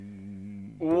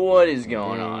What is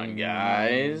going on,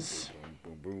 guys?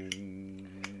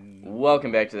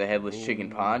 Welcome back to the Headless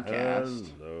Chicken Podcast.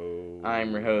 Hello.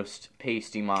 I'm your host,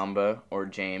 Pasty Mamba, or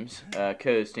James.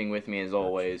 Co-hosting with me, as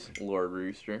always, Lord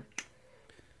Rooster.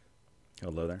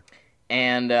 Hello there.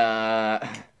 And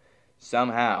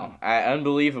somehow,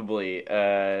 unbelievably,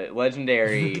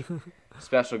 legendary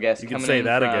special guest You can coming say in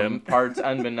that from again. parts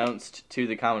unbeknownst to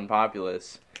the common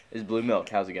populace is Blue Milk.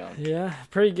 How's it going? Yeah,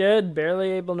 pretty good.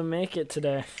 Barely able to make it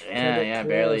today. Yeah,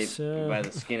 barely Close, by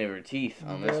the skin of her teeth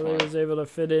on this barely one. was able to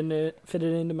fit it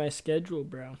into my schedule,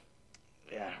 bro.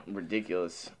 Yeah,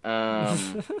 ridiculous. I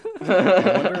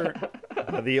wonder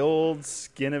the old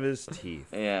skin of his teeth.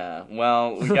 Yeah.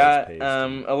 Well, we got Pasty.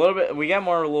 a little bit. We got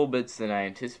more little bits than I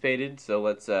anticipated. So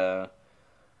let's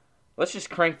just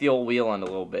crank the old wheel on a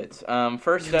little bit.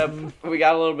 First up, we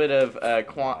got a little bit of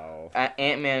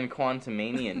Ant-Man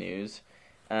Quantumania news.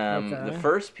 Okay. The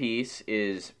first piece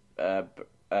is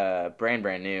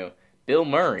brand new. Bill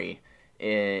Murray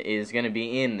is going to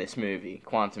be in this movie,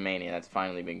 Quantumania. That's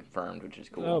finally been confirmed, which is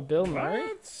cool. Oh, Bill Murray?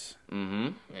 What? Mm-hmm.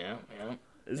 Yeah.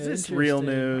 Is this real I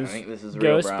news? think this is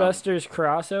real, bro. Ghostbusters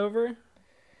crossover?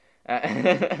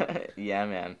 Yeah,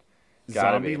 man.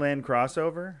 Gotta be. Zombieland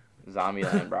crossover?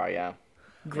 Zombieland, bro, yeah.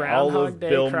 Groundhog of Day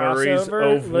Bill Murray's crossover?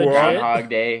 over- Legit? Groundhog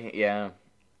Day, yeah.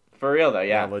 For real, though,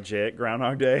 yeah. Legit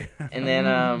Groundhog Day. And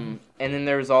then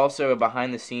there's also a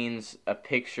behind the scenes a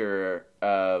picture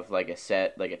of like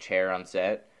a chair on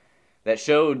set that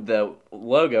showed the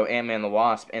logo Ant-Man the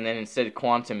Wasp, and then instead of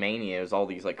Quantumania, it was all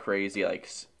these like crazy I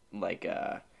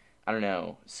don't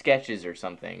know, sketches or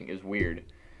something. It was weird.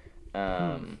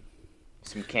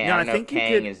 Some Kang. Yeah, I I don't know if think you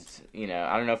Kang could- is,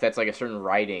 I don't know if that's like a certain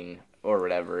writing or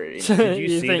whatever. Did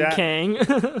you see think that?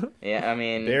 Kang? Yeah, I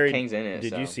mean, Barry, Kang's in it.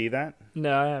 Did so. you see that?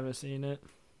 No, I haven't seen it.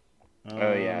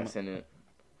 Oh yeah, I've seen it.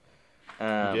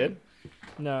 You did?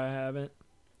 No, I haven't.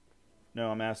 No,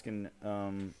 I'm asking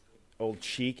old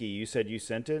Cheeky. You said you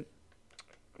sent it?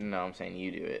 No, I'm saying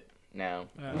you do it now.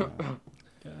 Oh,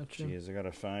 gotcha. Jeez, I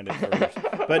gotta find it first.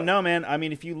 But no, man. I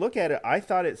mean, if you look at it, I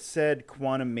thought it said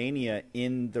Quantumania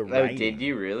in the Oh, writing. did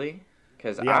you really?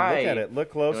 Because Yeah, look at it.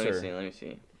 Look closer. Let me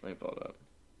see. Let me pull it up.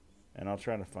 And I'll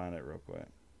try to find it real quick.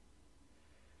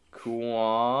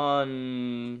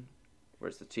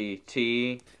 Where's the T?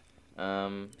 T.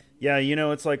 Yeah,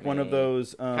 it's like one of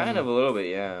those. Kind of a little bit,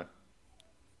 yeah.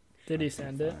 Did he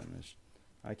send it?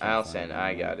 I'll send.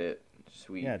 I got it.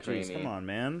 Sweet, Yeah, creamy. jeez, come on,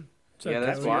 man. It's Yeah, okay.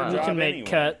 that's We- wild. We Job can make anyway.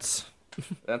 cuts.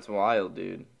 That's wild,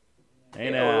 dude.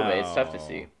 Hey, Yeah, a little bit. now. It's tough to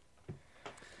see.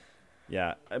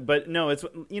 Yeah, but no, it's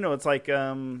it's like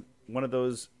one of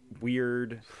those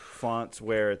weird fonts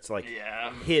where it's like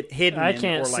Yeah. hidden. I in-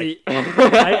 can't or like, see.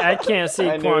 I can't see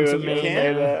I knew he was gonna say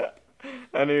Quantumania. that.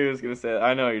 I knew he was gonna say that.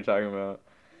 I know what you're talking about.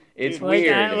 It's Dude,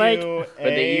 weird. I- but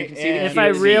then you can see the If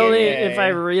I QC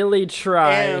really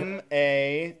try,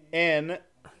 MAN.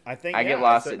 I think I get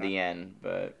lost at the end,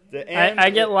 but The N,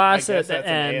 I get lost I guess at the that's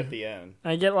an A end. at the end.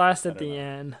 I get lost at don't the know.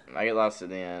 end. I get lost at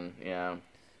the end. Yeah,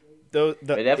 It it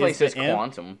definitely is the says M-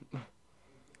 quantum.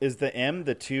 Is the M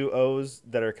the two O's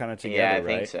that are kind of together? Yeah, I right?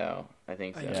 think so. I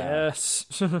think so. I Yeah. guess.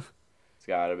 It's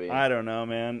gotta be. I don't know,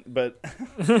 man, but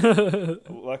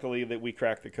luckily that we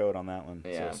cracked the code on that one.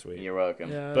 Yeah, So sweet. you're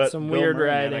welcome. Yeah, But some Bill weird Murray,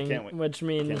 man, I writing, can't wait- which Can't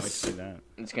wait to means see that.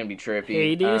 It's gonna be trippy.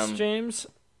 Hades, James.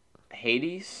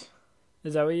 Hades?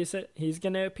 Is that what you said? He's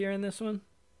gonna appear in this one?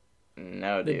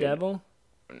 No, The dude. devil?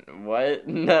 What?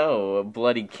 No, a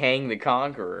bloody Kang the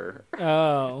Conqueror.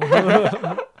 Oh.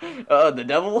 The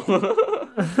devil?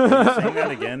 Saying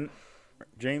that again,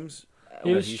 James. he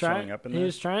That was he's trying. showing up in He this?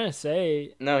 was trying to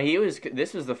say. No,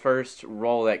 this was the first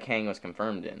role that Kang was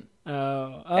confirmed in.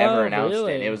 Oh. Ever Oh, announced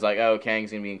really? in. It was like, oh, Kang's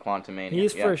gonna be in Quantumania.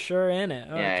 He's yeah. for sure in it.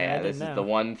 Okay, Yeah, I this didn't is know. the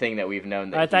one thing that we've known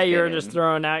that I thought he's you were been just in.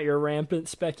 throwing out your rampant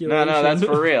speculation. No, that's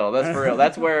for real. That's for real.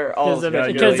 That's where all Because of,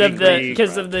 speculation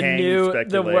because of the Kang new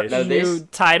speculation. No, new this-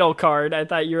 title card. I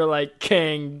thought you were like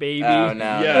King, baby. Oh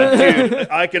no. Yeah, dude.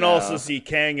 I can No. also see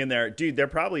Kang in there, dude. There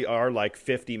probably are like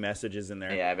 50 messages in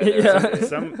there. Yeah, I bet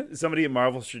there was. Somebody at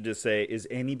Marvel should just say, "Is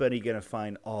anybody gonna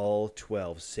find all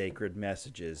 12 sacred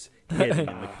messages hidden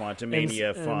in the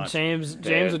Quantumania and font?"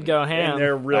 James would go ham. And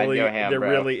there really, I'd go ham, there bro.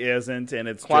 really isn't, and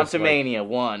it's just like, Quantumania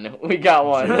 1. We got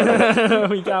one.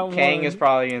 We got Kang one. is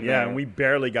probably in there. yeah, and we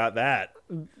barely got that.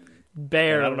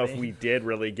 barely. And I don't know if we did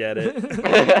really get it.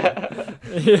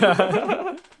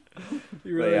 Yeah.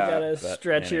 You really yeah, gotta but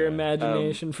stretch your anyway.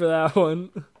 imagination for that one.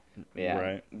 Yeah.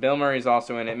 Right. Bill Murray's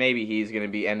also in it. Maybe he's gonna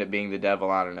end up being the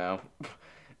devil. I don't know.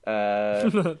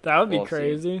 That would be we'll see.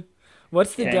 crazy.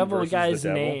 What's the Kang devil versus guy's the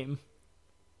devil? name?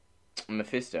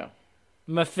 Mephisto.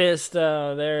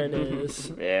 Mephisto. There it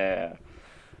is. Yeah.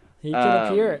 He could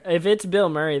appear. If it's Bill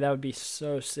Murray, that would be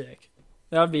so sick.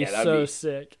 That would be that'd be-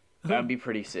 sick. That would be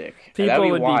pretty sick. People That'd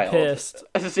be would wild. be pissed.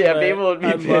 Yeah, but people would be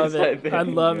I'd pissed. love I it. think. I'd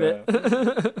love Yeah.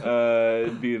 it.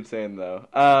 It'd be insane though.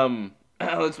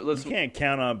 Let's. You can't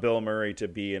count on Bill Murray to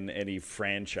be in any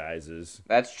franchises.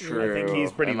 That's true. I think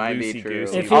he's pretty It might be true.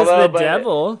 loosey-goosey. If he's Although, the but,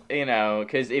 devil,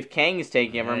 because if Kang's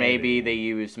taking him, or maybe Maybe. they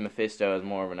use Mephisto as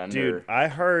more of an under. Dude, I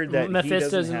heard that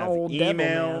Mephisto's he doesn't an have old devil,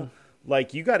 email. man.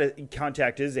 Like, you got to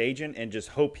contact his agent and just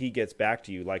hope he gets back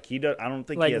to you. Like, he does. I don't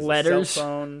think Like he has letters? a cell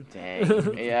phone.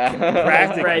 Dang. Yeah.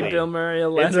 Practically. write Bill Murray a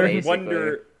It's letter. a Basically.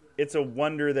 wonder. It's a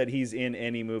wonder that he's in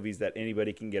any movies that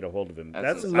anybody can get a hold of him.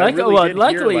 That's- I really did hear,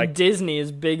 Luckily, like, Disney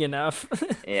is big enough.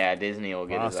 Yeah, Disney will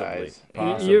get possibly, his eyes.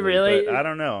 possibly, You really- but I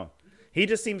don't know. He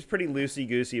just seems pretty loosey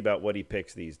goosey about what he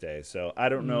picks these days. So I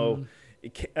don't know.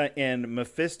 And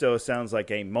Mephisto sounds like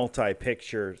a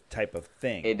multi-picture type of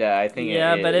thing. I think.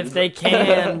 Yeah, it but is. if they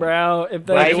can, bro, if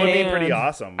they But it can, would be pretty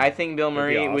awesome. I think Bill It'd be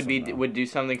Murray awesome, though. would do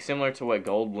something similar to what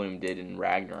Goldblum did in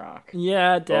Ragnarok.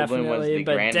 Yeah, Goldblum was definitely. the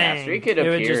But Grandmaster. dang, He could it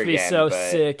would appear just be again, so but-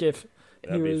 sick if he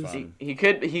That'd be was. fun.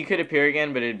 He could appear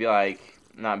again, but it'd be like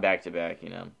not back to back.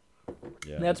 Yeah.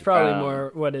 That's probably Um,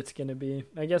 more what it's gonna be.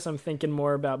 I guess I'm thinking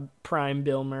more about prime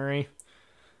Bill Murray.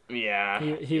 Yeah,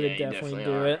 He would definitely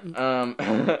do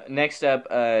it. Next up,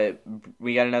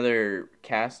 we got another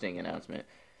casting announcement.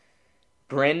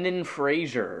 Brendan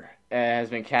Fraser has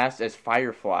been cast as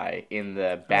Firefly in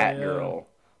the Batgirl,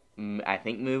 I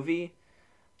think, movie.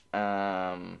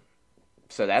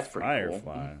 So that's pretty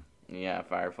Firefly. cool. Yeah,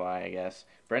 Firefly, I guess.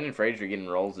 Brendan Fraser getting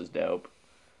roles is dope.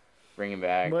 Bring him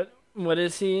back. What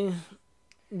is he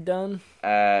done?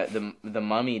 The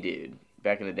Mummy dude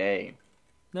back in the day.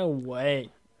 No way.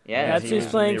 Yeah, That's He who's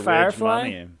was playing the original Firefly?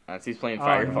 Mummy. he's playing Oh,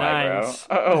 Firefly, nice.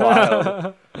 bro. Oh,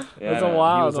 wow. That's a man.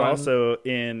 wild He was one. also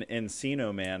in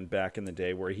Encino Man back in the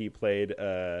day, where he played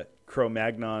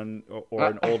Cro-Magnon or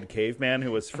an old caveman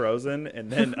who was frozen and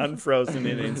then unfrozen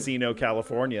in Encino,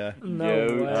 California. No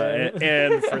Yo, way.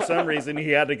 And for some reason,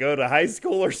 he had to go to high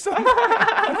school or something.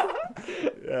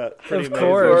 Yeah, pretty Of amazing. Of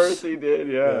course. course he did,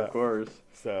 yeah, Yeah. of course.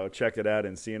 So check it out,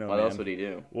 Encino What Man. else would he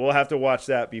do? We'll have to watch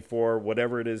that before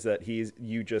whatever it is that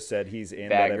you just said he's in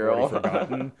that I've already Batgirl.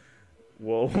 forgotten.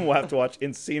 We'll have to watch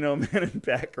Encino Man and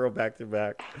Batgirl back to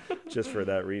back just for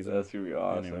that reason. That's gonna be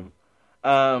Anyway.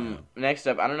 awesome. Next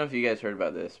up, I don't know if you guys heard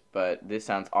about this, but this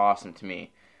sounds awesome to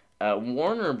me.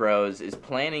 Warner Bros. Is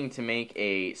planning to make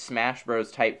a Smash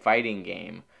Bros. Type fighting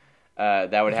game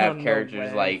that would have No characters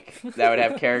way. like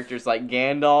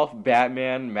Gandalf,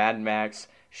 Batman, Mad Max,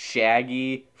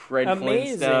 Shaggy, Fred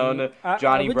Amazing. Flintstone, I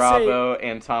Johnny would Bravo,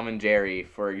 and Tom and Jerry,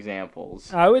 for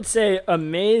examples. I would say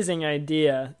amazing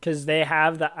idea because they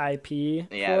have the IP.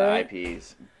 Yeah, for the it,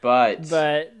 IPs, but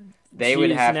they would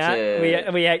geez, have now- to.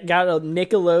 We got a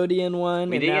Nickelodeon one.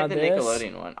 We and did now get the this.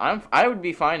 Nickelodeon one. I would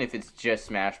be fine if it's just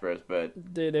Smash Bros.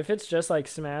 But Dude, if it's just like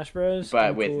Smash Bros. but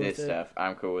I'm with cool this it. stuff,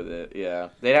 I'm cool with it. Yeah,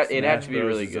 it'd have to be Smash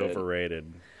really Bros. good. Is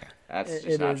overrated. That's It- just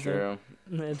it not isn't. true.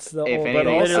 It's the If old, anything,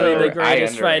 literally also, the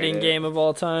greatest I fighting underrate it. game of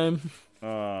all time.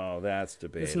 Oh, that's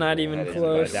debatable. It's not even That is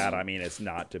close. By that I mean it's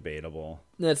not debatable.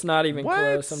 It's not even What?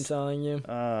 close. I'm telling you.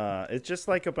 It's just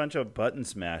like a bunch of button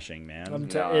smashing, man. No,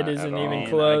 It not isn't at all. even I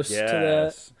close to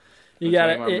that. You got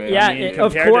Talking about to, me. yeah. I mean,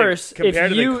 of course,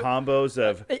 compared if to you the combos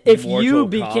of if Mortal you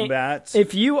became Kombat,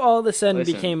 if you all of a sudden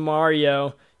Listen. became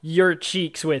Mario, you're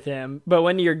cheeks with him. But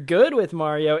when you're good with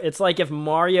Mario, it's like if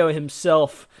Mario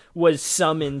himself was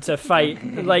summoned to fight.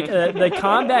 Like the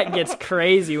combat gets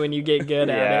crazy when you get good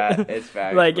Yeah, at it. it's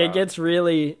facts, Like bro. it gets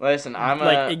really Listen,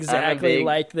 like exactly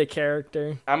like the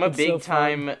character. I'm a It's so big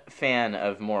time fan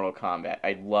of Mortal Kombat.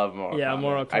 I love Mortal Yeah, Kombat.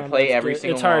 Mortal Kombat. I play every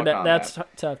single It's hard. Mortal Kombat. That's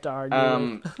tough to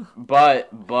argue. with.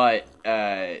 But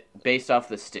based off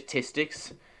the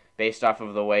statistics, based off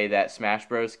of the way that Smash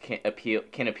Bros can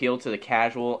appeal to the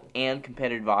casual and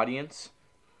competitive audience,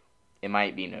 it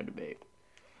might be no debate.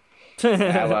 And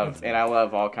I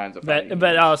love all kinds of fighting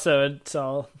but games. also it's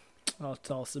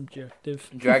all subjective.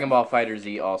 Dragon Ball Fighter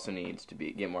Z also needs to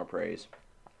get more praise,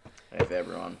 if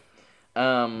everyone.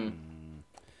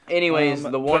 Anyways,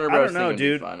 the Warner but I Bros. don't know, thing would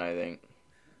dude. be fun, I think.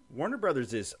 Warner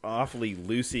Brothers is awfully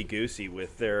loosey goosey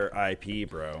with their IP,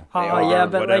 bro. Oh are, yeah,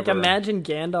 but like whatever. imagine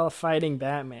Gandalf fighting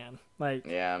Batman. Like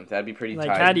Yeah, that'd be pretty Like,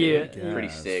 tight. how do you- Pretty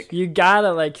Yes. sick. you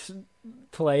gotta like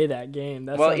play that game.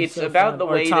 That's Well, something it's so about fun. the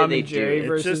Or way that Tom they and do Jerry it. It's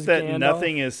versus just that Gandalf.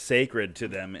 nothing is sacred to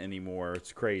them anymore.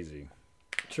 It's crazy.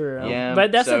 True. Yeah,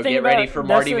 but that's so the thing get about ready for that's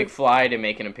Marty the- McFly to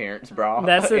make an appearance, bro.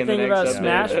 That's the in thing next about episode.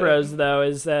 Smash Bros. Though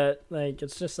is that like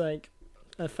it's just like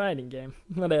a fighting game.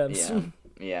 Whatevs.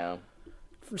 Yeah.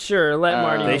 Sure, let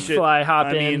Marty They should- McFly hop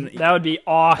I in. mean- That would be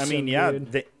awesome. I mean, yeah,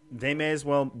 dude. They may as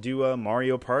well do a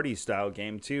Mario Party style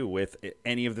game too with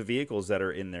any of the vehicles that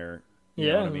are in their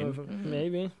Yeah,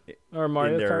 maybe. Or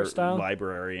Mario in their Kart style.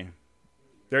 library.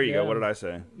 There you go. What did I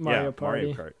say? Mario Party.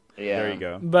 Mario Kart. Yeah. There you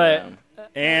go. But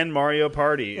And Mario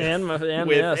Party. and with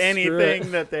yeah, screw anything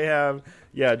it. that they have.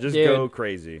 Yeah, just Dude. go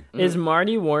crazy. Is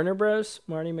Marty Warner Bros?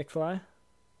 Marty McFly?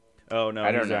 Oh no,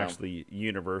 I don't he's know. actually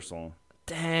Universal.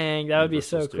 Dang, that would be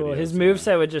so Universal cool. His Studios,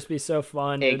 moveset would just be so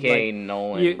fun. It'd, AKA like,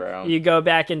 Nolan, bro. you go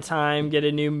back in time, get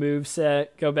a new moveset,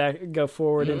 go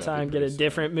forward in time, get a pretty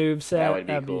different moveset. that would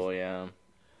be That'd cool, yeah.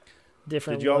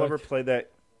 Different. Did y'all look. ever play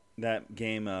that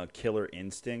game Killer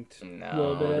Instinct? Little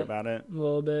No. bit. Heard about it? A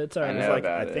little bit. It's I alright. It was know like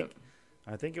about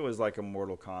I think it was like a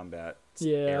Mortal Kombat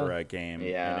Yeah. era game.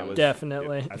 Yeah. and it was,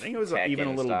 Definitely. I think it was Tekken even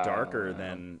a little style, darker yeah.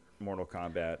 than Mortal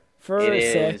Kombat. For It a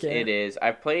is. second. It is.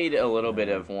 I've played a little bit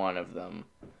of one of them,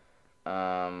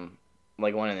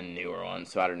 like one of the newer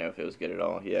ones. So I don't know if it was good at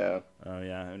all. Yeah. Oh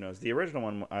yeah, who knows? The original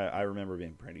one I remember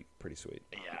being pretty sweet.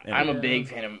 Yeah. And I'm a Yeah. big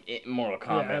fan of Mortal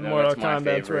Kombat. Yeah, though. Mortal That's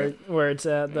my Kombat's favorite. where it's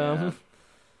at though. Yeah.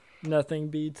 Nothing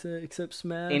beats it except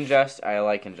Smash. I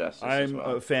like Injustice as I'm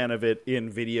well. a fan of it in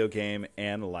video game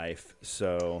and life,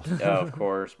 so Oh, of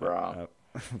course, bro.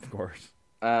 of course.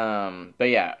 But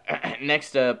yeah,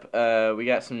 next up, we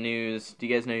got some news. Do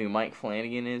you guys know who Mike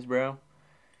Flanagan is, bro?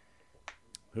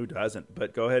 Who doesn't?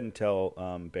 But go ahead and tell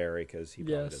Barry because he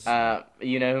probably Yes. doesn't.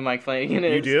 You know who Mike Flanagan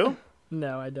is? You do?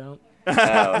 No, I don't. Oh.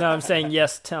 No, I'm saying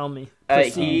yes. Tell me.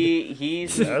 Proceed.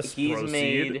 He's Yes, he's proceed.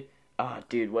 made. Oh,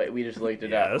 dude, wait, we just looked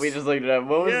it up. Yes. We just looked it up.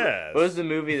 What was Yes. what was the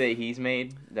movie that he's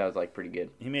made? That was like pretty good.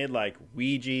 He made like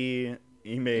Ouija.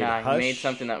 He made Nah, Hush. he made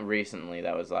something up recently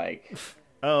that was like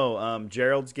Oh,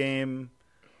 Gerald's Game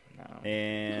no.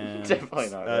 and Definitely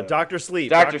not that. Doctor Sleep.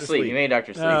 Doctor Sleep. He made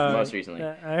Doctor Sleep Oh, most recently.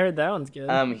 I heard that one's good.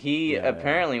 He Yeah.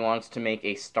 apparently wants to make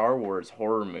a Star Wars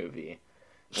horror movie,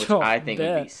 which Oh, I think would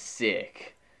be bet.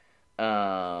 sick.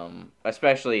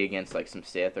 Especially against like some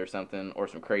Sith or something, or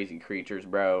some crazy creatures,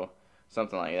 bro.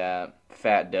 Something like that.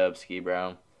 Fat Dubsky,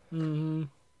 bro. Mm-hmm.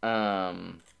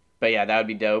 But yeah, that would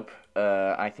be dope.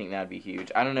 I think that'd be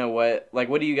huge. I don't know what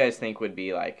do you guys think would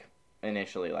be like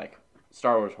initially like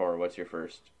Star Wars horror? What's your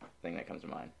first thing that comes to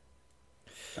mind?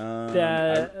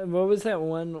 What was that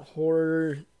one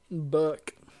horror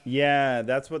book? Yeah,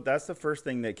 that's the first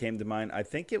thing that came to mind. I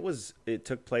think it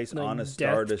took place Like on a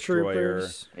Star Death Destroyer.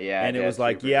 Troopers? Yeah, And it Death was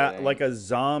like, Troopers, I think. like a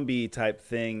zombie type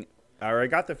thing. Or I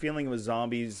got the feeling it was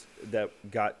zombies that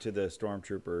got to the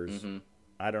stormtroopers. Mm-hmm.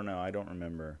 I don't know. I don't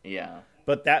remember. Yeah.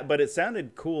 But it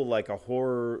sounded cool. Like a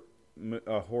horror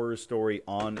story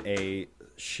on a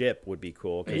ship would be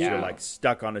cool because Yeah. you're like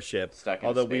stuck on a ship. Stuck in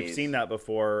Although we've space. seen that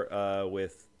before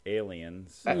with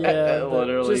Aliens. Yeah, but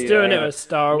Literally, just doing yeah. it with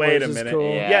Star Wars Wait a is minute.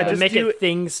 cool. Yeah. But just make do- it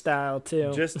thing style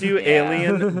too. Just do Yeah.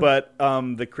 Alien, but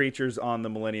the creatures on the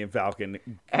Millennium Falcon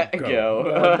Go.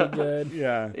 That'd be good.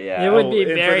 Yeah, Yeah. It would be and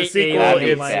for the very sequel, That'd be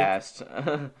alien-like. fast.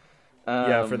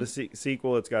 yeah. For the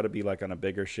sequel, it's got to be like on a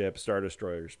bigger ship. Star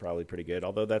Destroyer's probably pretty good,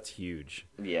 although that's huge.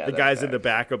 Yeah, the that's guys in the facts.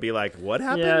 back will be like, "What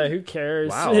happened? Yeah, who cares?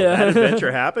 Wow, yeah. that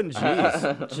adventure happened. Jeez,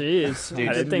 Jeez, Dude,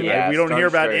 I I didn't didn't- think yeah, we don't Star hear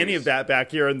about Destroyers. any of that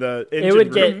back here in the engine it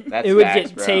would room. get That's it would facts,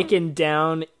 get bro. taken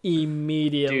down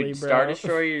immediately, Dude, bro. Star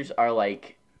Destroyers are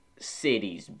like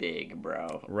cities big,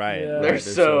 bro. right. Yeah. right, They're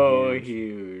so huge.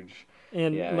 huge.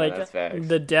 And Yeah, like that's facts.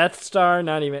 the Death Star,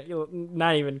 not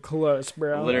even close,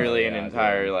 bro. Literally an yeah,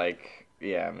 entire dude. like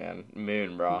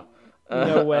moon, bro.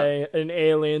 No way, an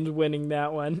alien's winning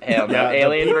that one. Hell no. Yeah, the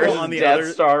Alien people versus on the Death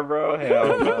other- Star, bro.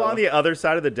 Hell People no. on the other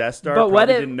side of the Death Star But what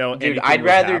probably if- didn't know Dude, anything I'd was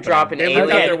rather happening. drop an They alien.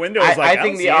 look out their windows I like, think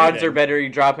don't the see odds anything. are better you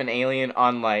drop an alien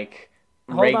on like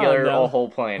Hold regular on, though. a whole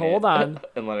planet. Hold on.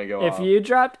 and let it go If off. you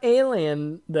dropped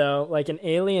alien though, like an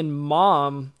alien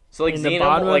mom so like in the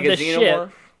bottom like of a the xenomorph. ship,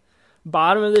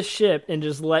 bottom of the ship, and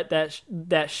just let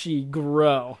that she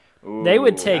grow. They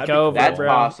would Ooh, take that'd be over, cool. That's bro.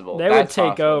 possible. They That's would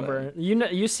take possible, over. then.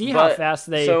 You see how But- fast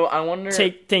they So I wonder.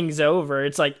 take things over.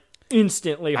 It's like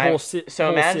instantly I- whole so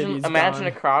whole imagine city's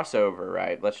a crossover,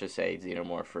 right? Let's just say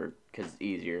xenomorph because it's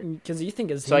easier. because you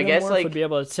think a xenomorph So I guess, like- would be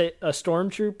able to take a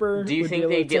stormtrooper. Do you would think be able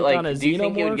they'd to get take like? on a Do you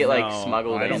think it would get like No,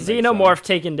 smuggled I in? don't think Xenomorph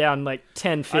taken down like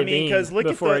 10, 15 I mean, 'cause look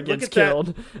at before the- it gets look at that-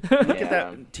 killed. Look at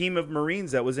that team of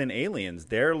Marines that was in Aliens.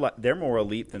 They're more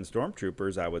elite than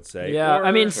stormtroopers, I would say. Yeah, Or-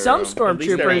 I mean, some True. At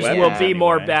least their stormtroopers will weapons be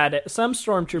more anyway. bad at. Some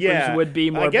stormtroopers yeah, would be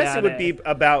more. I guess bad it would at. be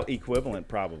about equivalent,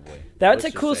 probably. That's Let's a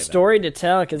just cool say that. story to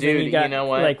tell because then Dude, you got you know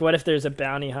what? like, what if there's a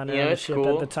bounty hunter You know on the what's ship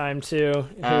cool? at the time too?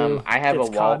 Who I have a gets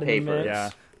caught in the wallpaper. mix? Yeah,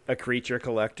 a creature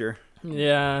collector.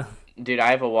 Yeah. Dude,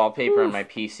 I have a wallpaper on my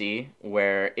PC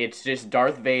where it's just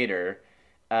Darth Vader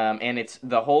And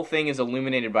the whole thing is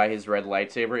illuminated by his red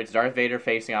lightsaber. It's Darth Vader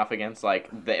facing off against like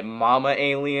the mama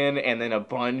alien and then a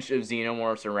bunch of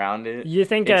xenomorphs around it. You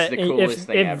think It's the coolest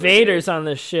thing if ever, Vader's dude. on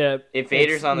the ship, If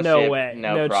Vader's on the no ship, way,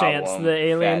 no chance problem. the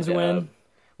aliens Fat win. dub.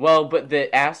 Well, but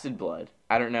the acid blood.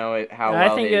 I don't know how I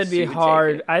well think they it'd be would take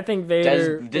hard. it. I think Vader Does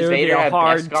it would Vader be a have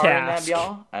hard Beskar in that, task.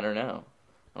 y'all? I don't know.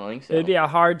 I don't think so. It'd be a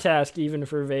hard task even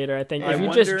for Vader. I think I if you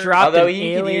just wonder- drop Although an he could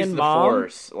use alien the bomb,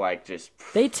 Force, like just.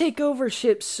 they take over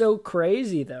ships so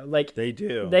crazy though. Like They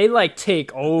do. they like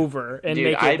take over and Dude,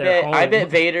 make it I their home.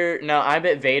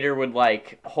 bet Vader would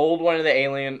like hold one of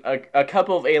the a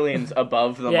couple of aliens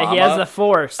above the yeah, mama. he has the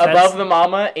Force. Above the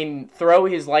mama and throw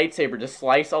his lightsaber to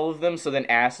slice all of them, so then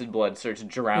acid blood starts He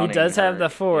drowning. does have her. the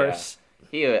Force.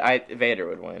 Yeah. Vader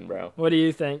would win, bro. What do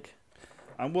you think?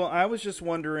 Well, I was just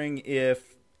wondering if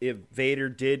Vader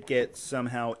did get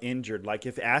somehow injured, like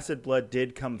if acid blood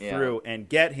did come Yeah. through and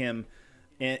get him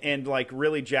and like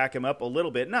really jack him up a little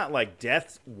bit, not like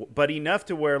death, but enough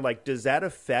to where like does that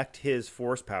affect his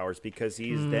force powers because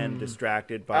he's then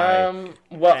distracted by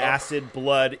Well, acid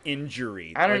blood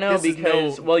injury? I don't Like, know this is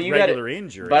because no you got regular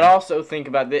injury. but also think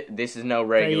about this is no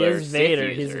regular is Sith Vader,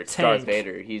 user. he's a It's Darth tank.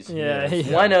 Vader. He's Yeah,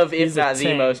 one of, if he's a not the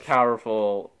tank. most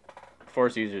powerful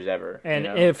Force users ever. And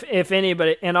you know? if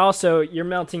anybody, and also you're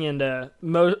melting into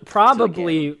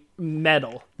probably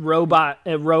metal robot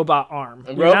arm.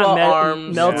 You're not robot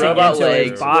arms, melting robot into his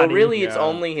legs. body. Well, really, it's Yeah,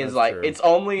 only his that's like true. it's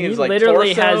only his He like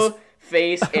literally torso, has-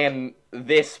 face, and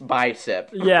this bicep.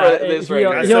 Yeah, for this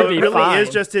he'll- right he'll so be it really fine. is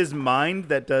just his mind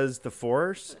that does the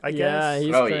force, I Yeah, guess.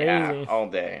 he's Oh crazy. yeah, all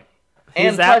day. He's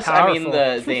And that plus, I mean powerful.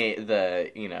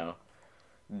 the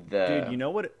Dude, you know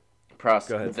what? process,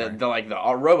 Go ahead, sorry. the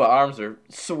robot arms are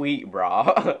sweet,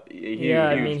 bro. Yeah,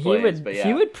 I mean, but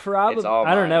he would probably. it's all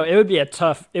I don't know. mine.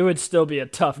 It would still be a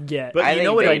tough get. But I you think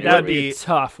know what? Vader It that would would be be. a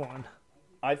tough one.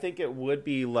 I think it would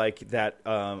be like that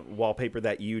wallpaper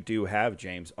that you do have,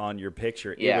 James, on your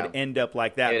picture. Yeah. It would end up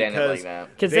like that It'd end up like because that.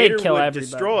 Because they'd Vader kill would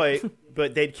everybody. destroy,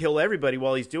 but they'd kill everybody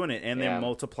while he's doing it, and Yeah. then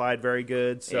multiplied very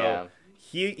good. So Yeah.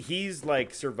 he's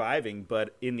like surviving,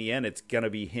 but in the end, it's gonna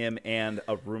be him and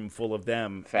a room full of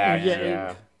them. Facts, Yeah.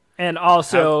 yeah. And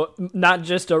also, not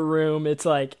just a room. It's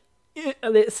like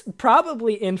it's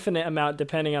probably infinite amount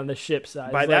depending on the ship size.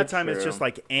 By Like, that time, it's True. just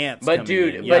like ants. But coming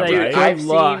dude, in, Yeah, but like, dude, good I've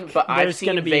luck. seen There's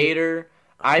gonna be Vader.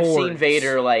 I've seen hordes.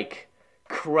 Vader like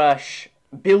crush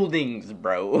buildings,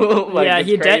 bro. like, yeah, it's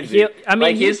he did. crazy. I mean,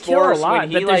 like he'd his kill force a lot, when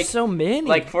he but like there's so many.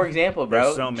 like for example, bro,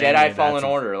 There's so many, Jedi Fallen that's a-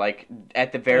 Order. Like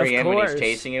at the very Of end when he's course.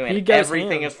 chasing you He and goes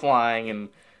everything ham. is flying and.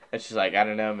 It's just like I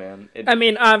don't know, man. I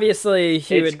mean, obviously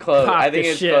he It's would close. pop I think the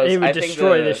it's ship. close. He would I think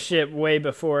destroy the- the ship way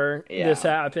before Yeah. this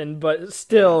happened. But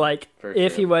still, like, For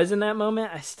if sure. he was in that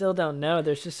moment, I still don't know.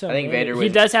 There's just so I think many. Vader he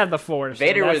would- does have the Force. so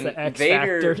Vader that's wouldn't. the X Vader.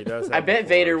 factor. He does I have bet the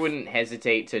Vader Force. wouldn't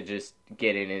hesitate to just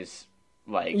get in his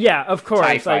like. Yeah, of course.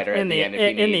 TIE Like fighter in at the the end if he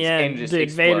in the needs, and end, just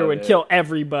dude, Vader explode would it. kill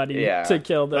everybody Yeah. to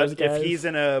kill those But guys. if he's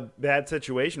in a bad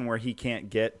situation where he can't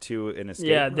get to an escape,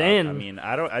 Yeah, route, then- I mean,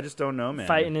 I just don't know, man.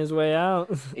 fighting his way out.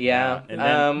 Yeah.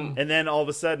 And then all of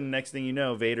a sudden, next thing you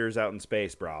know, Vader's out in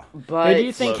space, bro. but Who do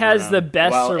you think floating has around. the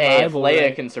best well, hey, if survival Leia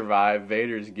rate? can survive,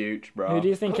 Vader's gooch, bro. Who do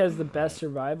you think has the best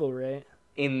survival rate?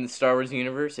 in the Star Wars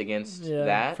universe against Yeah,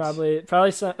 that? probably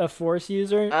a Force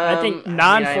user. I think I mean,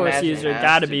 I non-Force imagine it user has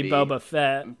got to to be be. Boba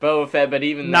Fett. Boba Fett, but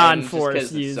even Non-Force then,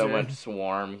 just because it's so user. much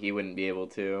swarm, he wouldn't be able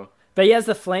to. But he has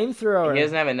the flamethrower. He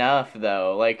doesn't have enough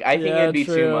though. Like I think Yeah, it'd be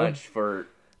true. too much for.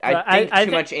 I But think I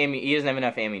too thi- much. He doesn't have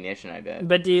enough ammunition. I bet.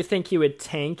 But do you think he would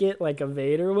tank it like a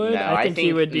Vader would? No, I think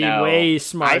he would be no. way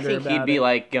smarter. I think he'd about be it.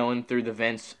 like going through the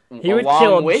vents. He would along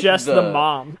kill with just the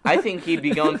mom. I think he'd be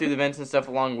going through the vents and stuff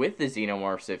along with the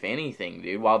xenomorphs, if anything,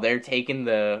 dude. While they're taking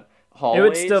the hallways. It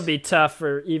would still be tough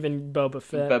for even Boba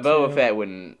Fett. But Boba too. Fett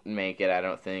wouldn't make it. I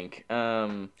don't think.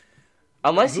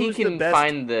 Unless Who's he the can best-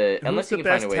 find the. Who's Unless the he can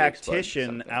find best a way to explode tactician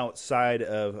something. outside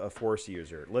of a Force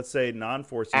user? Let's say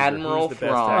non-Force user. Admiral who's the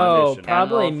best Thrawn. Oh, tactician?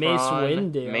 probably Admiral Mace Thrawn,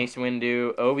 Windu. Mace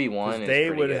Windu, Obi-Wan. 'Cause Is they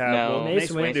pretty would good. have. No, well,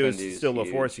 Mace Windu Windu's is still a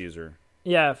huge. Force user.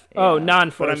 Yeah. Oh, Yeah.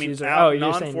 non-Force But I mean, user. out- Oh,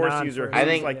 you're saying non-Force non-Force user, I who's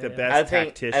think- like the yeah. best I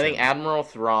think tactician? Admiral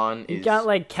Thrawn is You got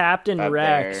like Captain up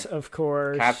Rex, there. of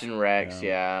course. Captain Rex.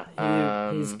 Yeah.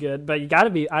 He's good, but you got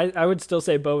to be. I would still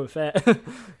say Boba Fett.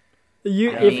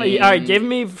 You I if mean- all right, give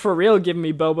me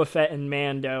Boba Fett and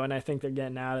Mando, and I think they're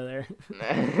getting out of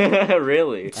there.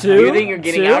 Really? Two? Do you think you're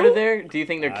getting Two? out of there? Do you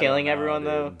think they're I killing don't know, everyone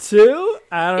though? dude. Two?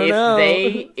 I don't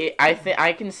If know.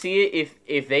 I can see it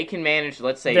if they can manage.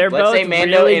 Let's say They're both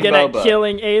Mando really and good Boba. at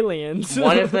killing aliens.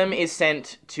 One of them is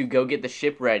sent to go get the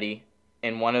ship ready,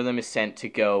 and one of them is sent to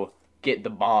go get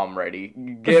the bomb ready.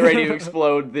 Get ready to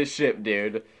explode this ship,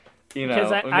 dude. You know,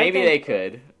 'Cause I maybe think- they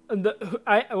could.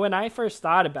 When I first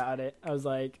thought about it, I was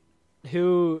like,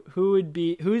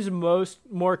 who's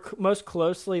most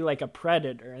closely like a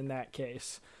predator in that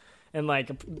case, and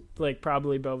like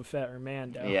probably Boba Fett or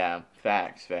Mando. Yeah,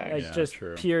 facts. Like Yeah, just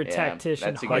true. pure Yeah,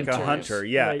 tactician, that's a Like good a choice. hunter,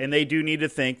 yeah. Like- And they do need to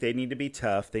think. They need to be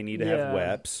tough. They need to have Yeah.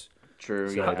 weps. True.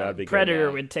 So Yeah. that'd be good. Predator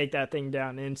Yeah. would take that thing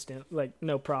down instant, like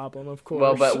no problem, of course.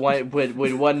 Well, but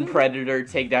would one predator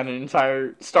take down an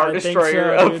entire Star I think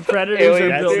Destroyer so, of dude. Predators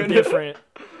aliens, are built dude? different.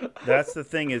 That's the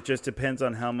thing. It just depends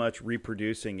on how much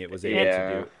reproducing it was able Yeah.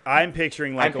 to do. I'm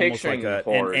picturing like I'm almost picturing like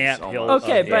an hordes ant hill. almost.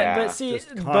 Okay, of- Yeah. but see,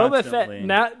 Just Boba constantly.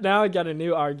 Fett. Now I got a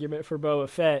new argument for Boba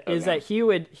Fett is Okay. that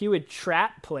he would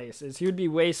trap places. He would be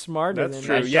way smarter That's than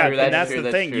true. That's Yeah, true, and that's that's true, the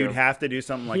that's thing. true. You'd have to do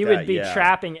something like he that. would be yeah.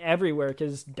 trapping everywhere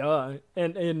because duh,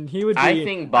 and he would be. I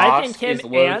think I Bosk think him is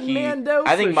low and key. Mando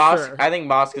I think for Bosk. sure. I think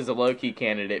Bosk is a low key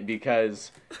candidate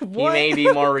because he What? may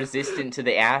be more resistant to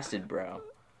the acid, bro.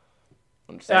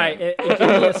 I'm All saying. right, it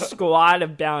can be a squad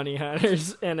of bounty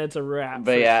hunters, and it's a wrap.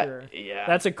 but for yeah, sure. yeah,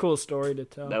 That's a cool story to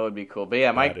tell. that would be cool. But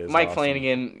yeah, Mike is Mike awesome.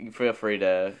 Flanagan, feel free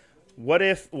to. What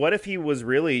if he was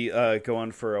really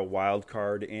going for a wild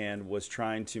card and was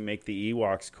trying to make the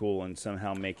Ewoks cool and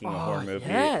somehow making a horror movie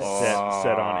yes.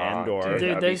 set on Endor? Dude, Dude,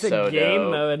 that'd be there's a so game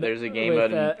dope. mode. There's a game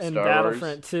with, mode in Star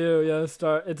Battlefront Wars 2.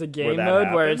 Yeah, it's a game that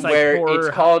mode where happen? it's like where horror,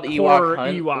 it's called Ewok horror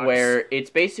Hunt, Ewoks. where it's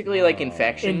basically like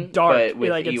Infection, in dark, but with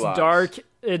like Ewoks. it's dark.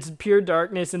 It's pure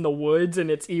darkness in the woods,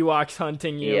 and it's Ewoks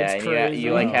hunting you. Yeah, it's yeah, crazy.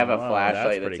 you like have a Oh, wow, flashlight.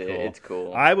 that's That's, pretty it. cool. It's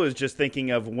cool. I was just thinking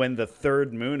of when the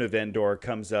third moon of Endor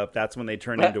comes up. That's when they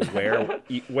turn into werewolves.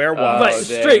 like Oh,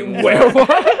 straight dang. werewolf.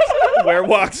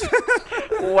 Werewolves.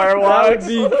 That would Werewolves.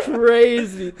 be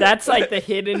crazy. That's like the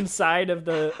hidden side of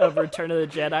Return of the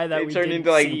Jedi that They we turn didn't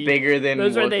into like see. bigger than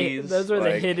Those are Wookiees. the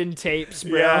like, hidden tapes,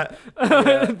 bro. Yeah,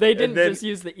 yeah. They didn't And then- just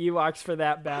use the Ewoks for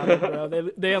that battle, bro.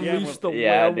 They unleashed the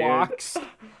yeah, dude. werewolves.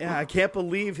 Yeah, I can't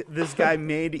believe this guy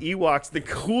made Ewoks the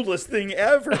coolest thing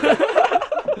ever.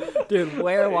 Dude,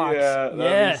 werewolves. Yeah, that'd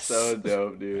yes. be so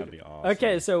dope, dude. That'd be awesome.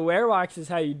 Okay, so werewolves is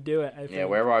how you do it, I think. Yeah,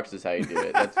 werewolves is how you do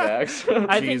it. That's facts.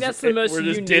 I think Jeez, that's the most We're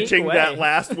just unique ditching way. that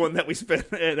last one that we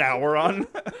spent an hour on.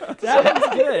 That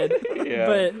one's good.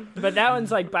 Yeah. But that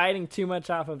one's like biting too much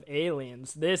off of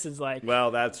aliens. This is like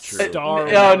Well, that's true. Star Wars.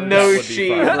 Oh, That no would be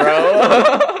shit, fun.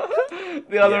 bro.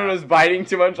 The other Yeah. one was biting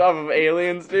too much off of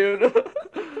aliens, dude.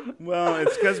 Well,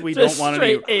 it's because we just don't want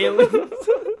straight any. aliens.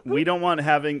 We don't want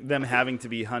them having to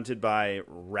be hunted by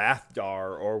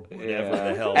Rathdar or whatever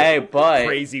the hell. Hey, but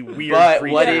crazy weird but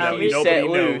creature what that if you nobody set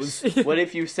knows. loose? What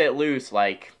if you set loose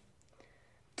like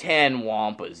 10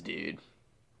 wampas, dude?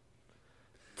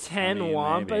 10 I mean,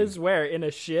 wampas maybe. where? In a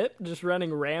ship? Just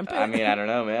running rampant? I mean, I don't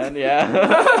know, man.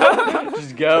 Yeah,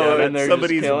 just go Yeah, and they're that's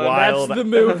somebody's just killing. wild- That's the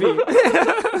movie.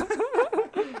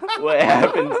 What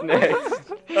happens next?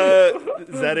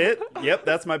 Is that it? Yep,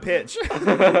 that's my pitch.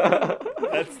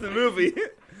 That's the movie.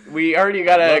 We already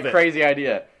got Love a it. crazy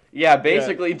idea. Yeah,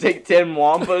 basically take 10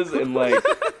 wampas and like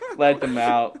let them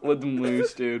out, let them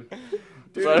loose, dude.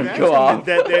 Dude, Let 'em imagine go off.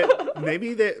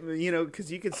 maybe that because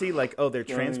you could see like, oh, they're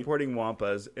transporting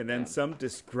wampas, and then some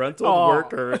disgruntled Oh.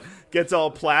 worker gets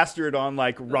all plastered on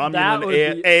like That Romulan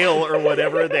would be- ale or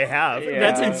whatever they have. Yeah.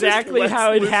 That's Just exactly lets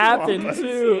how it loose happened, wampas.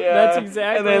 too. Yeah. That's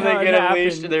exactly And then how they it get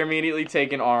unleashed. happened. They're immediately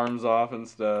taking arms off and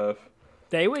stuff.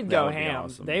 They would That go would be ham.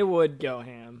 awesome. They would go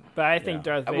ham. But I think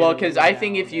Yeah. Darth Vader Well, because would I go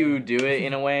think down. if you do it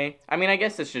in a way, I mean, I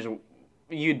guess it's just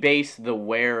you'd base the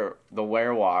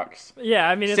werewolves Yeah,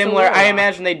 I mean, it's a similar. I werewolf.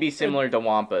 imagine they'd be similar to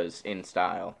wampas in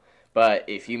style, but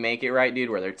if you make it right, dude,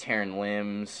 where they're tearing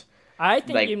limbs, I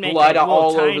think like, you make blood like little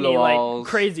all over tiny, the walls. like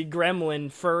crazy gremlin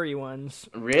furry ones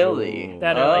really, Ooh.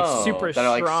 that are like Oh, super that are,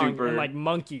 like, strong super- and like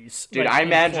monkeys. Dude, like, I and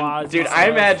imagine, claws dude, and I stuff.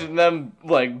 imagine them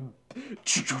like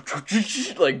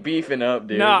like beefing up,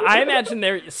 dude. No, I imagine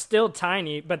they're still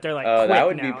tiny, but they're like Oh, quick that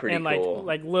would be now, pretty and like cool.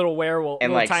 like little werewolf,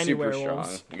 and little like tiny super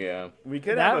werewolves. strong. Yeah. We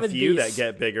could That have a would few be that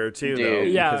get bigger too, Dude. though.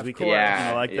 Yeah, because of we could, course.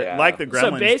 Yeah, like yeah. like the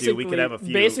So Gremlins basically, do. We could have a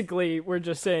few. basically, we're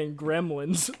just saying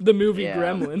Gremlins, the movie Yeah.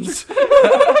 Gremlins.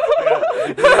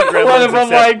 Gremlins One of them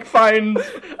except- like finds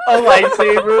a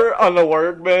lightsaber on the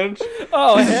workbench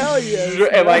Oh hell yes!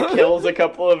 and like bro. kills a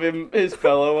couple of his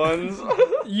fellow ones.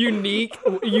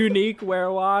 unique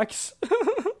werewolves.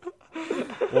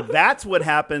 Well, that's what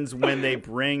happens when they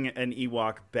bring an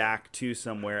Ewok back to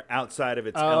somewhere outside of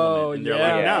its Oh, element, and they're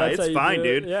yeah, like, "No, that's how it's you fine, do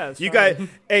it. dude. Yeah, it's you fine. guys,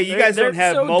 hey, you They're- guys don't they're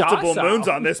have so multiple docile. moons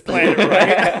on this planet,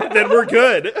 right? Then we're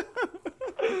good."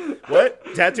 What?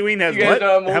 Tatooine has You guys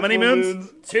don't what? have How many multiple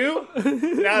moons? 2?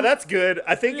 No, that's good.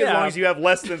 I think as Yeah. long as you have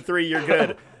less than 3, you're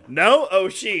good. No? Oh,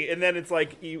 she. And then it's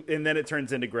like, and then it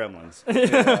turns into Gremlins.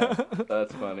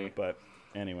 That's funny. But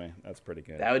anyway, that's pretty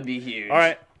good. That would be huge. All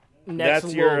right. next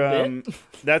That's little your bit.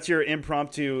 that's your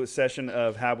impromptu session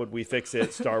of how would we fix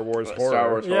it? Star Wars horror. Star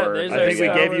Wars Yeah, horror. there's I think we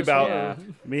Star gave you Wars about horror.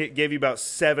 we gave you about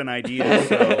 7 ideas.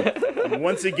 So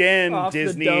once again, Off the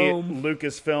Disney, dome.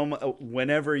 Lucasfilm,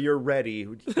 whenever you're ready,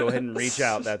 go ahead and reach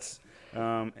out. That's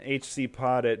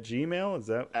hcpod@gmail. Is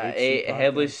that A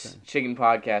headless chicken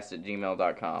podcast at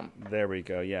gmail.com. There we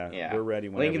go. Yeah, Yeah. we're ready.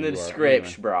 Link in the whenever you are.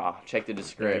 description, brah. Check the There you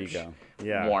description. go.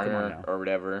 Yeah, come on Warner now. or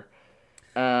whatever.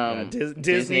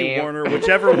 Disney, Warner,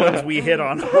 whichever ones we hit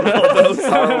on all those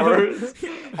Star Wars.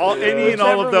 any and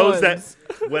all of Whichever those ones.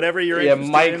 that whatever you're Yeah,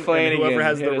 interested Mike in, and Flanagan. whoever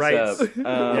has the hit rights. us up.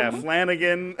 Yeah,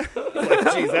 Flanagan.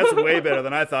 Like, geez, that's way better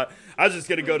than I thought. I was just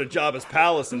gonna go to Jabba's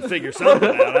palace and figure something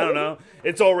out. I don't know.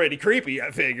 It's already creepy.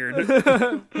 I figured.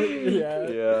 Yeah.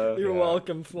 Yeah. You're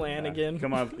welcome, Flanagan.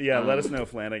 Come on, yeah, let us know,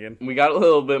 Flanagan. We got a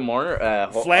little bit more.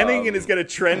 Flanagan is gonna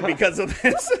trend because of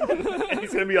this. And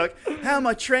he's gonna be like, "How am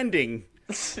I trending?"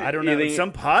 I don't know. You think-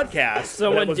 Some podcast.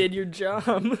 Someone that was- did your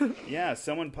job. Yeah,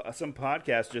 some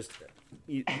podcast just.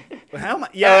 How am I? Oh,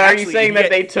 Yeah, are actually, you saying he that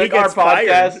get- they he took our gets fired.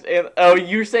 podcast? And,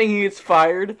 you're saying he gets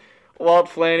fired? Walt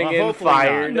Flanagan Well, hopefully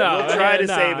fired. not. We'll try to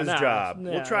no, save his no. job. Yeah,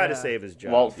 We'll try to yeah. save his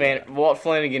job. Walt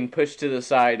Flanagan pushed to the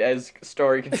side as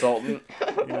story consultant.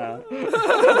 Yeah.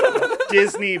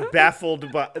 Disney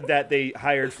baffled that they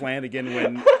hired Flanagan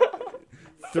when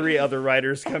 3 other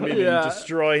writers come in Yeah. and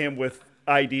destroy him with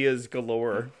ideas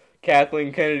galore.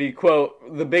 Kathleen Kennedy,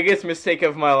 quote, "The biggest mistake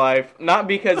of my life, not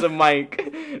because of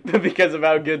Mike, but because of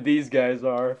how good these guys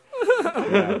are."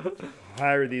 Yeah.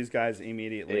 Hire these guys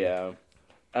immediately. Yeah.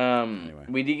 Anyway.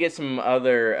 We did get some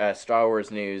other Star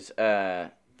Wars news. And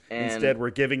Instead,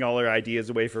 we're giving all our ideas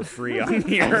away for free on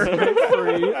here.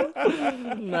 Free.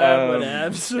 Nah,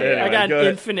 whatevs. anyway, I got go an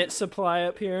ahead. infinite supply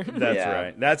up here. That's Yeah.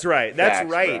 right. That's right. That's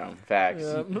Facts, right. bro. Facts.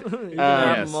 Yep. You can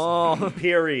have Yes. them all.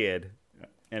 Period.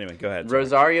 Anyway, go ahead. sorry.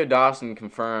 Rosario Dawson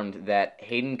confirmed that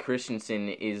Hayden Christensen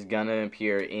is gonna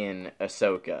appear in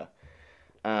Ahsoka.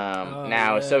 Now, yeah.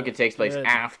 Ahsoka takes place Good.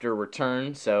 after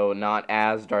Return, so not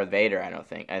as Darth Vader. I don't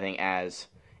think. I think as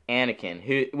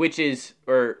Anakin, which is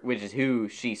who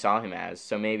she saw him as.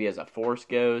 So maybe as a Force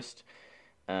ghost.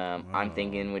 I'm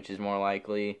thinking, which is more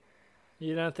likely.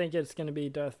 You don't think it's going to be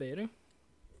Darth Vader?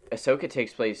 Ahsoka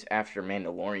takes place after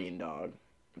Mandalorian, dog.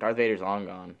 Darth Vader's long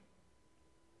gone.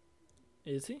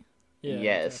 Is he? Yeah.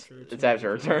 Yes, after it's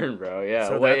after Return, bro. Yeah,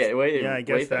 So wait, that's- yeah, I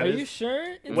guess that Are is- you sure?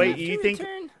 It's Wait, after you think-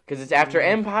 Return? because it's after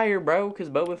Empire, bro. Because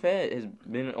Boba Fett has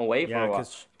been away for Yeah, a while.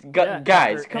 'cause Yeah,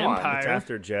 Guys, after come Empire. on. it's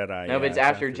after Jedi. No, but it's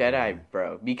after Jedi,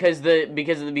 bro. Because at the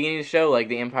beginning of the show, like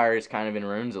the Empire is kind of in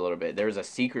ruins a little bit. There was a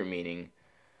secret meeting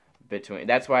between.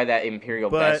 That's why that Imperial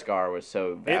But Beskar was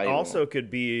so It valuable. also could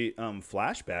be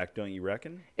flashback, don't you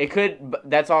reckon? It could. But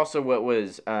that's also what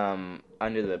was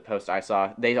under the post I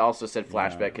saw. They also said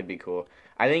flashback could be cool.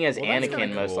 I think as Well, that's Anakin,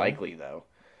 kinda most cool. likely though.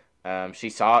 She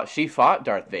fought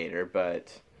Darth Vader,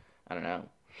 but I don't know.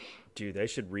 Dude, they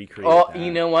should recreate Oh, that.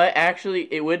 you know what?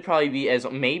 Actually, it would probably be as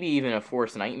maybe even a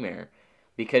Force nightmare,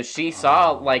 because she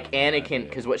saw like Anakin.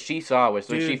 Because what she saw was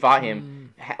when she Dude. fought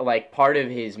him, like part of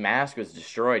his mask was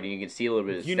destroyed, and you can see a little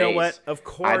bit of his You face. know what? Of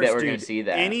course, I bet we're dude. gonna see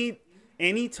that.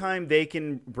 Anytime they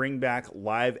can bring back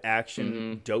live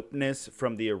action dopeness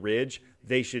from the orig,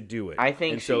 they should do it. I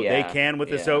think and so so, they yeah. can with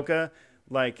Yeah. Ahsoka.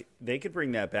 Like they could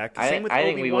bring that back. Same with I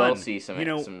think we Obi-Wan. will see some You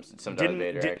know, some Darth didn't-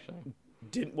 Vader did-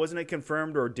 actually. Wasn't it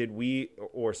confirmed, or did we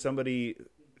or somebody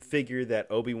figure that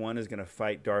Obi-Wan is going to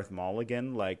fight Darth Maul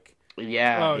again? Like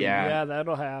Yeah, Oh, yeah.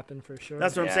 that'll happen for sure.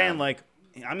 that's what Yeah. I'm saying. Like,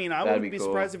 I mean, I That'd wouldn't be be cool.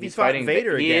 surprised if He's he's fighting fighting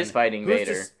Vader he again. is fighting Who's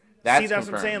Vader. to That's see, that's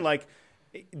what I'm saying. confirmed. Like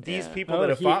these Yeah. people Oh, that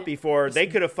have he- fought before, they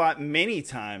could have fought many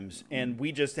times, and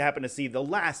we just happen to see the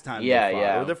last time Yeah, they fought,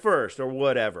 yeah. or the first, or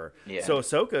whatever. Yeah. So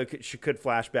Ahsoka could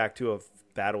flash back to a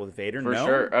battle with Vader. For no?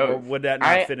 sure. Oh, or would that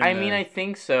not fit in? I mean, I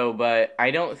think so, but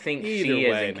I don't think Either she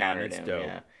has way, man, encountered it's him. dope.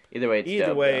 Yeah. Either way, it's Either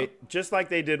dope, way, though. just like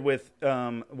they did with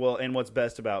well, and what's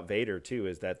best about Vader too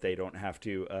is that they don't have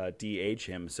to de-age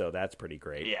him, so that's pretty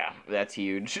great. Yeah, that's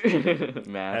huge. As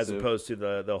Massive. opposed to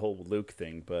the whole Luke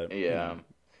thing, but you Yeah. know,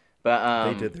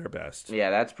 But they did their best. Yeah,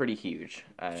 that's pretty huge.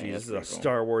 I think Jeez, that's this is a pretty cool.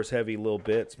 Star Wars heavy little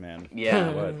bits, man.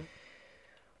 Yeah. What?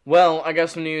 Well, I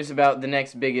got some news about the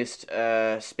next biggest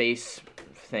space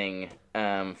thing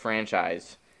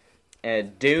franchise.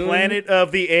 Dune. Planet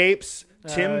of the Apes.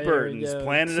 Tim here we Burton's go.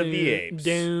 Planet of the Apes.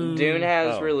 Dune. Dune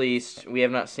has Oh. released. We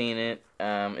have not seen it.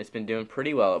 It's been doing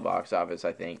pretty well at box office,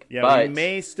 I think. Yeah, but, we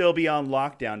may still be on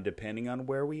lockdown depending on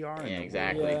where we are. Yeah, in the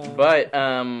exactly. Yeah.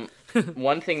 But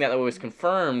one thing that was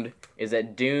confirmed is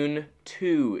that Dune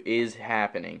 2 is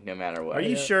happening, no matter what. Are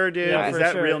you sure, dude? Yeah, Is for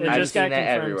that sure. real It news? I've just seen got that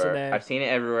confirmed everywhere. today. I've seen it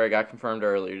everywhere. It got confirmed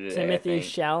earlier today. I Timothy think.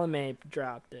 Chalamet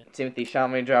dropped it. Timothy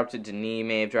Chalamet dropped it. Denis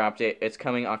may have dropped it. It's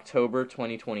coming October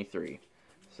 2023.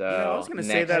 So I was going to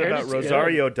say next that year. about It's good.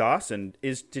 Rosario Dawson.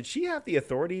 Did she have the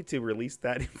authority to release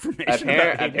that information?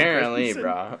 about Hayden Apparently, Christensen?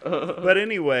 bro. But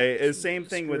anyway, it's same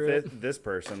thing with Screw it. this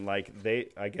person. Like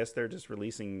I guess they're just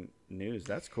releasing news.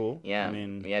 That's cool. Yeah, I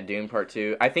mean, yeah, Dune Part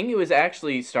 2. I think it was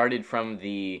actually started from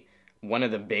one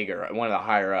of the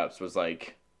higher ups was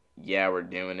like, yeah, we're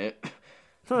doing it.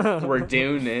 We're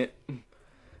doing it.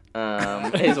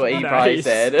 Is what he probably Nice.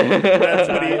 said.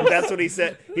 that's what he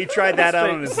said. He tried that out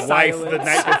on his wife the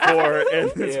night before,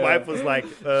 and his Yeah. wife was like,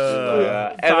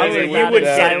 Yeah. And Probably then we not would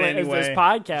as get it silent as this anyway.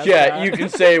 podcast. yeah, got. you can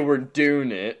say we're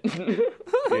doing it.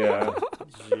 Yeah.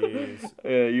 Jeez.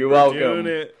 Yeah, you're welcome Doing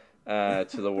it.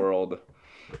 To the world.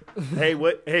 Hey,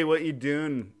 what you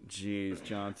doing? Jeez,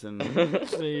 Johnson.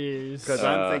 Jeez. Because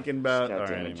I'm thinking about God all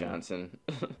damn right, it, anyway. Johnson.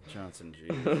 Johnson,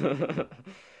 jeez.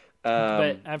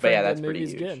 I've heard yeah, the that's pretty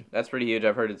movie's huge. good. That's pretty huge.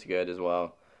 I've heard it's good as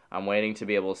well. I'm waiting to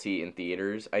be able to see it in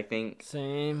theaters, I think.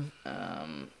 Same.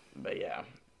 But yeah.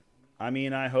 I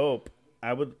mean, I hope.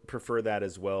 I would prefer that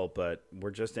as well, but we're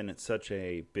just in such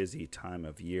a busy time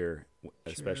of year,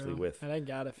 especially True. with And I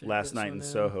gotta fit Last this Night one in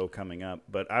Soho coming up.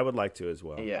 But I would like to as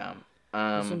well. Yeah.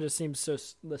 This one just seems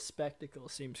the spectacle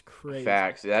seems crazy.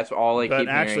 Facts. That's all I But keep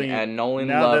actually, hearing. And Nolan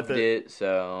now that loved it,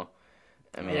 so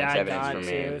I mean, Yeah, it's I evidence got for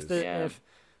to. me.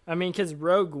 Yeah. Because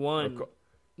Rogue One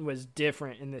was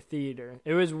different in the theater.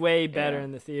 It was way better Yeah.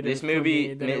 in the theater. This for me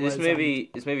movie, than it was on-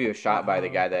 this movie was shot by the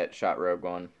guy that shot Rogue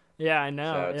One, Yeah, I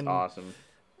know. so it's and awesome.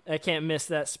 I can't miss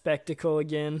that spectacle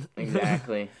again.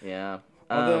 Exactly. Yeah.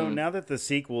 Although now that the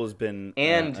sequel has been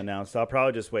and- announced, I'll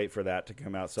probably just wait for that to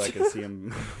come out so I can see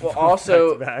him. Well,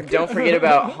 also, back. don't forget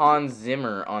about Hans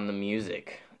Zimmer on the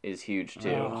music is huge too.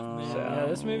 Oh, man. so Yeah,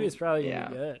 this movie is probably yeah. gonna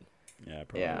be good. Yeah,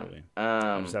 yeah. probably.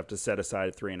 I just have to set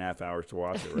aside 3.5 hours to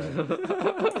watch it,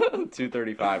 right?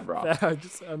 2:35, bro.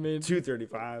 I mean,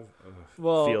 2:35.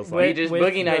 well, feels with- like- Just with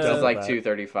Boogie Nights the- is like that.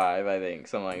 2:35, I think,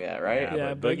 something like that, right? Yeah.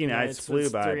 Yeah, but Boogie Nights flew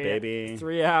was by, baby.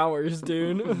 3 hours,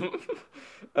 dude.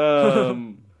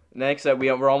 Next up,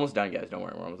 we're almost done, guys. Don't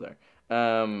worry, we're almost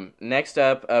there. Next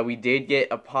up, we did get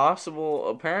a possible.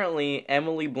 Apparently,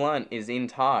 Emily Blunt is in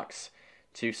talks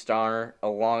to star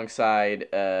alongside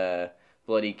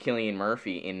bloody Cillian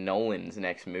Murphy in Nolan's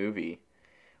next movie,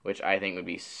 which I think would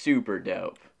be super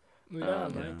dope. Yeah, I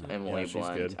like it. Emily Yeah, she's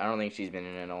Blunt. good. I don't think she's been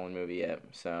in a Nolan movie yet.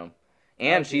 So,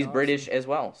 and be she's awesome. British as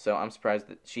well. So I'm surprised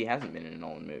that she hasn't been in a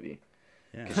Nolan movie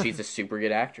Yeah. because she's a super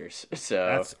good actress.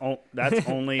 So That's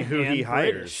only who And he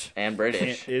hires. British. and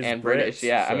British Is and Brit, British.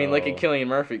 Yeah, I mean, look at so- Cillian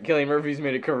Murphy. Cillian Murphy's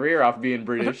made a career off being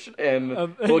British, and Yeah,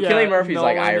 Cillian Murphy's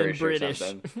like Nolan and Irish or British.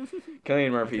 something. Cillian I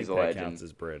Murphy's think a that legend. counts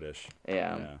as British.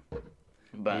 Yeah, Yeah.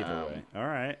 but Either way. All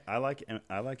right. I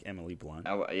like Emily Blunt.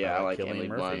 I like Cillian Emily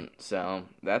Murphy. Blunt. So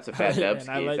that's a fat dubski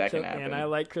and if that can happen. And I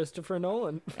like Christopher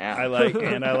Nolan. yeah. I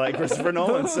like Christopher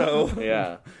Nolan. So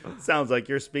yeah. sounds like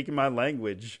you're speaking my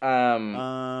language.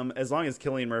 As long as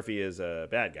Cillian Murphy is a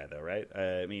bad guy, though, right?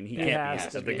 I mean, he He can't has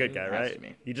be to the be. good guy, Has right? to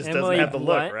be. He just Emily doesn't have the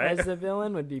Blunt look, right? as the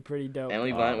villain would be pretty dope.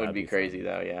 Emily Blunt would that'd be be crazy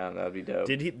though. Yeah, that would be dope.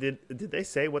 Did they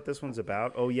say what this one's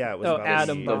about? Oh yeah, it was Oh, about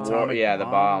atom the bomb. atomic the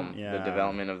bomb. Yeah. The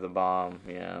development of the bomb.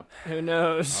 Yeah. Who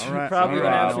knows? All right, Probably all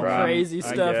gonna have right, some bro. crazy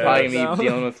I stuff. guess. Probably though. gonna be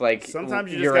dealing with like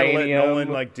Sometimes you just gotta let uranium.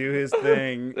 Nolan like do his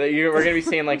thing. We're gonna be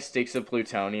seeing like sticks of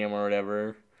plutonium or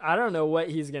whatever. I don't know what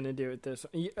he's gonna do with this.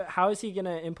 How is he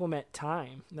gonna implement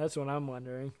time? That's what I'm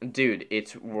wondering. Dude,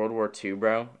 it's World War II,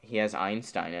 bro. He has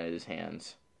Einstein at his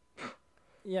hands.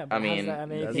 Yeah, but I how's mean, that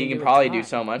have anything he to can do probably with do time?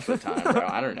 so much with time, bro.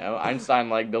 I don't know. Einstein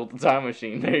like built the time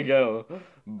machine. There you go.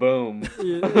 Boom.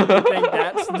 You think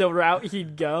that's the route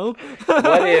he'd go?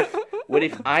 What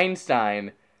if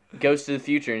Einstein goes to the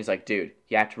future and he's like, dude,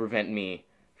 you have to prevent me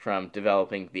from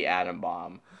developing the atom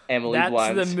bomb. Emily That's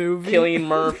Blunt, the movie? Cillian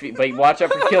Murphy, but watch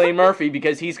out for Cillian Murphy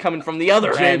because he's coming from the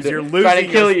other James, end, you're losing trying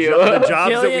to kill us. you. The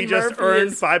jobs that we Cillian just Murphy earned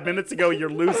is- 5 minutes ago, you're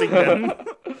losing them.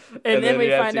 And then then we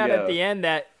you have find to out go. at the end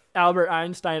that Albert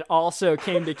Einstein also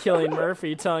came to Cillian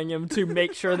Murphy, telling him to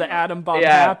make sure the atom bomb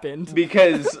happened.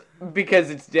 because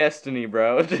it's destiny,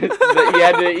 bro. he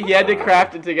had to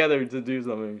craft it together to do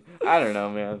something. I don't know,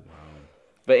 man.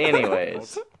 But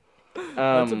anyways,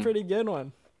 That's a pretty good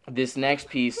one. this next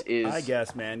piece is, I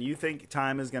guess, man. You think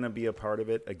time is going to be a part of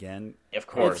it again? of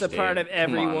course, It's a dude. part of Come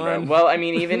on, bro. everyone. Well, I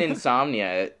mean, even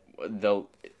Insomnia,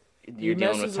 you're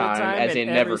dealing with messes time, as in in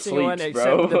never every single one sleeps, except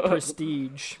bro. the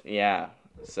Prestige. Yeah.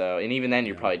 So, and even then,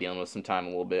 you're probably dealing with some time a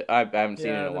little bit. I haven't seen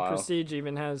it in a the while. Prestige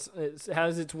even has its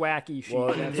wacky shit.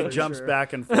 Well, that's it for jumps sure.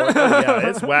 back and forth. Yeah,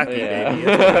 it's wacky, Yeah. baby.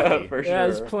 It's wacky. For It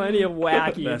has sure. plenty of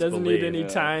wacky. It Best doesn't believe, need any yeah.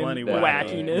 time Plenty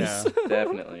wackiness. wacky,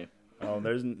 Definitely. Oh,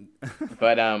 there's.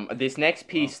 But this next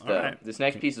piece, all though, right. this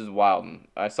next piece is wild.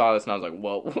 I saw this and I was like,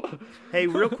 whoa. Hey,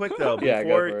 real quick though, Yeah, go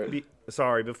for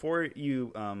before it. before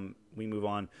you we move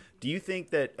on, do you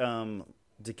think that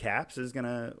DeCaps is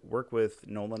gonna work with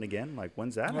Nolan again? Like,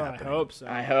 when's that Well, I happening? hope so.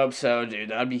 I hope so, dude.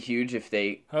 That'd be huge if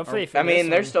they. Hopefully for I mean, this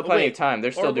there's one. still plenty Wait, of time. They're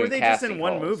Or still were doing they just casting in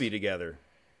one calls. movie together?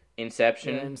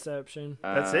 Inception. Yeah, Inception.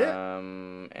 That's it?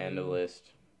 End of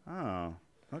list. Oh,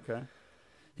 okay.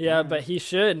 Yeah, but he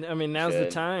should. I mean, now's the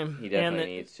Should. time. He definitely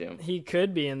and needs to. he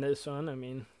could be in this one. I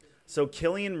mean, So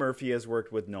Cillian Murphy has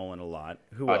worked with Nolan a lot.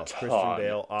 Who A else? ton. Christian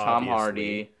Bale, Tom obviously.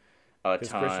 Hardy. A Because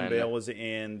ton. Christian Bale was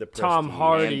in the Tom Prestige.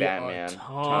 Hardy. and Batman. a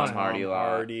Tom ton. Hardy a lot.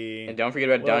 Hardy. And don't forget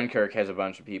about Well- Dunkirk has a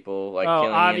bunch of people like Oh,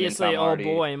 Cillian obviously, and Tom oh Hardy.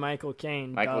 boy, Michael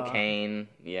Caine. Michael duh. Caine,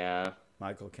 yeah.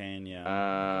 Michael Caine,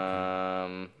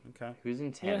 yeah. Okay. Who's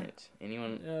in Tenet?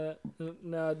 Anyone?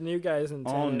 No, new guys in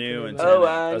All Tenet, new pretty in much. Oh,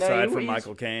 Tenet, no, aside he- from he's-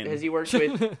 Michael Caine. Has he worked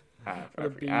with? I The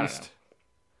don't know. Beast.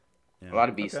 Yeah. A lot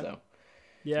of beasts Okay. though. A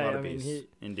Yeah, lot I of mean, beasts.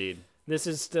 Indeed. this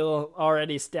is still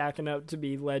already stacking up to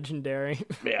be legendary.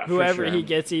 Yeah, for Whoever sure. he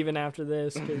gets even after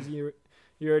this, because you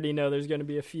already know there's going to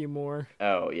be a few more.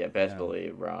 Oh yeah, best Yeah.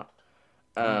 believe, bro.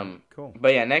 Cool.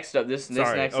 But yeah, next up, this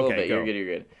Sorry, next okay, little bit, go. you're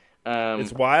good.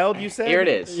 It's wild, you said? Here it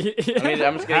is. I mean,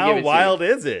 I'm just gonna How give it wild to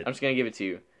you. is it? I'm just gonna give it to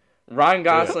you. Ryan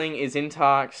Gosling is in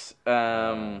talks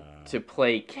to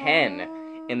play Ken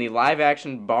in the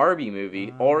live-action Barbie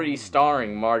movie, already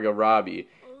starring Margot Robbie.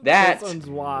 That sounds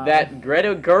wild. That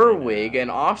Greta Gerwig, an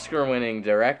Oscar-winning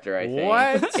director, I think,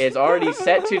 What? is already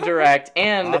set to direct,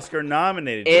 and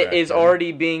Oscar-nominated it is director.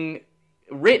 already being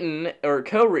written or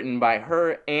co-written by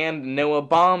her and Noah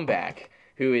Baumbach,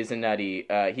 who is a nutty.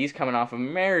 He's coming off of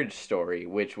Marriage Story,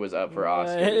 which was up for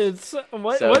Oscars. So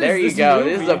So there is you this go. movie?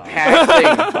 This is a packed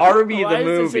thing. Barbie Why the is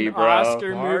this movie, an bro.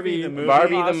 Oscar Barbie movie? the movie?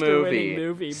 Barbie the Oscar-winning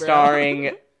movie, bro.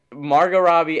 starring Margot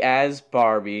Robbie as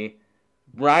Barbie,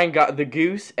 Ryan got the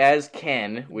Goose as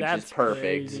Ken, which That's is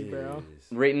perfect. crazy, bro.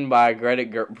 Written by Greta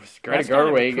That's kind of a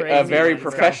Gerwig, a crazy very one,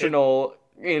 bro. professional.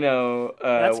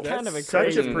 That's kind of a Such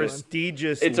crazy a one.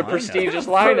 prestigious It's a lineup. prestigious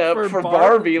lineup For for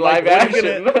Barbie. Barbie Like, live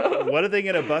action. What are they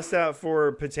gonna bust out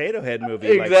for Potato Head movie?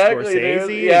 Exactly, Like Scorsese?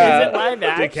 dude. Yeah. Is it live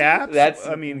action? DeCaps? That's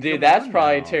I mean, dude. come That's on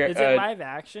probably now. Is it live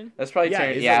action? That's probably Yeah,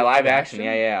 is yeah, it live live action.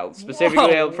 action? Yeah.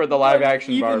 Specifically Whoa, for the live that's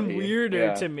action even Barbie. weirder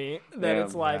Yeah. to me that Yeah.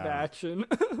 it's live Wow. action.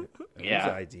 Yeah,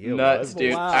 Whose idea nuts, was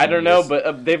dude. Wow. I don't know,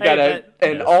 but they've got Hey,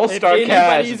 an but all-star if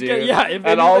cast, anybody's dude. gonna- yeah, if an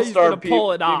anybody's all-star gonna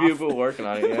pull it off. people working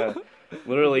on it. Yeah,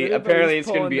 literally. If anybody's Apparently, it's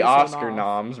gonna pulling be this one Oscar off.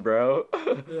 noms, bro.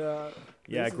 Yeah.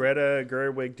 Yeah, Greta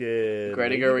Gerwig did.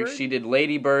 Greta Lady Gerwig, Bird? she did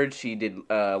Lady Bird. She did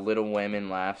Little Women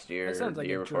last year, That sounds the like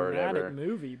year a before, dramatic whatever.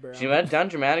 movie, bro. She might have done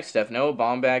dramatic stuff. Noah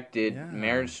Baumbach did Yeah.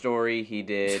 Marriage Story. He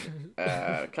did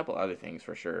a couple other things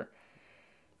for sure.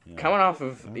 Coming off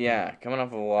of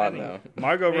a lot though.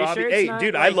 Margot Are you Robbie. sure it's hey, not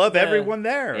dude, I like love the- everyone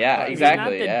there. Yeah, Is it exactly.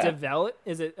 not the Yeah.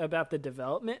 Is it about the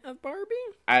development of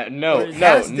Barbie? No, Or is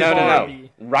no, that no.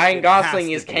 Barbie? Ryan It Gosling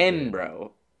has is to be, Ken, dude.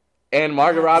 bro. And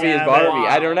Margot Robbie Yeah, is Barbie.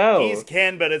 but- I don't know. He's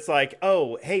Ken, but it's like,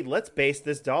 oh, hey, let's base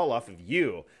this doll off of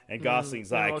you. And Gosling's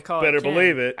then like, we'll call it better Ken.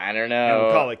 believe it. I don't And know.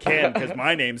 we'll call it Ken because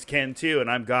my name's Ken too, and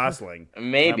I'm Gosling.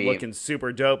 Maybe. I'm looking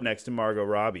super dope next to Margot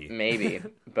Robbie. Maybe,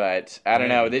 but I don't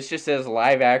know. This just says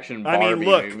live action I Barbie mean,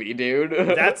 look, movie, dude.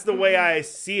 That's the way I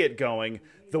see it going.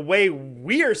 The way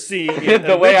we're seeing it,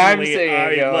 the way I'm originally, seeing it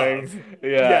I going. love.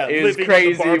 Yeah, living is in the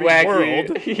crazy, Barbie wacky.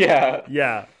 world. Yeah,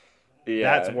 Yeah,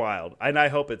 yeah. that's wild, and I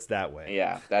hope it's that way.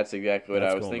 Yeah, that's exactly what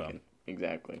That's I was cool, thinking.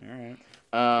 Exactly. All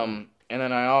right. And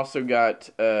then I also got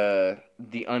the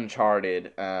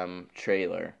Uncharted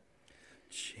trailer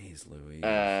Jeez,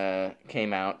 Louis.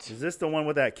 came out. Is this the one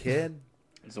with that kid?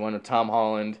 It's the one with Tom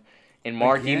Holland and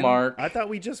Marky Again? Mark. I thought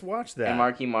we just watched that. And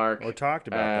Marky Mark. Or talked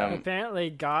about that. Apparently,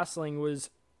 Gosling was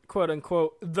 "quote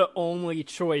unquote" the only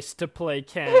choice to play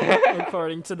Ken,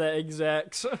 according to the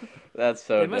execs. That's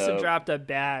so They must have dope. dropped a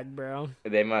bag, bro.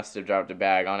 They must have dropped a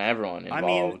bag on everyone I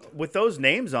mean, involved. with those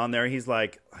names on there, he's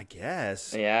like, I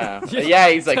guess. Yeah. Yeah,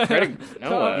 he's like,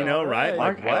 no, You know, right?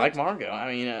 Mark, Like, I what? like Margot. I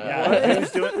mean, Yeah, what?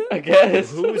 who's doing? I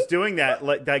guess. Who's doing that?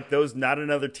 Like those not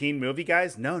another teen movie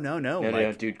guys? No. No,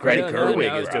 Like, dude, Greta Greta Gerwig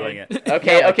Gerwig, is bro. doing it.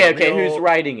 Okay, Yeah, like okay. a real- Who's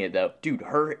writing it though, dude?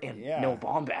 Her and Yeah. Noah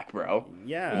Baumbach, bro.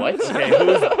 Yeah. What? Okay,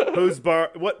 who's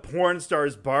what porn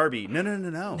stars Barbie? No. No,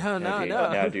 dude,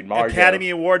 no. no, dude, Margot. Academy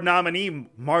Award nominee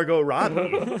Margot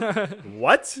Robbie.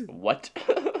 What? What?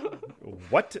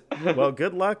 What? Well,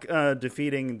 good luck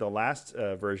defeating the last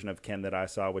version of Ken that I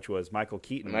saw, which was Michael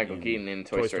Keaton. Michael Keaton in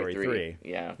Toy Story 3.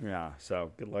 Yeah. Yeah.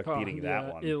 So good luck Oh, beating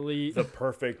that one. Elite. The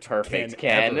perfect Ken.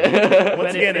 Ken. But Once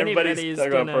if again, everybody's anybody's Talk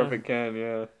about gonna- perfect Ken,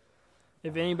 yeah.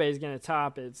 If anybody's gonna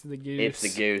top it, it's the goose. It's the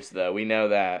goose, though. We know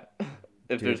that.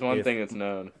 If Dude, there's one if- thing that's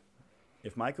known.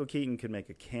 If Michael Keaton could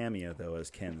make a cameo though as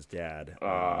Ken's dad,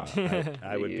 Aw,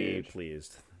 I would be huge.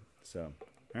 pleased. So,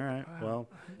 all right. Well,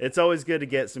 it's always good to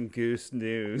get some goose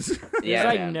news. There's Yeah,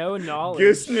 like man. no knowledge.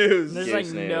 Goose news. There's Goose like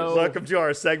news. no. Welcome to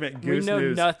our segment, we Goose know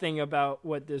News. nothing about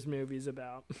what this movie's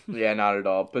about. Yeah, not at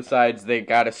all. Besides, they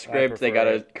got a script, they got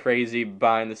prefer a crazy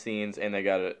behind the scenes, and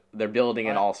they're building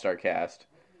an all-star cast.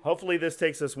 Hopefully, this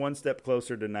takes us one step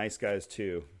closer to Nice Guys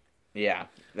 2. Yeah,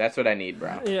 that's what I need,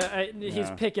 bro. Yeah, he's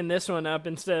Yeah. picking this one up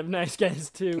instead of Nice Guys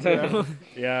 2, bro.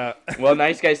 Yeah. Well,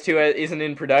 Nice Guys 2 isn't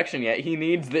in production yet. He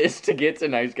needs this to get to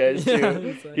Nice Guys 2. Yeah,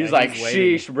 it's like- He's Yeah, like, he's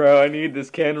waiting. sheesh, bro, I need this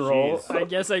Ken roll. Jeez. I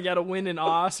guess I gotta win an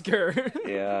Oscar.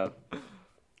 Yeah.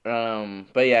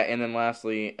 But yeah, and then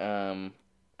lastly, I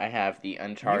have the You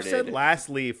Uncharted. said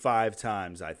lastly 5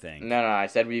 times, I think. No, I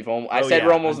said I Oh, said yeah,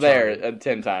 we're almost Uncharted. there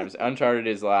 10 times. Uncharted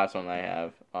is the last one I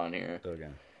have on here. Okay.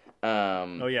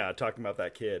 Um, Oh yeah, talking about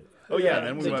that kid. Oh yeah, and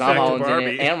then we Tom went Tom back to Holland's in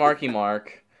Barbie. it, and Marky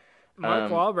Mark.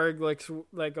 Mark Wahlberg looks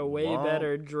like a way Wow.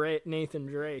 better Nathan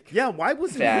Drake. Yeah, why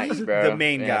wasn't Facts, he bro. the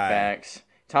main Yeah, guy? Facts.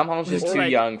 Tom Holland's just Or too like,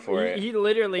 young for it. He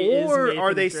literally is. Or Nathan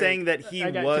are they Drake. saying that he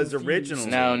I got was confused. originally?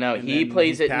 No, and he then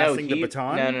plays he's it. No, passing the he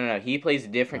baton? no. He plays a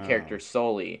different character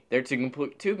solely. They're two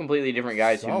completely different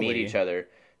guys who meet Sully? each other,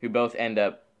 who both end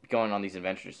up going on these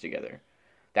adventures together.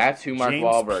 That's who Mark James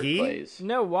Wahlberg P? plays.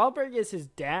 No, Wahlberg is his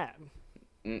dad.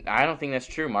 I don't think that's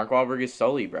true. Mark Wahlberg is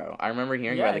Sully, bro. I remember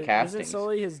hearing Yeah, about the castings. isn't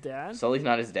Sully his dad? Sully's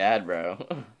not his dad, bro.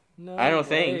 No I don't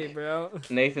way, think. bro.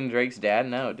 Nathan Drake's dad?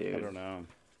 No, dude. I don't know.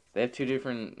 They have two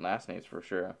different last names for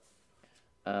sure.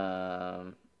 I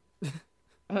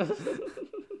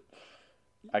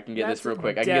can get this real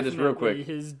quick. Definitely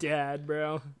his dad,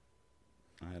 bro.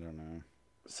 I don't know.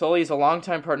 Sully's a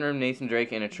longtime partner of Nathan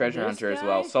Drake and a treasure This hunter as guy?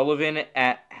 well. Sullivan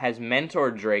has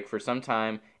mentored Drake for some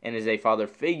time and is a father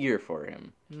figure for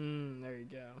him. There you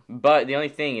go. But the only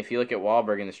thing, if you look at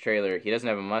Wahlberg in this trailer, he doesn't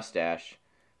have a mustache.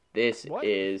 This What?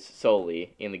 is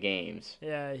Sully in the games.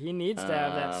 Yeah, he needs to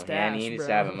have that stash, and he needs bro.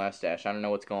 to have a mustache. I don't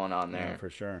know what's going on Yeah, there. for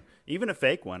sure. Even a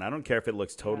fake one. I don't care if it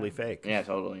looks totally fake. Yeah,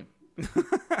 totally.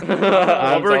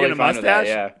 Wahlberg and a fine with that, mustache?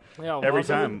 yeah. Yeah, Every Wahlberg-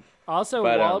 time. Also,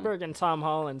 But, Wahlberg and Tom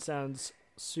Holland sounds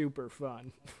super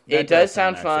fun. That It does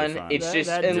sound actually fun. It's just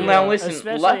That and duo, now listen.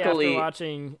 especially Luckily, after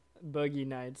watching Boogie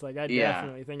Nights, like I yeah,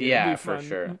 definitely think it'd yeah, be for fun.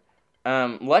 sure.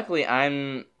 Luckily, I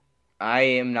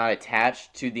am not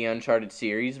attached to the Uncharted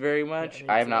series very much. me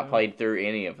I have not too. played through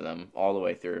any of them all the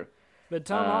way through. But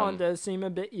Tom Holland does seem a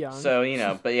bit young. So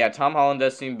but yeah, Tom Holland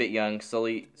does seem a bit young.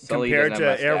 Sully Compared doesn't have to a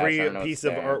mustache. I every don't know piece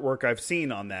what's of there. artwork I've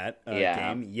seen on that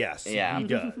game, yes, Yeah. he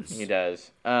does. He does.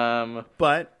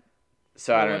 But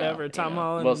So I don't whatever, know. Tom you know.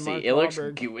 Holland We'll and see. Mark It looks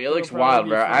Wahlberg, it looks it'll wild, probably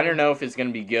bro. be I fun. don't know if it's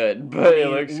gonna be good, but it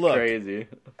mean, looks look, crazy.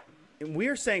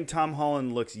 we're saying Tom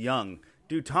Holland looks young.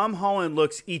 Dude, Tom Holland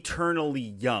looks eternally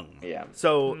young. Yeah.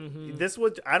 So Mm-hmm. this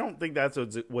was, I don't think that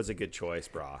was a good choice,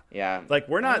 brah. Yeah. Like,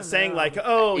 we're not saying like,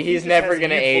 oh, he He's just never has a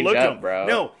gonna youthful age look to up, him. bro.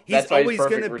 No, he's That's why he's always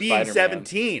perfect gonna for be Spider-Man.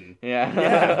 17.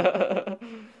 Yeah.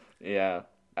 Yeah.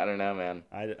 I don't know, man.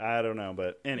 I don't know,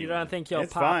 but anyway. you don't think he'll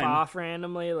it's pop fine. off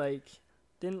randomly? Like,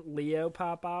 didn't Leo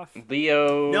pop off?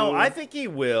 Leo. No, I think he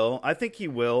will. I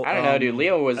don't know, dude.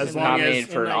 Leo was as long nominated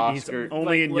as- for an and, he's Oscar.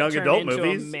 only in young turn adult into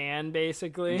movies. A man,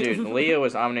 basically. Dude, Leo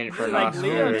was nominated for an like Oscar.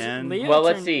 Leo, man. Leo Well,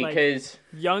 let's turned, see, like, because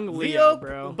young Leo, Leo,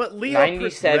 bro. but Leo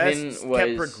 97 kept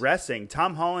was- progressing.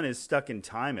 Tom Holland is stuck in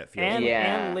time. It feels. and like.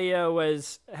 Yeah. and Leo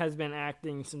has been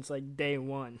acting since like day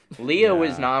one. Leo Yeah.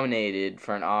 was nominated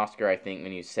for an Oscar, I think,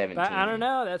 when he was 17. But I don't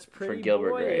know. That's pretty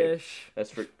Gilbert Grape. boyish.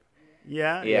 That's for.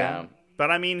 Yeah, Yeah. But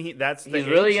I mean, that's the He's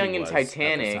really age he young in was at the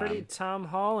Titanic. time. Pretty Tom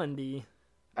Hollandy.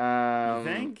 You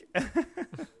think?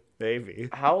 Maybe.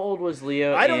 How old was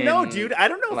Leo? I don't know, in, dude. I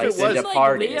don't know like, if it The was. Seems like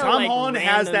Departed. Leo, Tom like, Holland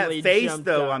has that randomly face, jumped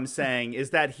though. up. I'm saying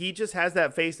is that he just has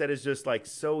that face that is just like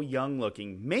so young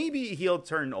looking. Maybe he'll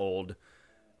turn old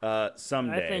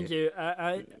someday.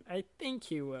 I think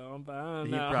he will, but I don't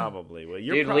He know. probably will.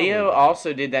 You're Dude, probably Leo right.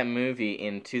 also did that movie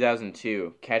in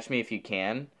 2002, Catch Me If You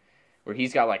Can, where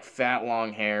he's got like fat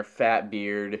long hair, fat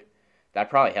beard. That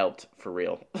probably helped for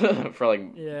real for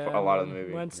like Yeah, for a lot of the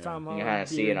movie. Once Tom You Holland can kind of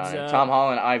see it on beards it. up, Tom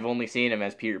Holland, I've only seen him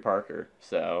as Peter Parker,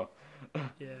 so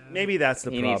yeah. Maybe that's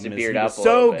the He problem. needs to is beard he up was a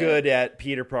little so bit. good at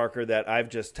Peter Parker that I've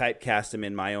just typecast him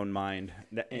in my own mind.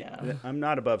 Yeah. I'm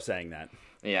not above saying that.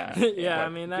 yeah, Yeah, I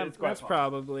mean it's quite that's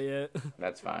probably it.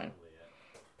 that's fine.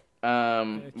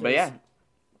 Yeah, But yeah,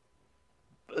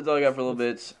 That's all I got for a little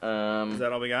bit. Is that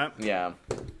all we got? Yeah.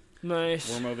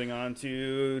 Nice. We're moving on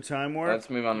to Time Warp. Let's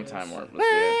move on to Time Warp. Let's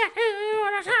do it.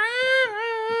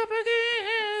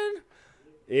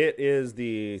 It is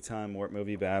the Time Warp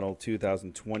Movie Battle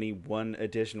 2021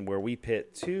 edition where we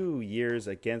pit 2 years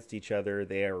against each other.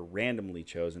 They are randomly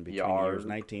chosen between years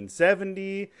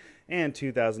 1970 and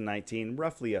 2019,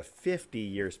 roughly a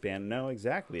 50-year span. No,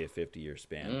 exactly a 50-year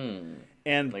span.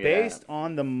 And based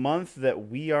on the month that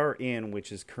we are in,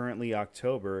 which is currently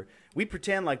October, we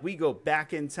pretend like we go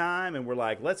back in time and we're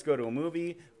like, let's go to a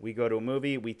movie. We go to a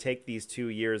movie. We take these 2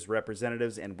 years'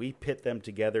 representatives and we pit them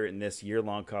together in this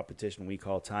year-long competition we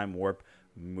call Time Warp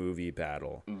Movie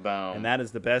Battle. Boom. And that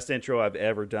is the best intro I've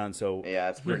ever done. So yeah,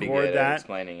 it's pretty record good that. at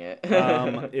explaining it.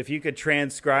 If you could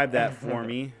transcribe that for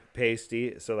me,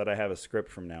 Pasty, so that I have a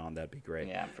script from now on, that'd be great.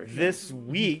 Yeah, for sure. This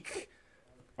week,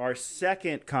 our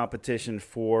second competition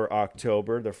for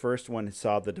October, the first one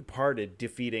saw The Departed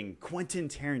defeating Quentin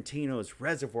Tarantino's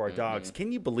Reservoir Dogs.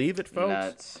 Can you believe it,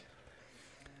 folks?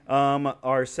 Nuts.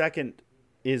 Our second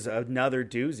is another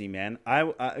doozy, man.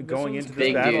 Going into this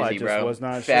Big battle, doozy, I just bro. was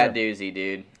not Fat sure. doozy,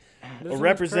 dude.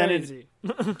 Represented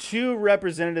 2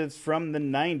 representatives from the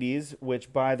 90s,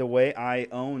 which, by the way, I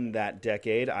own that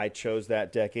decade. I chose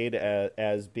that decade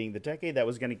as being the decade that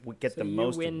was going to get the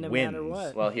most win no wins. matter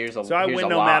what. Well, here's a So I here's win a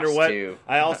no loss, matter what. too.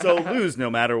 I also lose no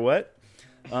matter what.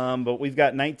 But we've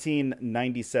got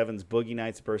 1997's Boogie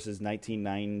Nights versus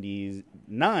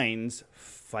 1999's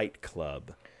Fight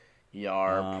Club.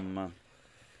 Yarp.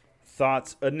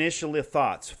 Initial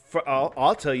thoughts.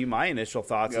 I'll tell you my initial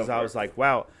thoughts Go is I for was it. like,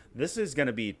 wow, this is going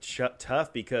to be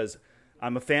tough because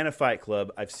I'm a fan of Fight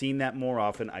Club. I've seen that more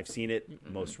often. I've seen it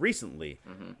most recently.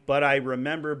 But I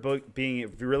remember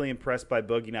being really impressed by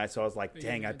Boogie Nights, so I was like,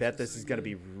 dang, I bet this is going to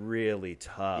be really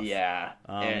tough. Yeah.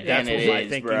 And That's it what my is,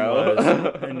 thinking bro.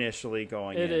 was initially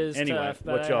going It in. is Anyway, tough.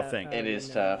 what y'all think? It is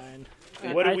tough.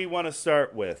 What do we want to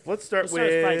start with? Let's start Let's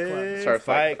with start Fight Club. Start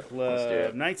Fight Fight Club. Club. Let's do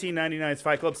it. 1999's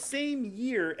Fight Club. Same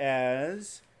year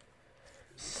as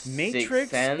Matrix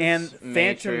Sixth Sense, and Phantom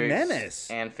Matrix,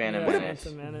 Menace. And Phantom Yeah, Menace.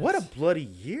 Phantom Menace. What a bloody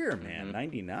year, man.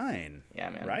 99. Yeah,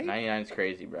 man. Right? 99's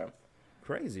crazy, bro.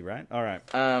 Crazy, right? All right.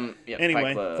 Yeah, Anyway,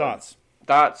 Fight Club. thoughts.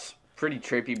 Thoughts? Pretty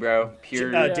trippy, bro.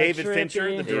 Pure David trippy. Fincher,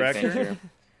 the David director. Fincher.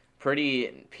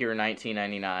 Pretty pure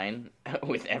 1999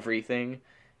 with everything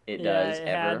it Yeah, does it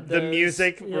ever. had The Those-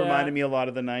 music yeah. reminded me a lot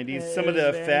of the 90s. It Some of was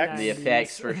the very effects. The 90s.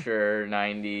 effects for sure,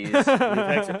 90s. The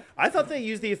effects. I thought they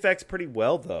used the effects pretty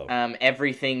well, though.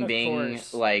 Everything Of being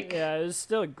course. like Yeah, it was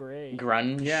still great.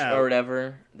 grunge Yeah. or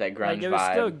whatever. That grunge Like, it was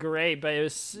vibe. still great, but it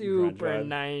was super vibe.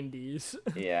 90s.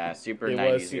 Yeah, super It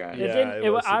 90s was- grunge. It Yeah, didn't. it It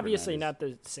was was super obviously 90s. not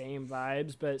the same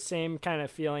vibes, but same kind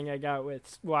of feeling I got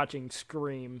with watching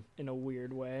Scream in a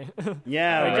weird way.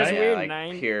 Yeah, Like, right? just weird like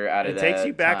nine- pure out of It takes that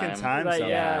you back in time Like,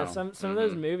 yeah, somehow. some of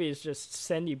those movies just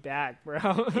send you back, bro.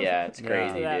 Yeah, it's Yeah.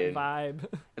 crazy, to that dude. vibe.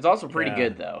 It's also pretty Yeah.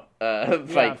 good though.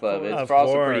 Fight of Club. course. It's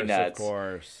also pretty nuts. Of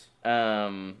course.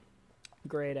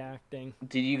 Great acting.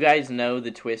 Did you guys know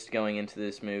the twist going into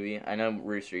this movie? I know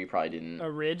Rooster, you probably didn't.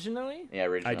 Originally, Yeah,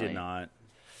 originally. I did not.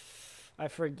 I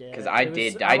forget. Because It I was-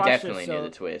 did. I I watched it definitely so- knew the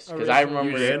twist. Because I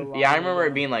originally remember. You so Yeah, I long remember it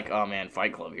ago. being like, "Oh man,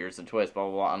 Fight Club. Here's the twist." Blah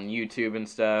blah blah on YouTube and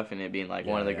stuff, and it being like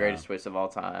one of the Yeah. greatest twists of all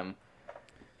time.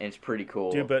 And it's pretty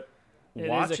cool. Dude, but It is a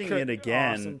watching it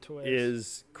again awesome twist.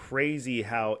 is crazy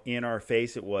how in our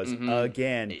face it was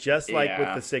again, just like with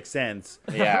Yeah. The Sixth Sense.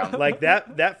 yeah, Like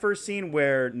that first scene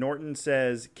where Norton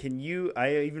says, "Can you?"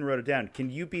 I even wrote it down. Can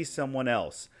you be someone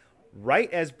else?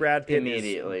 Right as Brad Pitt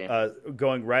Immediately. is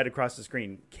going right across the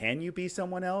screen, can you be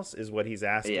someone else? Is what he's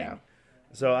asking. Yeah.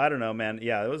 So I don't know, man.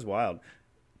 Yeah, it was wild.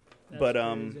 But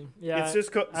Crazy. Yeah, it's just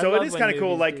I so it love is when kind of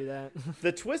cool. movies Like do that.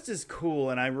 the twist is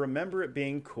cool, and I remember it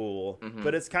being cool. Mm-hmm.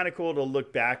 But it's kind of cool to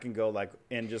look back and go like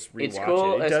and just rewatch it's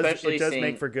cool, it. It does, especially it does seeing,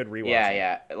 make for good rewatching.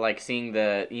 Yeah, yeah, like seeing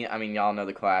the. I mean, y'all know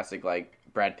the classic, like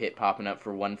Brad Pitt popping up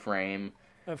for one frame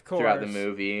Of course. throughout the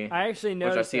movie. I actually Which I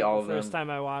noticed see it all the of them. first time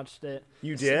I watched it.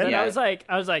 You But did? Yeah. I was like,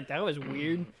 that was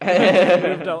weird.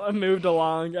 moved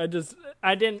along.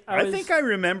 I didn't. I was, think I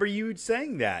remember you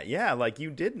saying that. Yeah, like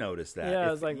you did notice that. Yeah, I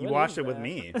If was like, you what watched is it with that?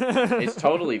 me. It's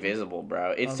totally visible,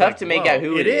 bro. It's was tough like, to make whoa, out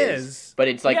who it it is, is. but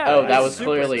it's like, Yeah, oh, that it's was super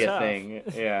clearly tough. a thing.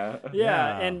 Yeah. Yeah,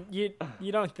 Yeah. and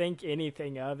you don't think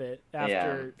anything of it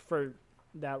after for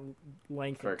that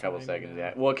length For a of couple time, seconds, you know?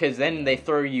 yeah. Well, because then they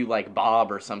throw you like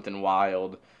Bob or something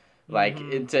wild, like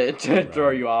Mm-hmm. to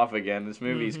throw you off again. This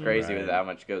movie's crazy with Right. how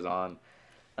much goes on.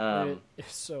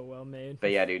 It's so well made.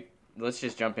 But yeah, dude, let's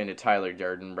just jump into Tyler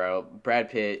Durden, bro. Brad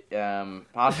Pitt,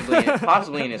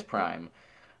 possibly in his prime.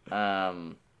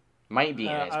 Might be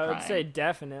in his prime. I would say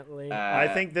definitely. I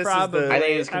think this probably. is the. I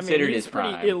think it's considered he's his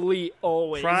prime. pretty elite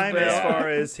always. Prime bro. as far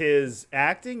as his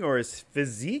acting or his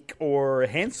physique or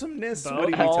handsomeness? Both. What are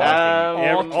you All-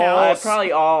 talking? counts.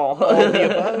 Probably all. the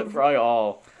above? Probably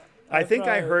all. I think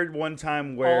I probably- heard one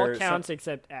time where all counts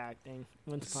except acting.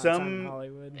 Once upon a time in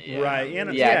Hollywood. Right, you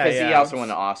know, Yeah, because he yeah. also won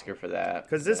an Oscar for that.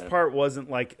 Because this part wasn't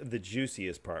like the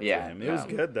juiciest part Yeah, for him. It was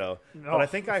no. good though. No. But I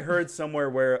think I heard somewhere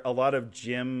where a lot of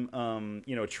gym,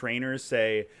 trainers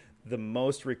say the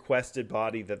most requested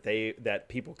body that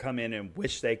people come in and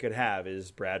wish they could have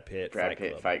is Brad Pitt. Brad Fight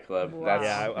Pitt Club. Fight Club. Wow. That's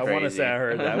Yeah, I want to say I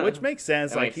heard that, which makes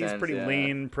sense. That Like makes he's sense, pretty yeah.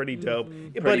 lean, pretty dope.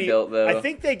 But Pretty built, though. I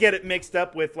think they get it mixed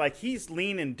up with like he's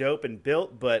lean and dope and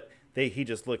built, but he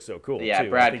just looks so cool. Yeah, too. I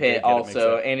Brad think they Pitt get it mixed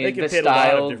also, up. and They the could pit a lot of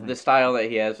style, different- the style that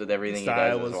he has with everything he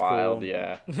style does is was wild. cool.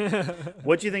 Yeah.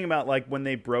 What do you think about like when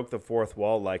they broke the fourth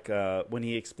wall? Like when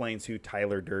he explains who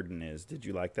Tyler Durden is. Did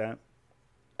you like that?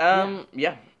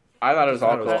 Yeah. I thought it was all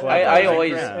thought it was cool. clever. I I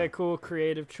always, agree. A cool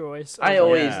creative choice. I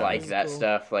always Yeah. like It's that cool.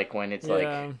 stuff. Like when it's Yeah.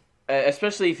 like,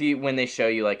 especially when they show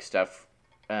you like stuff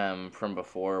from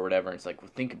before or whatever. It's like, well,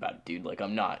 think about it, dude. Like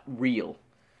I'm not real.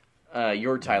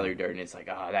 You're Tyler Durden. It's like,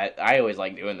 that I always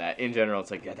like doing that. In general, it's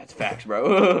like, yeah, that's facts,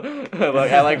 bro.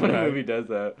 Like I like when a movie does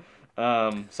that.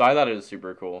 So I thought it was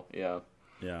super cool. Yeah.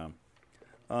 Yeah.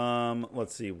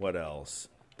 Let's see what else.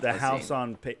 The Let's house see.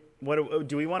 on. What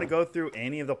do we want to go through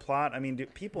any of the plot? I mean, do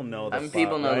people know the plot?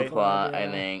 People know right? the plot. Yeah.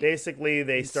 I think. Basically,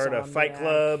 they start a fight Insomniac.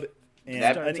 club. And,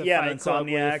 Starts a yeah, fight club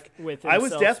Insomniac. with I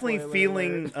was himself, definitely spoiler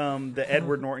feeling alert. The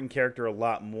Edward Norton character a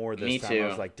lot more this Me time. too. I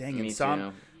was like, dang, Me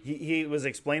Insomniac. too. He was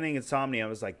explaining Insomnia. I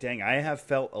was like, dang, I have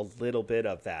felt a little bit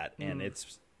of that, Mm. and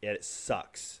it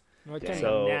sucks. I can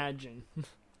So- imagine.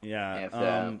 Yeah. F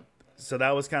that. So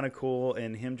that was kind of cool,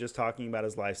 and him just talking about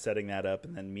his life, setting that up,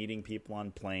 and then meeting people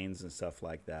on planes and stuff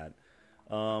like that.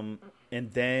 And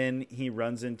then he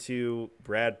runs into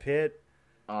Brad Pitt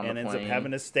On and the ends up plane.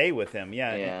 having to stay with him.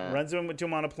 Yeah, Yeah. He runs into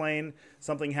him on a plane.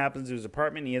 Something happens to his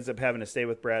apartment. And he ends up having to stay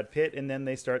with Brad Pitt, and then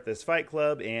they start this fight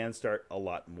club and start a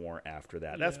lot more after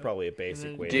that. That's Yeah. probably a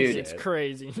basic way Dude, to say It's it.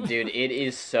 crazy. Dude, it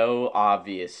is so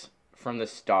obvious from the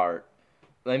start.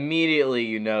 Immediately,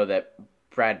 you know that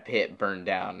Brad Pitt burned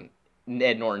down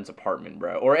Ed Norton's apartment,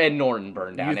 bro. Or Ed Norton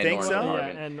burned down You Ed think Norton's so?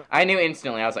 apartment. Yeah, and- I knew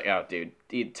instantly. I was like, oh,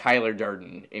 dude, Tyler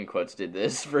Durden, in quotes, did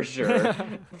this for sure.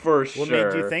 For sure. What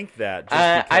made you think that?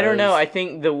 Just I don't know. because I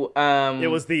think the it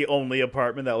was the only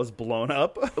apartment that was blown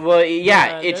up. well, yeah,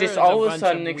 Yeah, it there just was all a of a bunch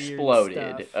sudden of weird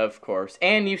exploded, stuff. of course.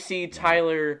 And you see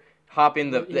Tyler hop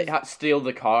in steal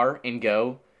the car and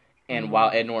go, and Mm-hmm. while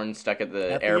Ed Norton's stuck at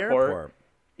the At the airport.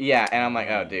 Yeah, and I'm like,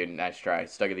 oh, dude, nice try.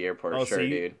 Stuck at the airport, Oh, sure, so you-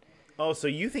 dude. Oh, so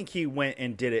you think he went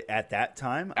and did it at that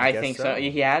time? I guess think so.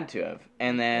 He had to have.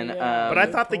 And then, Yeah. But I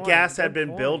Good thought the point, gas had good been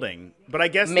point. building. But I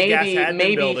guess the Maybe- gas had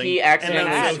maybe been building. he accidentally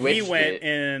and then so he switched went it.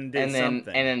 and did and then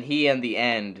something. and then he in the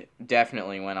end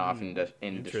definitely went off and destroyed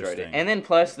it. Interesting. And then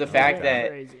plus the fact Okay. that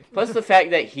Crazy.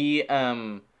 he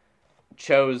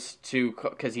chose to,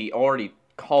 because he already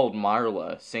called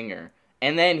Marla Singer,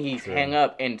 and then he hung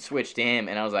up and switched to him,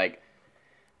 and I was like,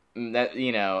 that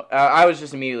I was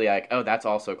just immediately like, oh, that's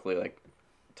also clear, like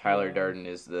Tyler Yeah. Durden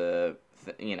is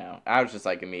I was just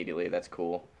like immediately, that's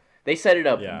cool. They set it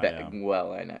up Yeah.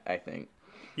 well, I think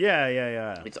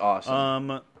yeah. it's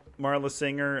awesome. Marla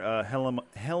Singer,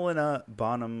 Helena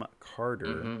Bonham Carter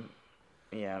Mm-hmm.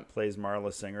 Yeah. plays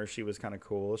Marla Singer. She was kind of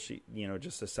cool. She,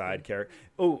 just a side character.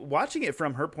 Oh, watching it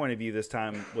from her point of view this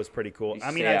time was pretty cool.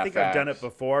 I mean, I Yeah, think I've done it facts.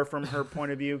 before from her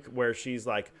point of view, where she's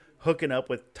like hooking up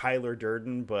with Tyler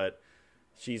Durden, but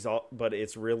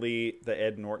it's really the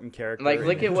Ed Norton character. Like, and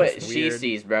look at it's what just she weird.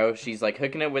 sees, bro. She's like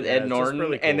hooking up with Yeah, Ed it's just Norton,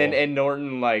 really and then cool. Ed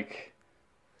Norton like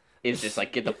is just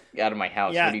like, get the out of my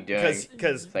house. Yeah, what are you doing?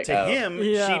 because It's like, to oh. him,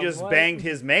 Yeah, she just what? banged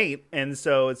his mate, and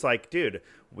so it's like, dude,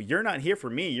 well, you're not here for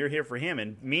me, you're here for him.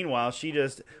 And meanwhile, she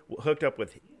just hooked up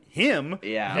with him,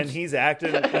 Yeah. and he's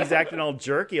acting all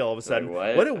jerky all of a sudden.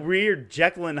 what? a weird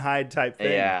Jekyll and Hyde type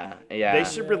thing. Yeah. They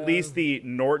should release the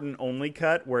Norton only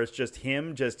cut where it's just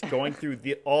him just going through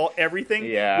everything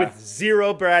Yeah. with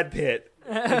zero Brad Pitt,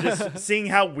 and just seeing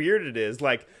how weird it is.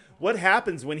 Like, what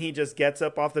happens when he just gets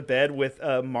up off the bed with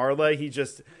Marla? He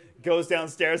just goes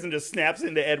downstairs and just snaps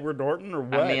into Edward Norton, or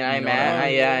what? I mean, I You know what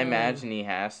I mean? imagine he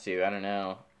has to. I don't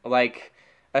know. Like,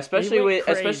 especially went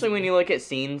especially when crazy. you look at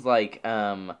scenes like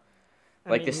mean,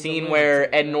 the he's a scene lunatic,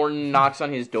 where Ed yeah. Norton knocks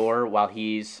on his door while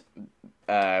he's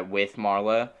with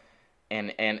Marla.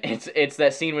 And it's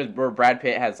that scene where Brad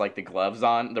Pitt has like the gloves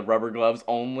on, the rubber gloves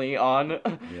only on.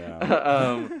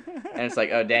 Yeah. And it's like,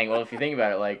 oh dang. Well, if you think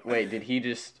about it, like, wait, did he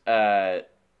just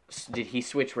did he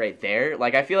switch right there?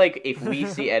 Like, I feel like if we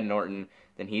see Ed Norton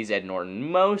then he's Ed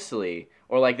Norton mostly,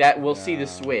 or like that. We'll see the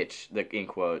switch, in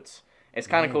quotes. It's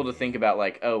kind of cool to think about,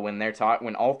 like, oh, when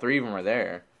when all three of them are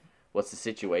there, what's the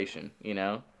situation, you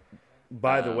know?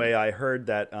 By the way, I heard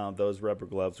that those rubber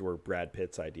gloves were Brad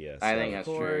Pitt's idea. So I think that's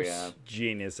true, yeah.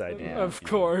 Genius idea. Of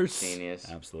course.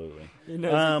 Genius. Absolutely. He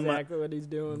knows exactly what he's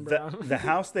doing, bro. The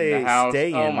house they stay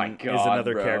in is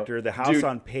another bro. character. The house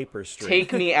on Paper Street.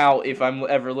 Take me out if I'm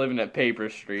ever living at Paper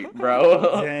Street,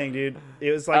 bro. Dang, dude.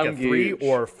 It was like a 3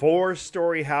 or 4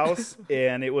 story house,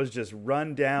 and it was just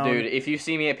run down. Dude, if you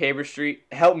see me at Paper Street,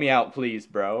 help me out, please,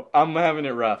 bro. I'm having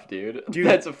it rough, dude.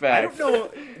 That's a fact. I don't know.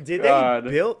 Did they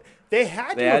build... They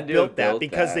had to have built that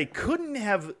because they couldn't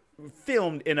have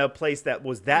filmed in a place that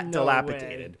was that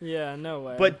dilapidated. Way. Yeah, no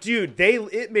way. But dude,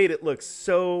 it made it look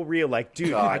so real. Like,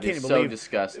 dude, I can't even believe so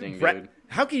disgusting, dude.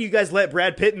 How can you guys let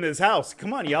Brad Pitt in this house?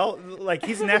 Come on, y'all! Like,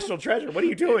 he's a national treasure. What are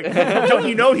you doing? Don't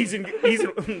you know he's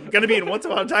gonna be in Once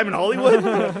Upon a Time in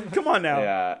Hollywood? Come on now.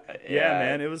 Yeah,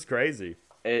 man, it was crazy.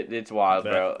 It's wild,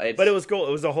 bro. But it was cool.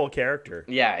 It was a whole character.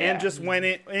 Yeah, and just went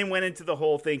into the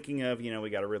whole thinking of, we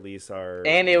got to release our.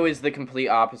 And it was the complete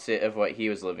opposite of what he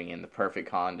was living in, the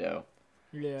perfect condo.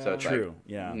 Yeah, so it's true.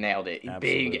 Yeah, nailed it.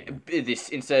 Absolutely. Big. This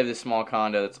instead of this small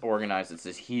condo that's organized, it's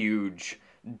this huge,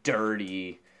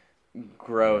 dirty,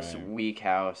 gross, weak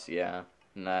house. Yeah,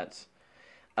 nuts.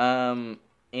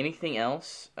 Anything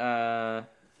else?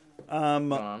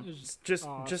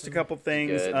 Just a couple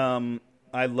things. Good.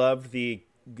 I love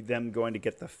them going to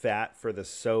get the fat for the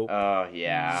soap. Oh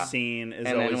yeah, scene is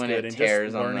and always when good, it and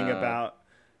tears just learning on about,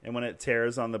 and when it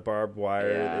tears on the barbed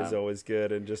wire is always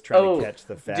good, and just trying to catch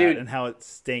the fat and how it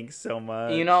stinks so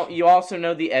much. You know, you also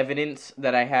know the evidence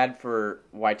that I had for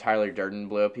why Tyler Durden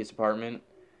blew up his apartment.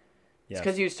 It's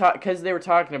because they were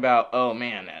talking about, oh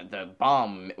man, the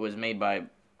bomb was made by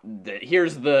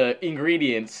here's the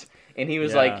ingredients. And he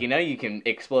was like, you can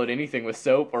explode anything with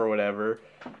soap or whatever.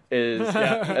 Is essentially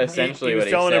what he said. He was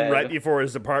telling him right before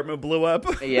his apartment blew up.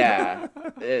 Yeah,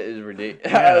 it is ridiculous.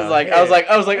 Yeah, I was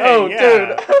like, oh,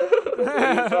 dude,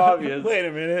 it's obvious. Wait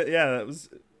a minute, that was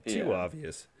too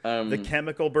obvious. The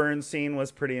chemical burn scene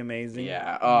was pretty amazing.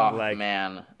 Yeah. Oh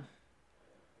man,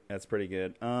 that's pretty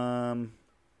good.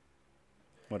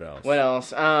 What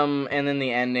else? And then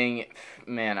the ending,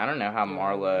 man, I don't know how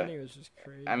Marla. It was just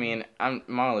crazy. I mean,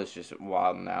 Marla's just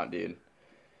wilding out, dude.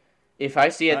 If I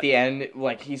see at the end,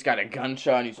 like, he's got a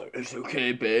gunshot and he's like, it's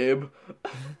okay, babe.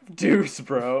 Deuce,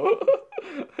 bro.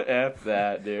 F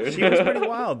that, dude. She was pretty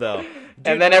wild, though. Dude,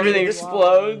 and then everything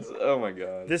explodes. Oh, my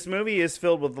God. This movie is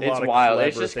filled with a lot of wild.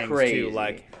 clever things, crazy. Too.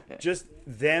 Like, just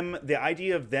the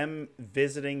idea of them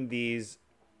visiting these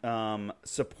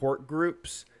support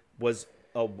groups was...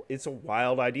 it's a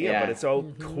wild idea, but it's a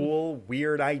cool,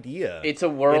 weird idea. It's a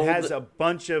world. It has a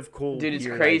bunch of cool, dude. It's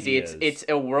weird crazy. Ideas. It's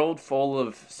a world full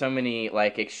of so many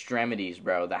like extremities,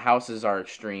 bro. The houses are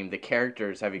extreme. The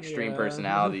characters have extreme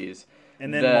personalities.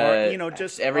 And then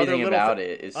just everything about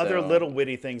it is other so little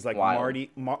witty things like wild.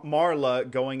 Marla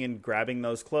going and grabbing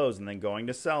those clothes and then going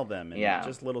to sell them, and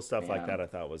just little stuff like that. I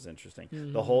thought was interesting.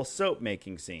 The whole soap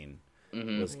making scene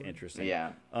was interesting.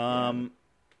 Yeah.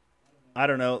 I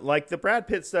don't know, like the Brad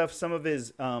Pitt stuff, some of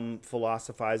his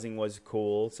philosophizing was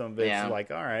cool. Some of it's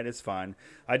like, all right, it's fine.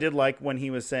 I did like when he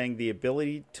was saying the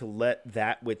ability to let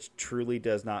that which truly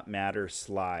does not matter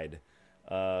slide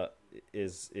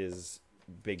is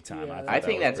big time. Yeah, I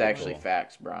think that's actually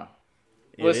facts, bro.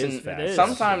 Listen,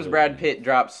 sometimes Brad Pitt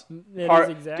drops.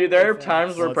 Exactly dude, there are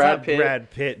times where Brad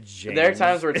Pitt. James. There are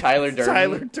times where Tyler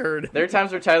Durden. Durden. There are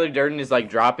times where Tyler Durden is like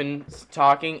talking,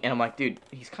 and I'm like, dude,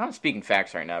 he's kind of speaking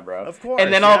facts right now, bro. Of course.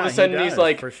 And then all of a sudden he's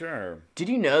like, for sure. Did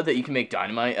you know that you can make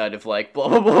dynamite out of like blah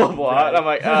blah blah blah? Right. And I'm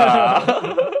like,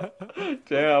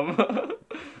 damn.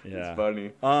 Yeah, it's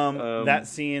funny.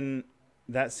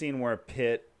 That scene where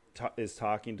Pitt is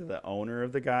talking to the owner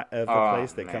of the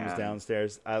place that comes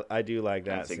downstairs. I do like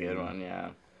that. That's scene. a good one. Yeah,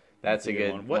 that's a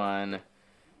good one.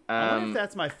 I wonder if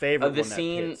that's my favorite. The one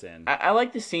scene. That Pitt's in. I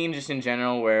like the scene just in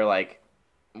general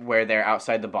where they're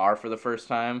outside the bar for the first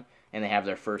time and they have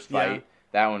their first fight. Yeah,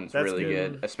 that one's really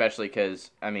good, especially because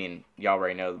y'all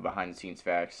already know the behind the scenes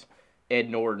facts. Ed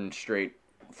Norton straight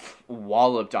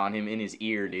walloped on him in his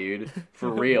ear, dude, for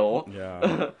real.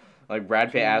 Yeah. Like,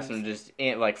 Brad Pitt asked him to just,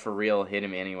 like, for real, hit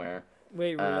him anywhere.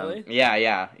 Wait, really?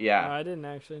 Yeah. Oh, I didn't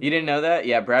actually know. You didn't know that?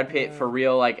 Yeah, Brad Pitt, for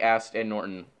real, like, asked Ed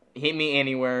Norton, hit me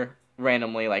anywhere,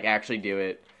 randomly, like, actually do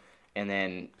it. And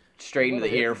then straight into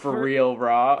the ear, for real,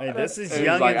 bro. Hey, this is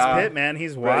Youngins Pitt, man.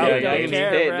 He's wild. Yeah, Youngins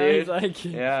Pitt, dude. He's like,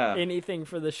 anything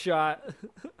for the shot.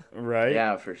 Right?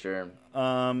 Yeah, for sure.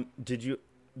 Did you...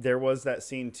 there was that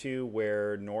scene too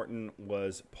where Norton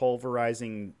was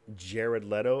pulverizing Jared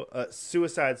Leto,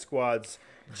 Suicide Squad's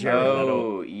Jared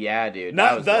Leto. Oh, yeah, dude.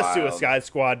 Not the wild. Suicide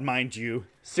Squad, mind you.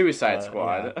 Suicide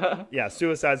Squad. Yeah,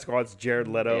 Suicide Squad's Jared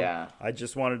Leto. Yeah. I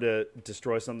just wanted to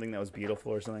destroy something that was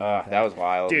beautiful or something like That was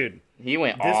wild. Dude. He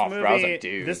went This off, movie, bro. I was like,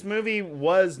 dude. This movie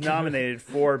was nominated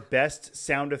for Best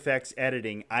Sound Effects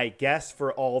Editing, I guess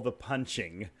for all the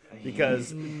punching.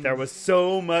 Because there was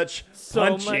so much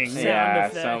punching. sound yeah,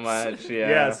 effects. so much. Yeah,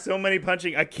 Yeah. so many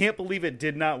punching. I can't believe it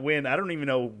did not win. I don't even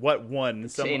know what won.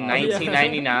 In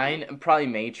 1999, probably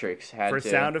Matrix had for to.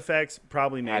 sound effects,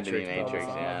 probably Had to be Matrix. Matrix,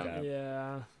 probably. yeah.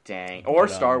 Yeah. Dang. Or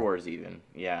But, Star Wars, even.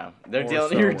 Yeah. Or You're Star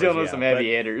dealing Wars, with some yeah. heavy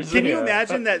But hitters. Can you Yeah.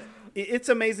 imagine that? It's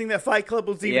amazing that Fight Club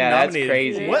was even Yeah, that's nominated.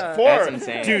 crazy. What Yeah. for? That's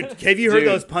insane. Dude, have you heard Dude.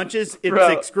 those punches? It's Bro.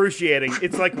 excruciating.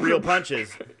 It's like real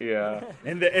punches. Yeah.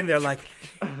 And they're like,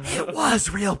 it was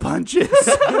real punches.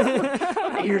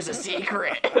 Here's a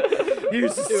secret. Here's the It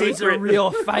was a secret.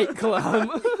 real Fight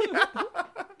Club.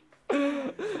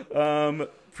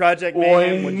 Project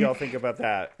Mayhem, Oink. what y'all think about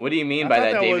that? What do you mean I by thought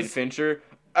that, that David was- Fincher?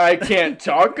 I can't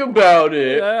talk about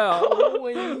it. Yeah.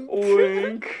 Wink.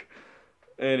 Wink.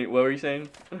 What were you saying?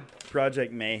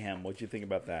 Project Mayhem, what'd you think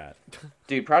about that?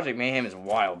 Dude, Project Mayhem is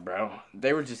wild, bro.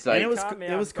 They were just like... And Caught me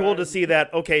it off was cool to guard. see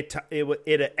that, okay,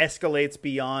 it escalates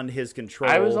beyond his control.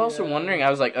 I was also wondering, I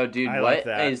was like, oh, dude, I what like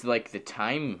that. is, like, the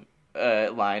time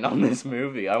line on this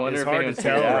movie? I wonder It's if hard anyone's to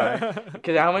tell, figured it out. right?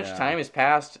 Because how much Yeah. time has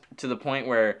passed to the point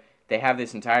where they have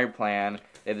this entire plan,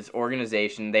 they have this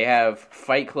organization, they have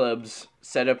fight clubs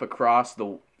set up across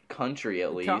the country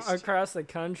at least, Across the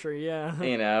country, yeah.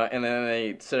 you know, and then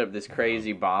they set up this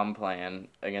crazy bomb plan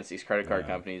against these credit card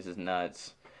Yeah. companies is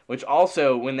nuts. Which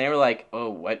also, when they were like, oh,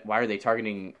 why are you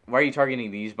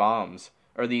targeting these bombs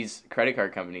or these credit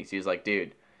card companies? He was like,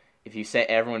 dude, if you set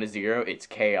everyone to zero, it's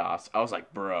chaos. I was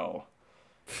like, bro.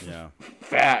 Yeah.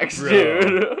 Facts, Bro.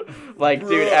 dude. Like,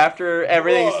 dude, after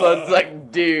everything explodes,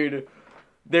 like, dude,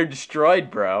 they're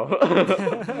destroyed, bro.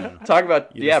 Talk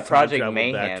about, You just time Project traveled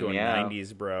Mayhem, back to a yeah.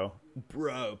 90s, bro.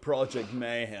 Bro, Project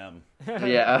Mayhem.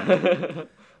 Yeah.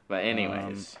 But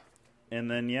anyways,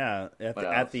 And then, yeah, at What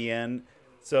at else? the end,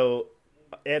 so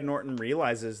Ed Norton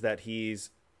realizes that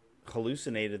he's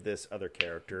hallucinated this other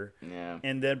character. yeah.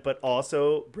 And then, but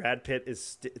also, Brad Pitt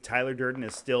Tyler Durden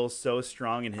is still so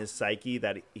strong in his psyche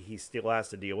that he still has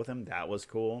to deal with him. That was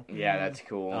cool. Yeah, that's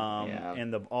cool. Yeah.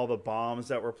 And all the bombs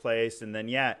that were placed, and then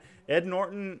Ed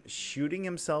Norton shooting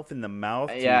himself in the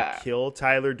mouth Yeah. to kill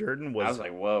Tyler Durden I was was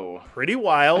like, whoa. pretty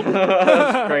wild,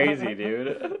 That's crazy,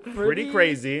 dude. pretty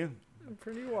crazy.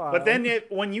 Pretty wild. But then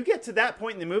when you get to that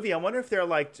point in the movie, I wonder if they're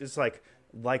like just like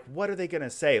what are they gonna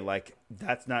say? Like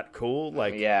that's not cool.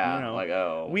 Like Yeah, you know, like,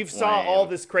 oh, we've saw lame. all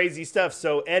this crazy stuff.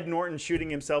 So Ed Norton shooting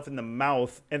himself in the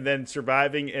mouth and then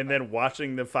surviving and then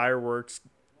watching the fireworks,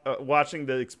 watching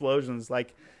the explosions.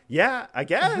 Like yeah, I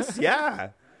guess yeah,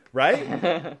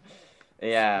 right.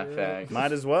 Yeah, facts.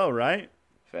 Might as well, right?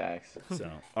 Facts.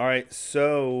 So all right,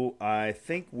 so I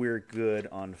think we're good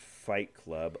on Fight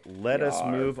Club. Let us Yar.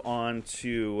 move on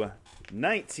to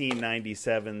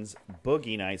 1997's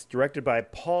Boogie Nights, directed by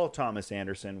Paul Thomas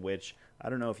Anderson, which I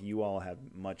don't know if you all have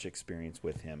much experience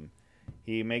with him.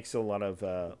 He makes a lot of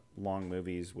long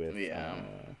movies with Yeah.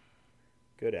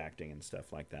 good acting and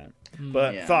stuff like that.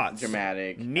 But Yeah, thoughts?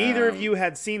 dramatic. Neither of you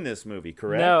had seen this movie,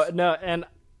 correct? No, and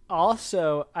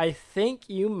also, I think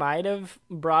you might have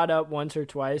brought up once or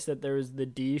twice that there was the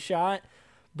D shot,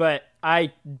 but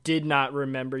I did not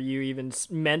remember you even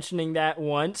mentioning that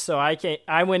once, so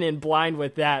I went in blind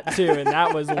with that too, and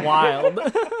that was wild.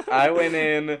 I went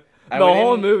in. The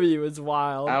whole movie was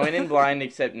wild. I went in blind,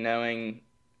 except knowing,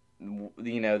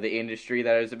 you know, the industry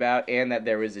that it was about, and that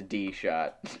there was a D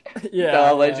shot. Yeah,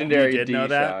 The legendary You did D know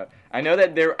that? shot. I know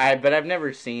that but I've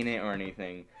never seen it or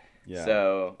anything. Yeah.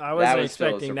 So I wasn't that was still a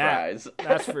expecting that. surprise.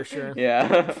 That's for sure.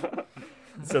 Yeah.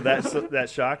 So that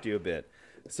shocked you a bit.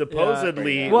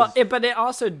 Supposedly, Yeah. Well, but it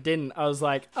also didn't. I was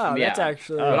like, oh, that's Yeah.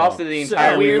 actually But also the so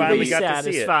entire we weirdly finally got to see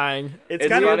it. satisfying. it's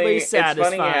It's kind of funny. weirdly It's funny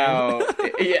satisfying. how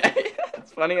yeah,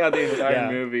 it's funny how the entire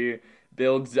Yeah. movie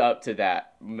builds up to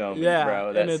that moment, Yeah,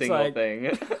 bro. That and it's single like-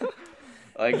 thing.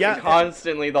 Like Yeah.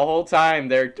 constantly the whole time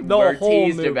we're whole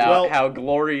teased movie. about Well, how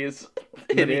glorious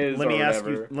it is. Let me or ask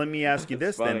whatever. you. Let me ask you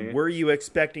this funny. then: were you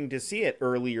expecting to see it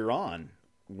earlier on?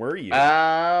 Were you?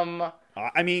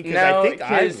 I mean, because No, I think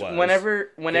I was.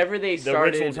 whenever they The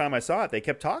original started, time I saw it, they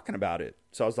kept talking about it.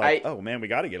 So I was like, I- "Oh man, we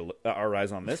got to get our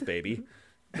eyes on this baby."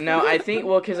 no, I think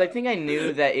because I think I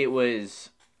knew that it was.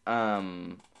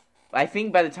 I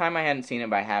think by the time I hadn't seen it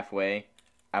by halfway,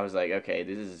 I was like, okay,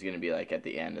 this is gonna be like at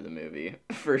the end of the movie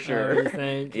for Oh, sure. you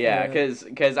think? Yeah, because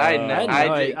I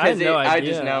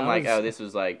just know I'm like, oh, this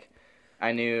was like,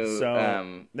 I knew.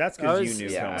 So that's because you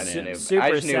knew yeah, coming in. super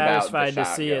I just knew about the satisfied to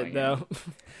shot see going it though.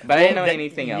 but I didn't know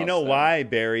anything else. You know though. why,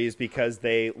 Barry? Is because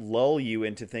they lull you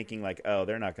into thinking like, oh,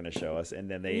 they're not going to show us, and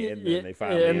then they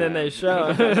finally. And then they show.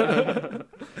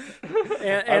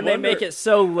 and they make it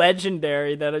so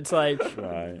legendary that it's like,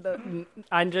 Right.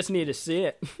 I just need to see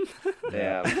it.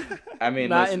 Yeah, I mean,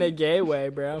 Not listen, in a gay way,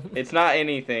 bro. it's not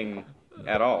anything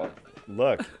at all.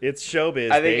 Look, it's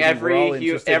showbiz. I think baby. We're all every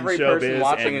interested in every person showbiz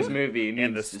watching and- this movie needs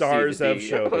and the to see stars the of D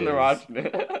showbiz. when they're watching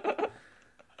it.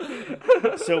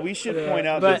 So we should point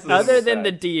out But that other is than sad.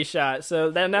 the D shot, so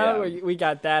then now Yeah. we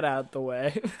got that out the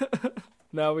way.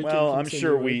 Now we well, can I'm continue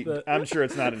sure with it. I'm sure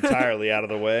it's not entirely out of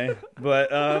the way, but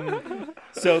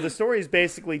so the story is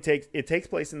basically takes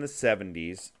place in the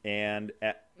 70s, and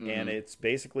it's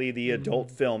basically the adult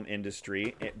film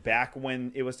industry back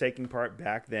when it was taking part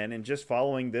back then, and just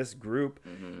following this group,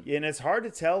 and it's hard to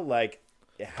tell like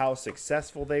how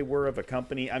successful they were of a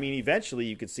company. I mean, eventually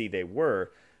you could see they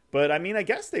were, but I mean, I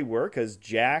guess they were because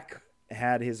Jack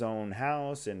had his own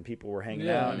house and people were hanging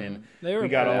out, and They were we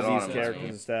got pretty all these on characters him.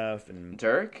 and stuff, and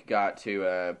Dirk got to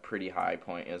a pretty high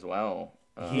point as well.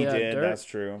 he Yeah, did. Dirk That's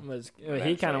true.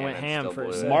 he kind of went and ham still for a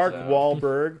blew it. second. Mark So-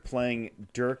 Wahlberg playing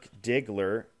Dirk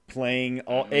Diggler, playing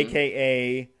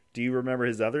AKA. Do you remember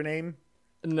his other name?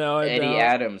 No, I Eddie don't.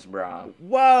 Adams, bro.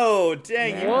 Whoa,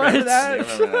 dang! You What? remember that?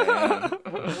 You remember that,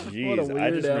 yeah. Jeez, I just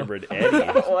weirdo. remembered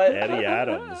Eddie. What? Eddie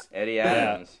Adams. Eddie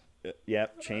Adams.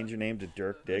 Yep, change your name to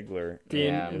Dirk Diggler. Do you,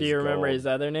 Yeah. do you remember gold. his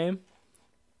other name?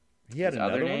 He had His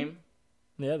another other one? name?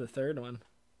 Yeah, the third one.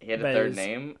 He had a But it third was-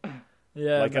 name?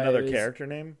 Yeah, Like but another it was- character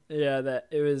name? Yeah, that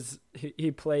it was.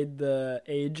 He played the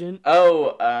agent.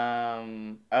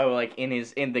 Like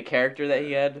in the character that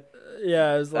he had?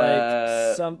 Yeah, it was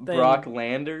like something. Brock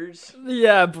Landers?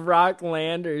 Yeah, Brock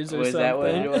Landers or Was something. that what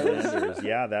it was? Landers.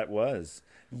 Yeah, that was.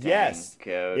 Yes. Dang,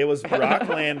 code. It was Brock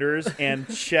Landers and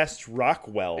Chest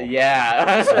Rockwell.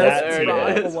 Yeah. That There it too.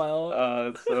 is. Rockwell. Oh,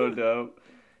 it's so dope.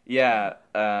 Yeah,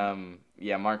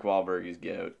 Mark Wahlberg is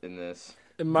GOAT in this.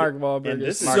 And Mark Wahlberg And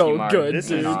is this is- so Marky good, This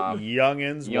dude. is Knob.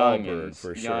 Youngins Wahlberg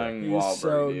for sure. Young He's Wahlberg,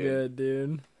 so dude. good,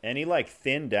 dude. And he like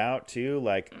thinned out too.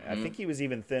 Like I Mm-hmm. think he was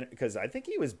even thin because I think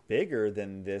he was bigger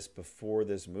than this before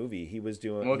this movie. He was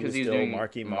doing Well, because he was he's still doing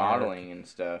Marky Mark modeling and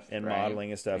stuff. and right? modeling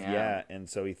and stuff. Yeah. And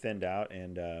so he thinned out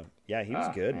and yeah, he was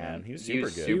Oh, good, man. He was super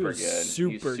good. Super was good.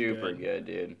 super super good. good,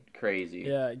 dude. Crazy.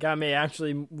 Yeah, it got me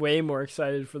actually way more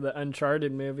excited for the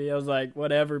Uncharted movie. I was like,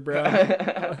 whatever, bro. Marky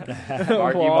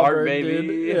Mark, Wahlberg, baby.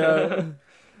 dude.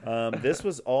 Yeah. This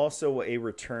was also a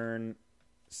return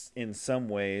in some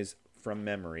ways from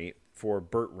memory for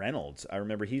Burt Reynolds. I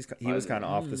remember he was kind of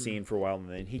off the scene for a while, and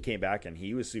then he came back and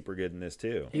he was super good in this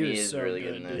too. He was is so really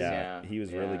good, good in dude. this. Yeah, Yeah, he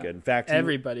was yeah. really good. In fact,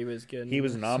 Everybody was good. he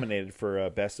was nominated for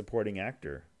Best Supporting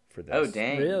Actor for this. Oh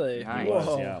dang! Really? Nice. He was,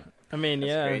 Whoa. yeah. I mean, That's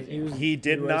yeah. crazy. He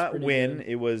did was not pretty win. good.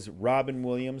 It was Robin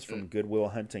Williams from Good Will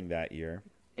Hunting that year.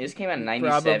 This came out in Probably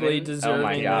 '97. Oh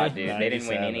my deservingly. god, dude! They didn't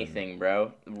win 97. anything,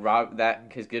 bro.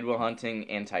 Because Good Will Hunting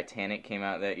and Titanic came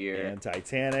out that year. And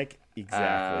Titanic,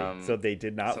 exactly. So they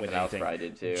did not win Something else anything. probably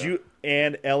did too.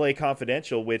 And L.A.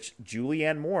 Confidential, which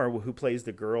Julianne Moore, who plays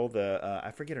the girl,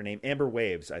 I forget her name, Amber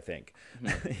Waves, I think,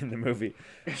 in the movie.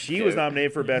 She was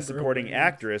nominated for Best Supporting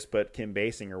Actress, but Kim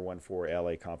Basinger won for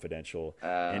L.A. Confidential.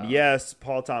 And yes,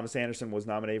 Paul Thomas Anderson was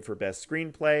nominated for Best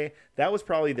Screenplay. That was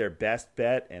probably their best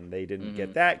bet, and they didn't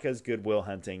get that because Good Will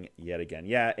Hunting yet again.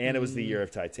 Yeah, and it was the year of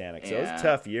Titanic, so it was Yeah. a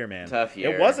tough year, man. Tough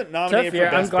year. It wasn't nominated Tough year.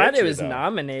 for Best I'm glad Picture, it was though.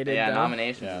 nominated. Yeah, though.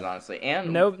 nominations is honestly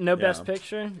and No Best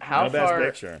Picture. how No Best far.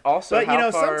 Picture. Also, but you how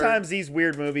know, far- sometimes these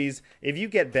weird movies, if you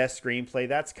get Best Screenplay,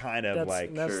 that's kind of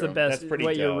like That's True. the best. That's pretty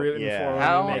what you're dope. rooting Yeah. for when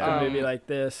How, you make a movie like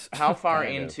this. How far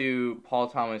Kind of. into Paul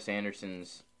Thomas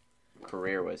Anderson's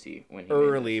career was he when he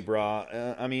early, made this?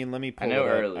 brah. I mean, let me pull I know it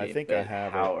up. early. I think but I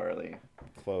have how it early?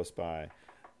 close by.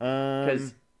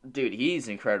 Because dude, he's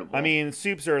incredible. I mean,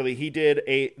 Soup's early. He did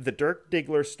the Dirk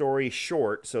Diggler story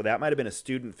short, so that might have been a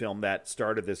student film that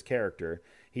started this character.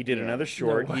 He did another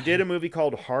short. No He way. did a movie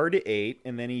called Hard 8,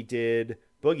 and then he did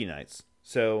Boogie Nights.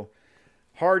 So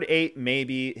Hard 8,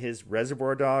 maybe his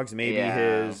Reservoir Dogs, maybe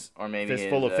his or maybe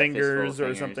Fistful his, of Fingers Fistful or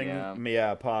of Fingers, something.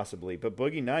 Yeah, Possibly. But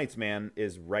Boogie Nights, man,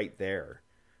 is right there,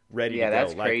 ready yeah to go.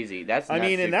 that's Like, crazy. That's I nuts,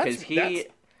 mean, and dude, that's, 'cause he. that's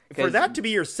for 'cause- that to be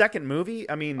your second movie.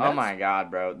 I mean, Oh that's, my god,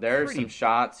 bro! There are pretty- some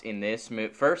shots in this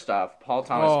movie. First off, Paul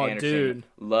Thomas Oh, Anderson dude.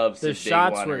 loves The his big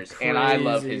shots were oneers, and I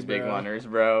love crazy, his big bro. oneers,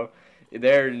 bro.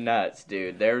 They're nuts,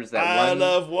 dude. There's that I one.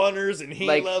 love Wonders and he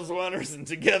like- loves Wonders and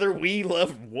together we love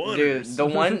Dude, Wonders.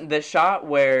 the shot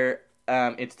where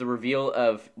it's the reveal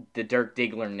of the Dirk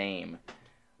Diggler name.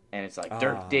 And it's like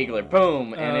Dirk Diggler,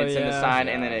 boom, and it's in the sign,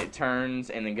 and then it turns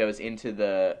and then goes into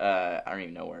the I don't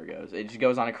even know where it goes. It just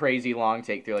goes on a crazy long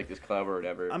take through like this club or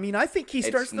whatever. I mean, I think he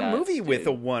starts the movie with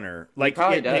a oneer. Like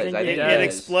probably does. I think it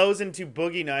explodes into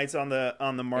Boogie Nights on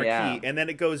the marquee, and then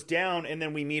it goes down, and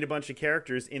then we meet a bunch of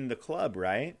characters in the club,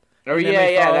 right? Oh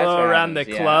yeah, that's around the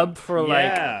club for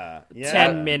like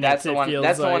 10 minutes. That's the one.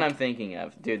 That's like. the one I'm thinking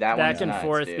of, dude. That back one's and nuts,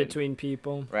 forth dude. between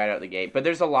people, right out the gate. But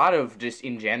there's a lot of just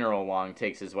in general long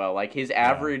takes as well. Like his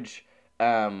average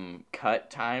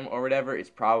cut time or whatever is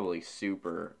probably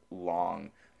super long.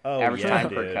 Average time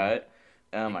per cut.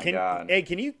 Oh my god! Hey,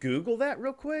 can you Google that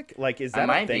real quick? Like, is that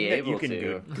a thing that you can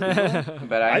Google?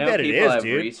 But I know bet people it is, have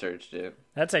dude. researched it.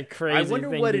 That's a crazy. I wonder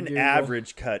thing what to an Google.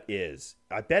 average cut is.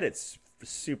 I bet it's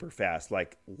super fast,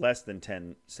 like less than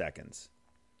 10 seconds,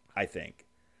 I think.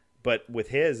 But with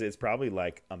his, it's probably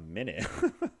like a minute.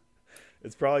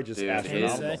 It's probably just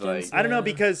astronomical. I don't know,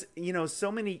 because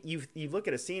so many you look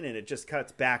at a scene and it just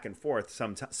cuts back and forth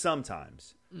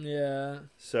sometimes. Yeah.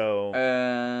 So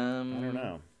I don't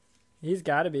know. He's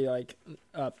got to be like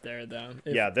up there though.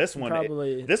 This one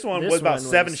was about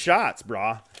 7 shots,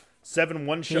 brah. 7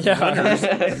 one-shot winners.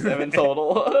 7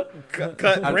 total. I'm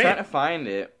trying to find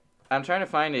it.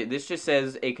 This just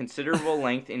says a considerable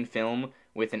length in film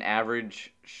with an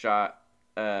average shot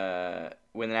length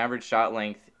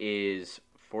is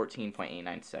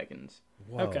 14.89 seconds.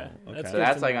 Whoa, okay. So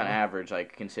that's like on average,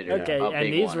 like considered a big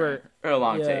one or a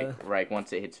long take, right?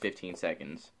 Once it hits 15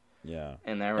 seconds. Yeah.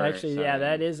 And there were actually,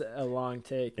 that is a long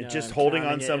take. And just holding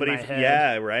on somebody.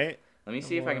 Yeah, right. Let me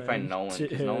see if I can find Nolan,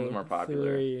 because Nolan's more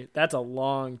popular. 3. That's a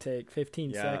long take,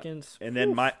 15 seconds. And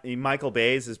then Michael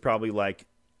Bay's is probably like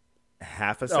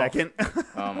half a second.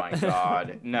 Oh my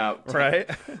god. No. Right?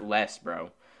 Less,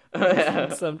 bro.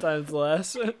 Sometimes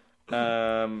less.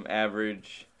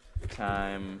 Average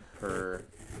time per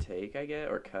take, I get,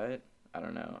 or cut. I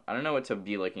don't know. I don't know what to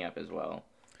be looking up as well.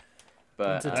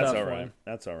 But that's all right.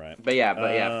 That's all right. But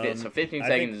yeah. So 15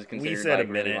 seconds is considered. We said like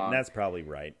a minute, really long. and that's probably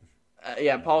right.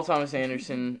 Paul Thomas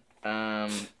Anderson. I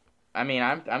mean,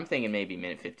 I'm thinking maybe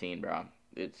minute 15, bro.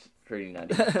 It's pretty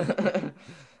nutty.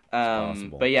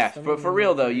 But yeah, for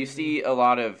real though, you see a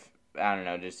lot of, I don't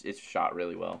know, just it's shot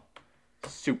really well,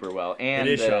 super well, and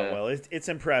it is shot well. It's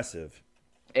impressive.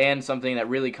 And something that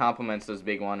really complements those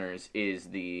big oneers is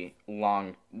the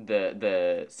soundtrack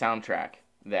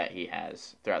that he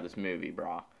has throughout this movie,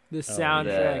 bro. The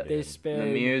soundtrack, they spared.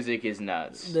 The music is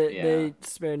nuts. They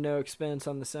spared no expense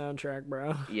on the soundtrack,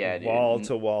 bro. Yeah, dude.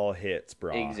 Wall-to-wall hits,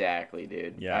 bro. Exactly,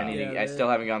 dude. Yeah. I still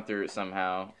haven't gone through it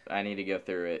somehow. I need to go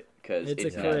through it because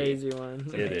it's a crazy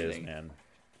one. It is, man.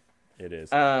 It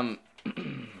is.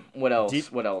 What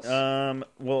else? Well,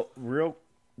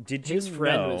 did you His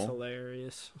friend know was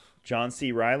hilarious. John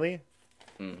C. Reilly?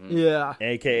 Mm-hmm. Yeah.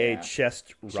 AKA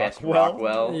Chest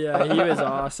Rockwell. Yeah, he was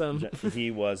awesome. He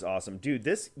was awesome. Dude,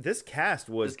 this cast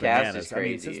was bananas. Cast is crazy. I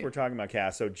mean, since we're talking about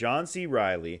cast, so John C.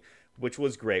 Reilly, which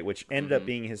was great, which ended up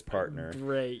being his partner.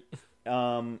 Great.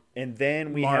 And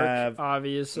then we Mark, have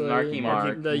obviously Mark,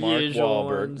 the Mark usual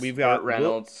Wahlberg. ones. We've got Burt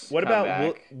Reynolds. What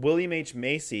about William H.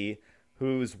 Macy,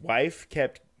 whose wife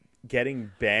kept getting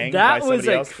banged by that somebody was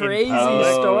a else crazy in public?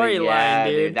 storyline,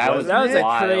 dude. That was a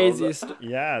crazy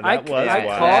Yeah, I that was I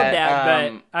wild.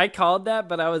 called that,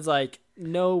 but I was like,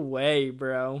 no way,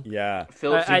 bro. Yeah.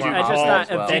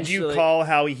 Did you call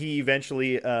how he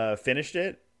eventually finished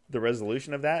it? The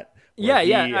resolution of that? Yeah.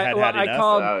 I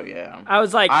called. Oh yeah. I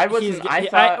was like,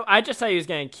 I just thought he was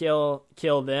gonna kill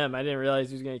them. I didn't realize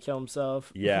he was gonna kill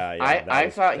himself. Yeah. I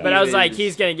thought, but I was like,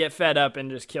 he's gonna get fed up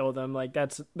and just kill them. Like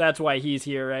that's why he's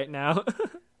here right now.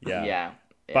 Yeah.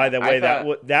 By the way,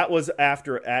 that was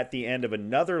at the end of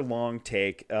another long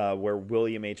take where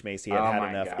William H. Macy had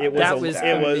enough. God. It was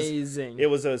amazing. It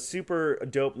was a super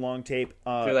dope long tape.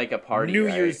 For like a party, New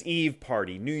Year's Eve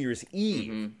party. New Year's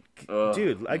Eve. Mm-hmm. Oh,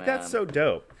 dude, like that's so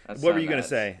dope. That's what were you gonna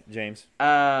say, James?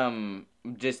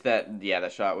 Just that. Yeah, the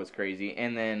shot was crazy,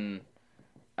 and then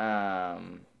I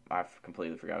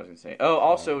completely forgot what I was gonna say. Oh,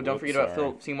 also, don't forget about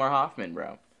Philip Seymour Hoffman,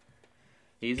 bro.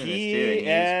 He's in this too,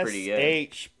 and he's pretty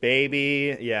good. PSH,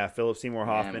 baby. Yeah, Philip Seymour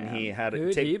Hoffman. Yeah, he had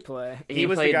Who did he play? He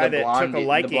was the guy that took a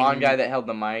liking. The blonde guy that held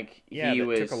the mic. Yeah, he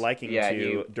took a liking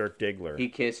to Dirk Diggler. He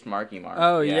kissed Marky Mark.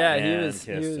 Oh yeah, he was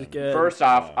good. First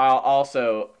off, I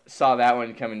also saw that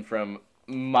one coming from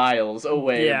miles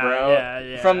away, bro.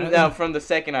 Yeah. From the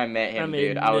second I met him,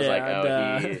 dude, I was like,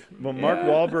 Well, Mark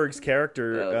Wahlberg's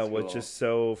character was just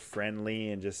so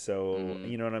friendly and just so,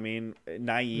 you know what I mean,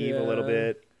 naive a little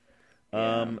bit.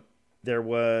 There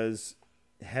was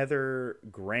Heather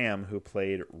Graham who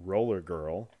played Roller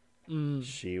Girl.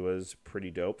 She was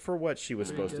pretty dope for what she was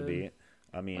supposed to be.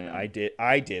 I mean, Yeah.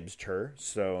 I dibsed her.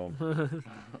 So,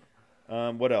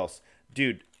 what else,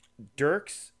 dude?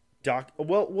 Dirk's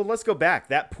Well, let's go back.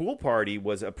 That pool party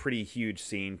was a pretty huge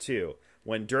scene too.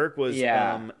 When Dirk was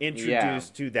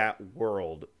introduced to that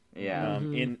world. Yeah,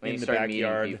 in when you the start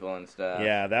backyard, meeting people and stuff.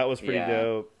 Yeah, that was pretty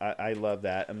dope. I love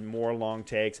that. And more long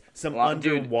takes, some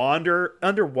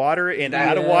underwater and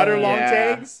out of water long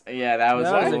takes. Yeah, that was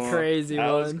a cool. crazy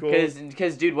that one. was cool.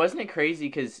 Because dude, wasn't it crazy?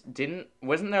 Because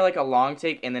wasn't there like a long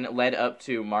take and then it led up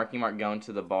to Marky Mark going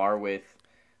to the bar with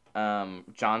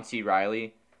John C.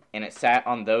 Reilly, and it sat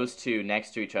on those two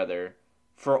next to each other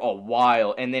for a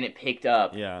while, and then it picked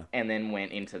up. Yeah. And then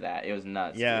went into that. It was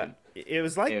nuts. Yeah. Dude. It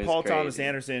was like It was Paul crazy. Thomas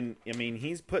Anderson. I mean,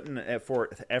 he's putting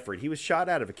effort. He was shot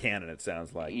out of a cannon, it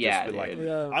sounds like. Yeah, Just like, dude.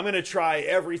 Yeah. I'm going to try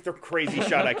every crazy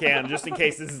shot I can just in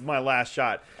case this is my last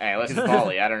shot. Hey, let's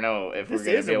volley. I don't know if This we're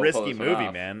gonna is be a able to pull risky this one movie,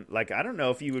 off. man. Like, I don't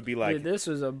know if you would be like... Dude, this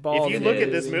was a ball. if you look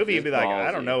at this movie, you'd be like, I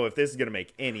Ballsy. don't know if this is going to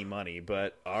make any money,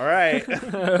 but all right.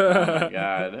 Oh my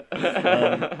god.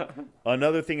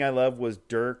 Another thing I love was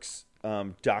Dirk's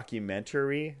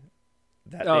documentary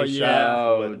that Oh, they yeah. shot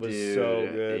Oh, was dude. so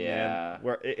good, Yeah.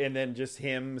 man. And then just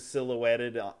him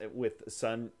silhouetted with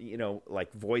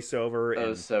like voiceover That and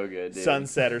was so good, dude.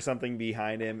 sunset or something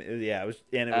behind him. Yeah, it was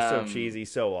so cheesy,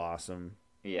 so awesome.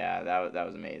 Yeah, that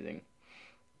was amazing.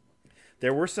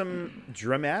 There were some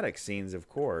dramatic scenes, of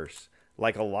course,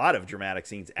 like a lot of dramatic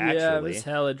scenes. Actually, Yeah, it was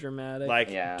hella dramatic.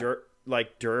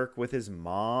 Like Dirk with his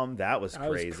mom, that was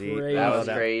crazy. That was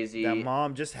crazy. That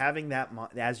mom, just having that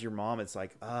as your mom, it's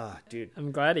like, dude,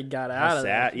 I'm glad he got how out of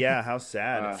sad. that. Yeah, how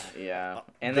sad. Yeah.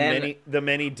 And the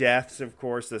many deaths, of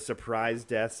course, the surprise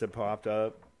deaths that popped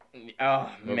up.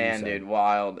 oh you man, say? dude,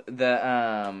 wild.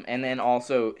 And then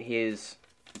also his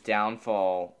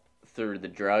downfall through the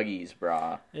druggies,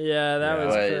 brah. Yeah, that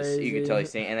was crazy. You could totally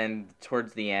see. And then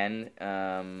towards the end,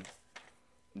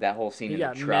 that whole scene He in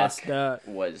got the truck messed up.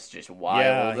 was just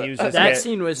wild. Yeah, he was just That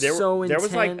scene was so There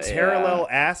was like intense. parallel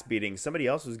ass beating. Somebody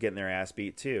else was getting their ass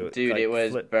beat too. Dude, Like, it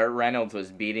was Burt Reynolds was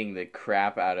beating the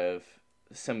crap out of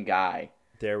some guy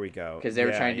There we go. because they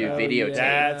were trying to do yeah. videotape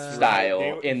That's style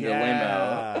right. in the limo.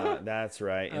 Yeah, that's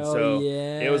right. And Oh, so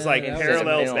yeah, it was like that was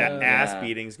parallels film, that ass yeah.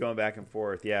 beatings going back and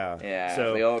forth. Yeah. Yeah,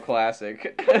 So the old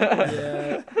classic.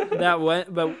 Yeah,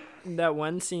 that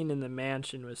one scene in the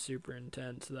mansion was super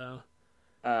intense though.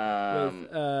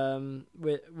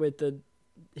 With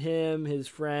him, his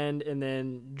friend, and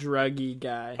then druggy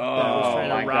guy that was Oh trying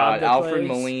my to rob god, the Alfred place.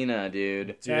 Molina,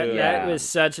 dude. That was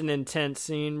such an intense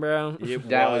scene, bro. It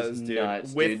That was, was dude.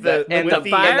 nuts, With dude. the And with the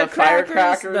firecrackers,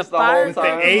 firecrackers the the whole with the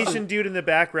time. Asian dude in the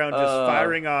background just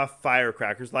firing off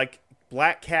firecrackers like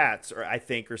black cats, or I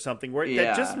think, or something, where Yeah.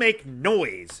 that just make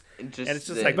noise. Just and it's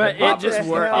just the like, But what it just the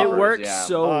worked. hell? It worked Yeah.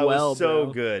 so Oh, it well, was so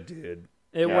bro. good, dude.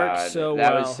 It worked so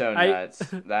that well. was so nuts.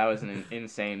 That was an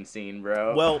insane scene,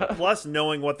 bro. Well, plus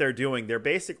knowing what they're doing, they're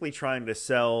basically trying to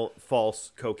sell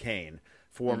false cocaine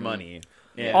for money.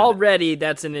 And, Already,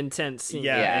 that's an intense scene.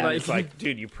 yeah, and Like- it's like,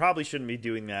 dude, you probably shouldn't be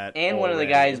doing that. and one of the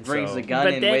already. guys And brings so- the gun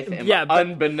But in then- with him, yeah, but-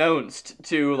 unbeknownst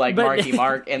to like but- Marky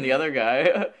Mark and the other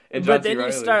guy. And John But C. then you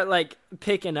Reilly. start like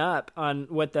picking up on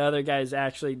what the other guy's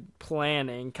actually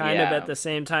planning, kind of Yeah. at the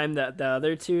same time that the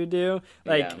other two do.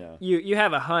 Like Yeah. you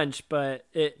have a hunch, but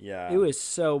it Yeah. it was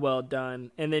so well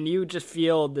done, and then you just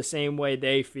feel the same way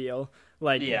they feel.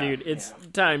 Like, Yeah, dude, it's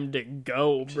time to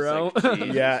go, bro. like,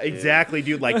 Jesus, Yeah, dude. exactly,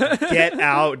 dude. Like, get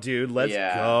out, dude. Let's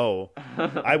Yeah. go.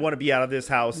 I want to be out of this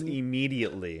house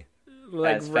immediately.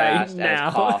 like as right fast now.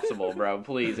 as possible, bro.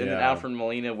 Please. And then Yeah. Alfred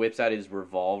Molina whips out his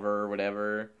revolver or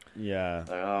whatever. Yeah. Like,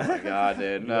 oh my god,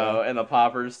 dude, no! And the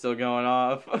popper's still going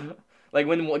off. Like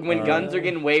when guns are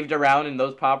getting waved around and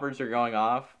those poppers are going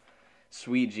off.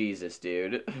 Sweet Jesus,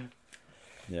 dude.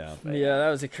 Yeah. Yeah, that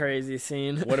was a crazy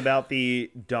scene. What about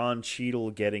the Don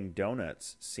Cheadle getting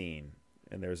donuts scene?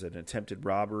 And there's an attempted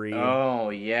robbery. Oh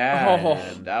yeah,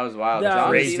 Oh. dude, that was wild. That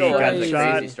John was Cheadle has a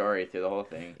gunshot. crazy story through the whole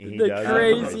thing. He The does have a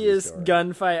crazy craziest story.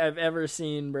 gunfight I've ever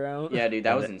seen, bro. Yeah, dude,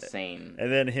 that was insane. And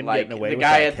then him Like getting away the with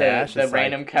guy that at cash. the it's like-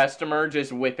 random customer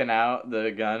just whipping out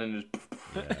the gun and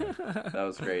just. That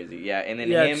was crazy. Yeah, and then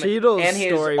Yeah, him Cheadle's and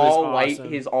his story was all white,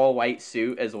 awesome. his all white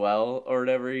suit as well, or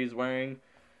whatever he's wearing.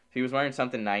 He was wearing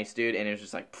something nice, dude, and it was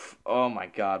just like, oh my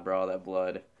god, bro, that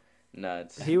blood,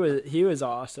 nuts. He was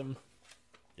awesome.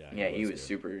 Yeah, he was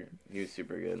super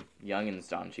good. Youngins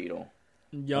Don Cheadle.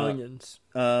 Youngins.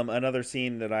 Another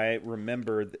scene that I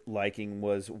remember liking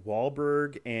was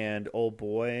Wahlberg and old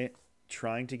boy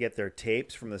trying to get their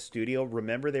tapes from the studio.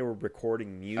 Remember, they were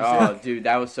recording music. Oh, dude,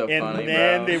 that was so and funny,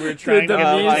 then bro. they were trying The to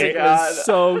get music God. was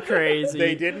so crazy.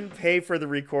 They didn't pay for the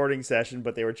recording session,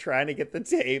 but they were trying to get the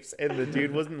tapes, and the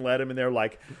dude wouldn't let them. And they're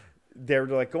like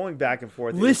going back and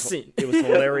forth. Listen. It was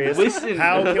hilarious. Listen.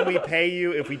 How can we pay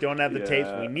you if we don't have the Yeah. tapes?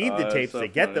 We need the Oh, tapes so to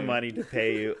get the funny. money to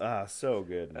pay you. So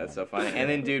good. That's so funny. And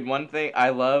then, dude, one thing I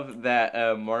love that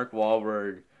Mark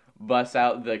Wahlberg busts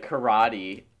out the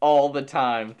karate all the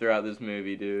time throughout this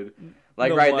movie, dude. Like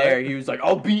The right what? there, he was like,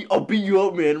 "I'll beat you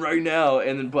up, man, right now,"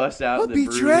 and then busts out the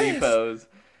beat your Bruce Lee ass. pose.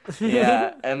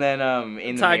 Yeah, and then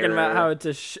in the Talking mirror, about how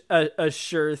it's a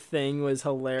sure thing was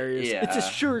hilarious. Yeah. It's a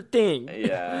sure thing.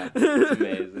 yeah, it's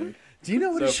amazing. Do you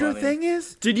know what So a sure funny. thing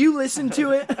is? Did you listen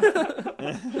to it?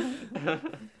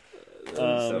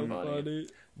 So funny.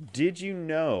 Did you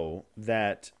know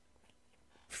that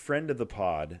friend of the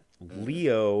pod,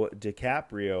 Leo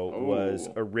DiCaprio, was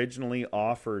Ooh. originally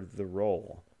offered the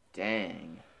role?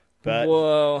 Dang. But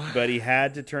Whoa. but he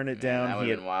had to turn it Man, that down.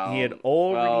 would've been wild. He had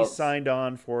already Well, signed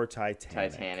on for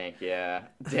Titanic. Titanic, yeah.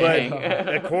 But Dang.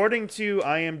 according to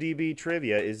IMDb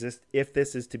trivia, if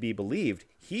this is to be believed,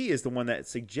 he is the one that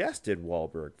suggested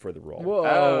Wahlberg for the role. Whoa.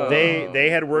 Oh.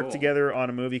 They had worked cool. together on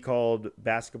a movie called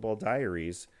Basketball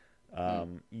Diaries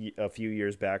Hmm. a few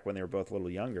years back when they were both a little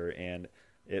younger, and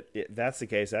if that's the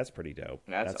case, that's pretty dope.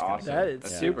 That's kinda awesome. cool. That is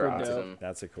That's Yeah. super super dope. awesome.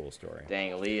 That's a cool story.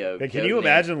 Dang, Leo. But can killing you it.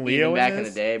 imagine Leo Even in back in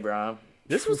this? the day, bro?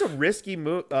 This was a risky a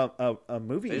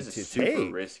movie This is to a super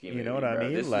take. risky movie. You know what I bro.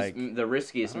 mean? This Like, is the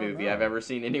riskiest I don't movie know. I've ever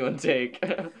seen anyone take.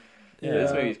 yeah.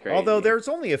 This movie's crazy. Although there's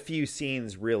only a few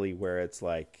scenes really where it's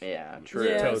like Yeah, true.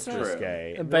 Yeah, toast it's true.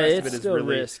 risque. And the But rest of it's it is still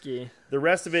really risky. the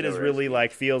rest of it is So really risky.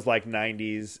 like feels like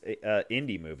 90s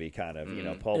indie movie kind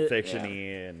of, Pulp Fiction-y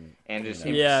and And just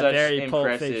you know, Yeah, such very Pulp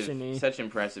impressive, Fiction-y. such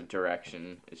impressive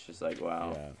direction. It's just like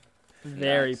wow. yeah.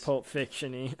 Very Nuts. Pulp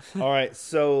Fiction-y. All right,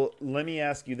 so let me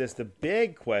ask you this. The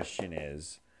big question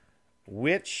is,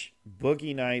 which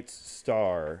Boogie Nights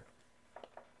star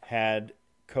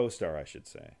co-star, I should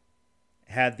say,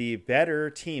 had the better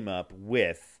team up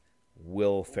with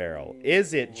Will Ferrell?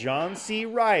 Is it John C.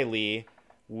 Reilly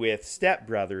with Step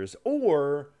Brothers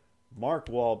or Mark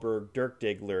Wahlberg, Dirk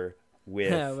Diggler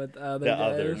with Yeah, with the other the guys.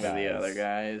 other With the guys? other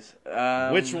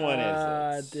guys. Which one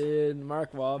is it? Dude,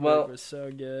 Mark Wahlberg Well, was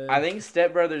so good. I think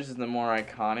Step Brothers is the more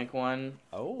iconic one,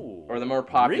 Oh, or the more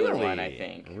popular really? one. I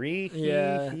think.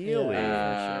 Yeah.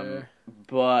 yeah. sure.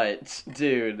 But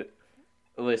dude,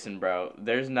 listen, bro.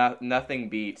 There's nothing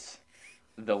beats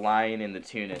the lion and the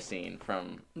tuna scene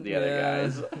from the other Yeah.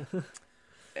 guys.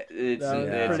 It's That was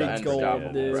it's pretty gold,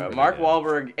 unstoppable, dude. bro. Pretty Mark good.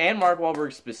 Wahlberg and Mark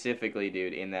Wahlberg specifically,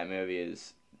 dude, in that movie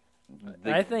is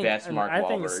the I think best Mark I Wahlberg.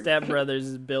 think Step Brothers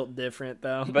is built different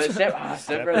though. But Step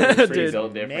Step Brothers is pretty Dude,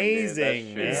 built different. amazing,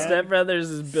 dude. man. That's Step Brothers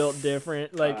is built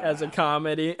different, like as a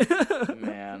comedy. true.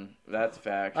 Man, that's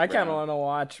facts. I kind of bro. want to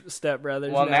watch Step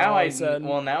Brothers. Well, now all I- of a sudden.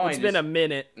 well, now it's I been just- a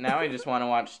minute. Now I just want to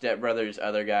watch Step Brothers,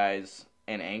 Other Guys,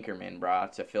 and Anchorman, bro,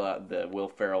 to fill out the Will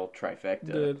Ferrell trifecta.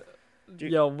 Dude.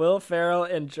 Yo, Will Ferrell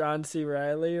and John C.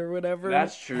 Reilly or whatever.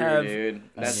 That's true, have, dude.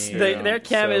 That's mean, true. Their So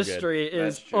chemistry good.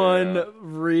 is That's true, yeah.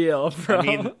 unreal, bro. I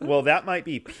mean, well, that might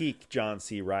be peak John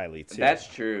C. Reilly too. That's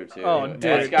true too. Oh, That's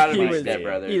dude, gotta he be was Step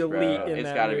Brothers, elite bro. in It's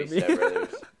that gotta be movie. Step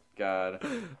Brothers. God.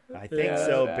 I think Yeah,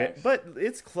 so, that's but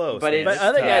it's close. But man. it's But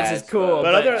Other Guys tough, is cool.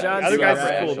 But other John other C. guys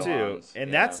Reilly- is cool too, echelons, and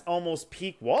yeah. that's almost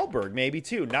peak Wahlberg, maybe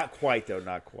too. Not quite though,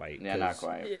 not quite. Yeah, not 'cause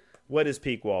quite. What is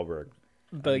peak Wahlberg?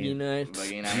 Boogie Nights.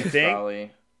 Boogie You Nights think?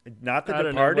 probably. Not The I don't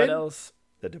know Departed. what else.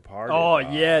 The Departed. Oh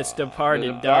yes, Departed.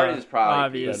 The Departed duh, is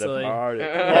probably The obviously. Departed.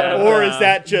 Yeah, or duh, is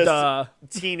that just duh.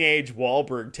 teenage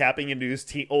Wahlberg tapping into his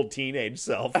old teenage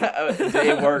self?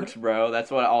 It works, bro.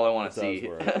 That's what all I want to It does see.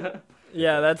 work.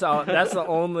 Yeah, that's all. That's the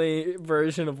only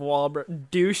version of Wahlberg.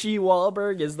 Douchey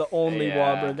Wahlberg is the only Yeah.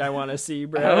 Wahlberg I want to see,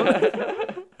 bro.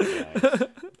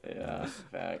 Yeah,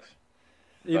 facts.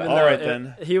 Even All though right,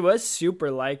 then. he was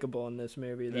super likable in this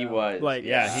movie. Though. He was. like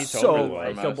Yeah, he so totally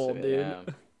was. likable, For most of it, dude. yeah.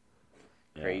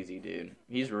 Yeah. Crazy, dude.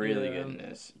 He's really Yeah. good in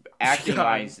this. Acting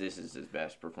wise, this is his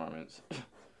best performance.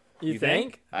 You You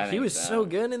think? think? I He think was so. so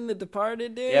good in The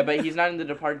Departed, dude. Yeah, but he's not in The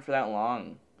Departed for that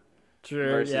long.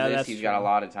 true. Versus yeah, this, that's he's true. got a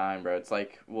lot of time, bro. It's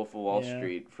like Wolf of Wall Yeah.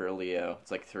 Street for Leo.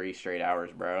 It's like 3 straight hours,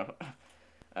 bro.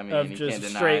 I mean, of you just can't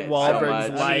deny straight it so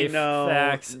Wahlberg's much. life no,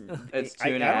 facts. It's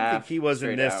I 2.5 don't think he was in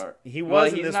straight this. hour. He Well,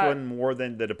 was in he's this not- one more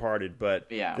than The Departed, but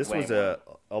Yeah, this way was more.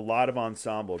 a lot of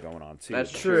ensemble going on too.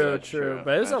 That's but- true. True, that's true.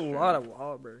 But it was That's a true. lot of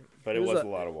Wahlberg. But it was a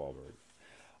lot of Wahlberg.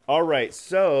 All right,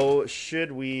 so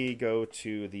should we go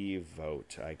to the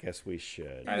vote? I guess we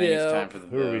should. I think it's Yeah. time for the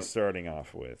Who are we vote. starting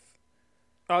off with?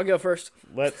 I'll go first.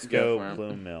 Let's Go go for it.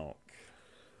 Blue Milk.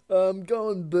 I'm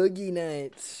going Boogie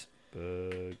Nights.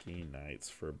 Boogie Nights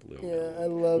for Blue. Yeah, I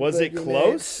love. Was Boogie it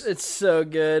close? Nights. It's so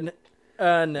good.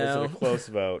 No. Was it a close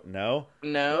vote? No.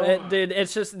 No, Dude,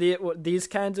 it's just these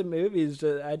kinds of movies.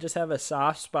 I just have a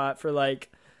soft spot for,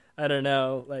 like, I don't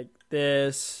know, like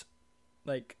this,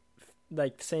 like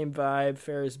same vibe,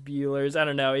 Ferris Bueller's. I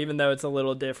don't know, even though it's a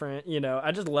little different, you know.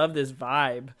 I just love this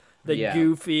vibe, the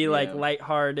goofy, like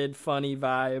lighthearted, funny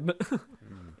vibe.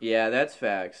 yeah, that's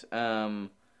facts. I'll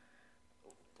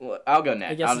go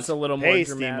next. I guess it's a little more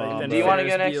Pasty dramatic Mom. than Do you wanna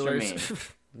Ferris go next or Bueller's. me?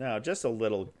 No, just a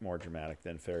little more dramatic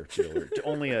than Ferris Bueller.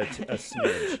 Only a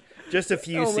smidge. Just a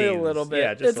few Only scenes. a little bit.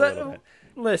 Yeah, just a little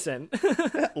Listen.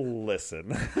 bit.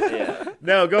 Listen. Yeah.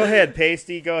 No, go ahead,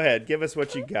 Pasty. Go ahead. Give us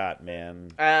what you got,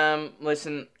 man.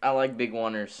 Listen, I like big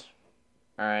oneers.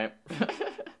 All right.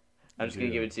 I'm just gonna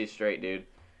give it to you straight, dude.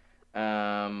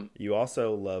 You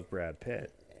also love Brad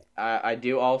Pitt. I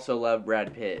do also love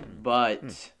Brad Pitt,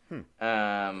 but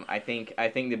I think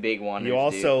the big one. You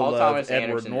also Paul love Thomas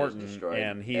Edward Anderson Norton,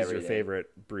 and he's everything. your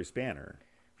favorite Bruce Banner.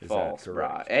 Is False, that bro.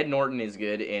 correct? Ed Norton is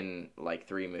good in like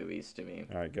 3 movies to me.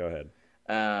 All right, go ahead.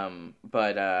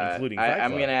 But Including Fight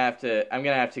I'm Club. gonna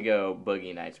have to go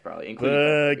Boogie Nights probably. Including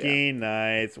Boogie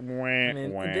Nights. Wah,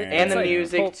 mean, wah. And the like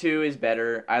music Pulp- too is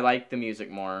better. I like the music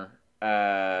more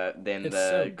than It's the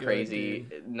so good, crazy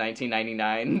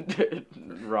 1999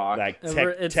 rock. Like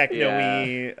It's-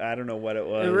 techno-y. I don't know what it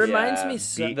was. It reminds Yeah. me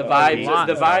so Beat- The Oh, vibes, lot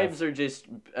the of vibes are just.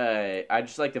 I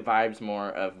just like the vibes more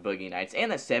of Boogie Nights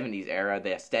and the '70s era.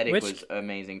 The aesthetic Which- was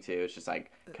amazing too. It's just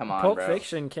like, come on, Pulp bro.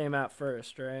 Fiction came out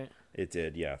first, right? It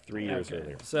did, yeah. 3 years Okay.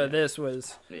 earlier. So this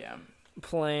was Yeah,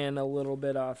 playing a little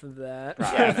bit off of that.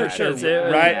 Yeah, for sure. Because it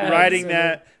was-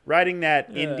 Riding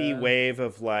that indie Yeah. wave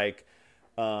of like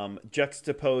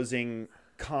juxtaposing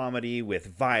comedy with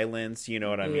violence, you know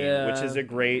what I mean? Yeah. Which is a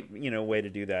great, way to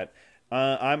do that.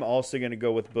 I'm also going to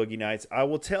go with Boogie Nights. I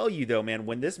will tell you though, man,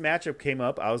 when this matchup came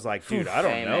up, I was like, dude, I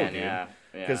don't Hey, know, man, dude. yeah.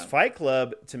 Because Fight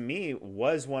Club, to me,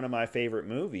 was one of my favorite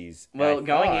movies. Well, I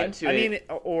going thought. into I it- mean,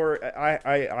 or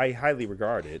I highly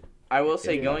regard it. I will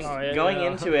say Yeah. going Oh, yeah, going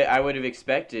yeah. into it, I would have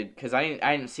expected because I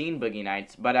hadn't seen Boogie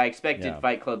Nights, but I expected Yeah.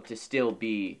 Fight Club to still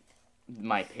be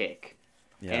my pick,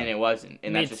 Yeah. and it wasn't,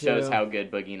 and Me that just shows too. how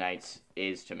good Boogie Nights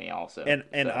is to me, also. And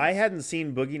So, I hadn't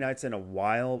seen Boogie Nights in a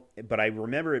while, but I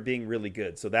remember it being really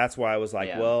good. So that's why I was like,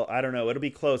 Yeah. well, I don't know, it'll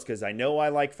be close because I know I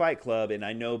like Fight Club and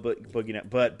I know Boogie Nights,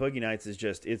 but Boogie Nights is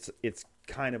just it's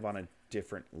kind of on a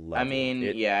different level. I mean,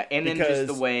 yeah, and then just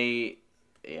the way,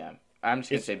 yeah, I'm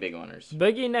just gonna say big owners.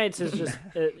 Boogie Nights is just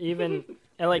even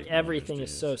like Big everything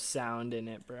Owners is so sound in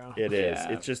it, bro. It is.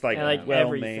 Yeah. It's just like, And, like, well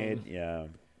everything. made. Yeah.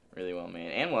 Really well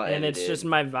made and well And edited. it's just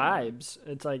my vibes.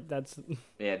 It's like that's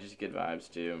yeah, just good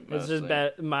vibes too. it's just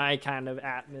my kind of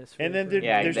atmosphere. And then for it.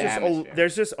 Yeah, the atmosphere.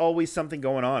 there's just always something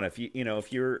going on. If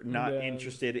if you're not Yeah.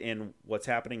 interested in what's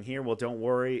happening here, well, don't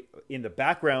worry. In the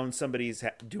background, somebody's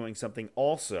doing something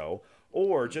also.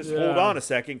 Or just hold Yeah. on a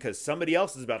second because somebody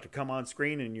else is about to come on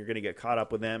screen and you're going to get caught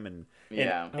up with them. And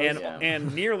Yeah.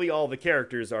 and nearly all the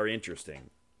characters are interesting.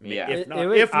 Yeah. If not, I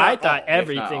all. thought If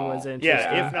everything not was all. interesting.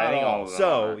 Yeah, if not I think all all. of them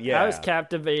So are. yeah, I was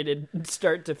captivated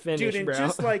start to finish, dude, and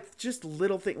bro. just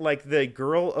little thing like the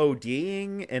girl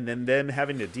ODing and then them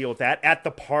having to deal with that at the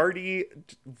party.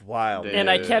 Wild. Dude. And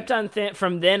I kept on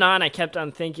from then on. I kept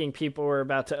on thinking people were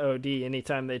about to OD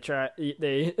anytime they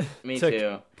Me took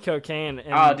too. cocaine.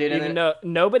 And Oh, dude, and even though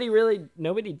nobody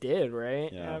did,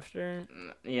 right? Yeah. After,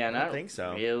 Yeah, not think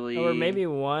so. really. or maybe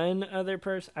one other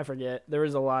person. I forget. There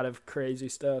was a lot of crazy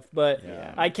stuff, but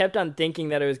Yeah. I kept on thinking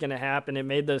that it was going to happen. It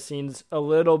made those scenes a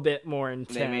little bit more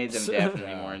intense. They made them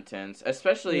definitely more intense,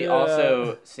 especially Yeah.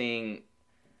 also seeing,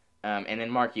 and then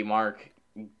Marky Mark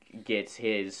gets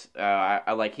his.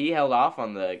 I like he held off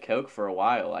on the coke for a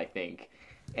while, I think,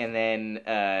 and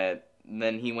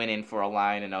then he went in for a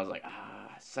line, and I was like,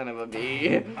 son of a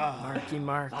bee, Marky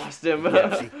Mark lost him.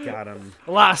 Yeah, she got him.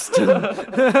 lost him.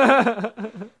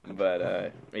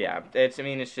 But yeah, it's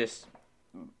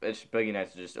Boogie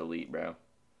Nights is just elite, bro.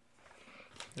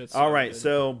 All right,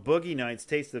 so Boogie Nights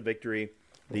Taste the Victory,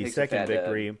 the Takes a second fat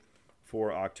victory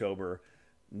for October.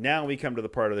 Now we come to the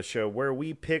part of the show where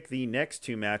we pick the next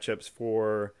two matchups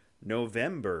for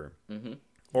November. Mhm.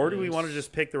 Or do we want to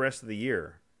just pick the rest of the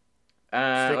year?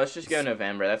 Let's just go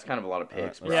November. That's kind of a lot of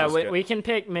picks, bro. Yeah, Let's we, go. we can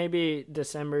pick maybe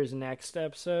December's next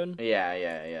episode,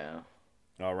 Yeah.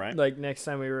 All right. like next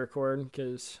time we record,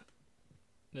 because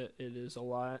it is a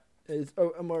lot.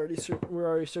 We're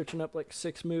already searching up like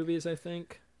 6 movies, I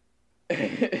think.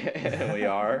 We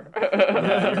are.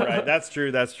 Yeah, you're right. That's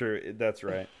true. That's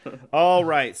right. All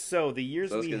right. So the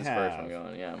years So let's we get this first one have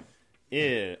going.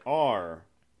 Yeah. are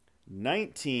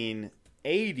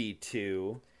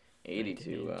 1982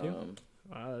 82. 1982.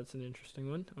 Wow, that's an interesting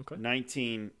one. Okay.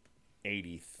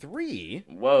 1983.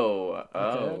 Whoa.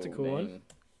 Okay, that's a cool one.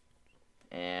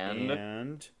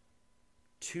 And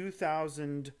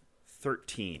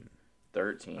 2013.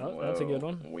 13. Oh, Whoa. that's a good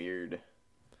one. Weird.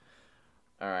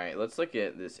 All right, let's look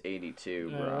at this 82,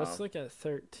 bro. Let's look at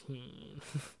 13.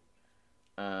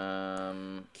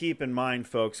 Keep in mind,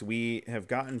 folks, we have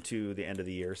gotten to the end of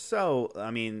the year, so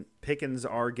I mean, pickings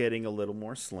are getting a little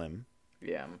more slim.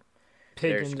 Yeah.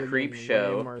 Pickens There's are Creep getting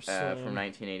Show way more slim. from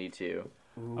 1982.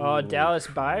 Oh, Dallas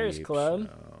Buyers Creep Club.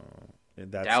 Show.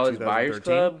 That's Dallas Buyers 2013?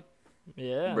 Club?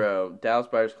 Yeah. Bro, Dallas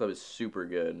Buyers Club is super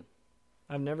good.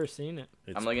 I've never seen it.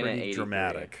 It's I'm looking at pretty 83.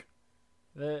 dramatic.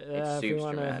 It's If you super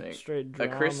want a dramatic. straight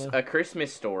drama. A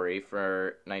Christmas Story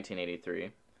for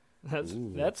 1983. That's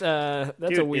Ooh. that's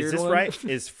Dude, a weird is this one. right?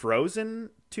 Is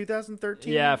Frozen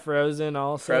 2013? Yeah, Frozen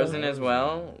also. Frozen as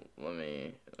well?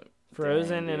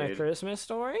 Frozen Dang, in a dude. Christmas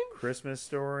Story. Christmas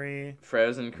Story.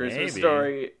 Frozen Christmas Maybe.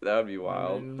 Story. That would be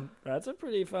wild. That's a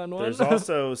pretty fun one. There's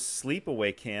also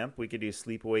Sleepaway Camp. We could do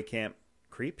Sleepaway Camp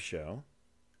Creep Show.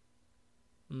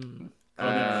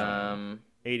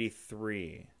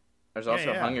 83. There's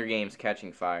also yeah. Hunger Games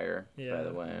Catching Fire, by Yeah.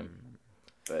 the way.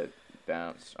 But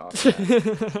bounce off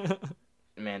that.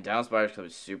 Man, Dallas Buyers Club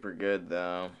is super good,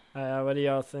 though. What are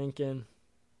y'all thinking?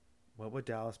 What would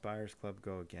Dallas Buyers Club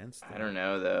go against? I don't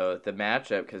know, though. The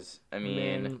matchup, because, I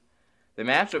mean, Man, the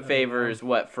matchup favors,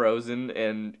 what, Frozen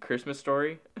and Christmas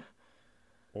Story?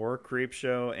 Or Creep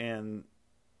Show and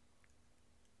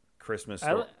Christmas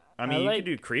Story. I mean, you like could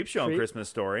do Creep Show and Christmas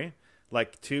Story,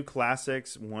 like two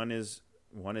classics. One is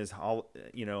one is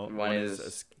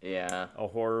yeah. a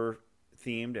horror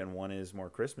themed, and one is more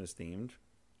Christmas themed.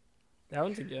 that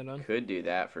one's a good one. Could do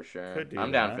that for sure. Could do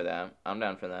I'm down for that. I'm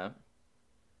down for that.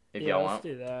 If y'all let's want,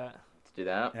 do that. let's do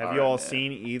that. Have you all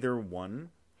seen either one?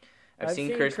 I've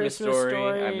seen Christmas Story.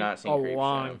 I've not seen a Creep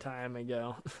long Show. time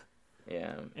ago,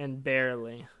 Yeah, and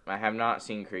barely. I have not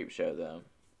seen Creep Show though.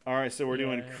 All right, so we're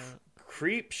doing Yeah.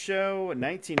 Creep Show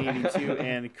 1982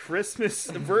 and Christmas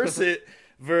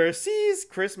versus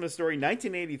Christmas Story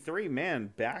 1983.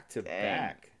 Man, back to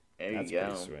back. There That's you go.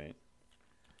 pretty sweet.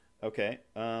 Okay,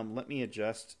 let me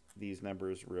adjust these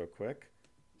numbers real quick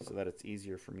so that it's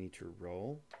easier for me to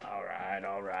roll. All right.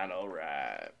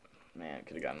 Man,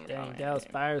 could have gotten Dang, McConaughey. Dallas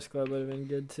Buyers Club would have been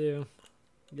good too.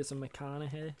 Get some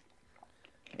McConaughey.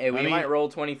 Hey, we I mean- might roll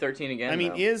 2013 again. I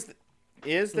mean, though.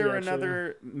 is there Yeah,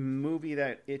 another movie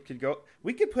that it could go?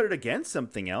 We could put it against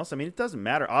something else. I mean, it doesn't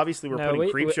matter. Obviously, we're No,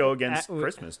 putting Creep we- Show against we-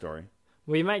 Christmas Story.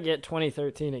 We might get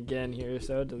 2013 again here,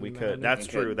 so it doesn't We matter. could. That's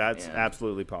We true. could, That's yeah.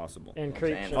 absolutely possible. And I'm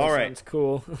Creep saying. Show All right. sounds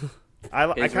cool. I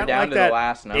we're kind of down like to that the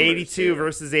last numbers, 82 too.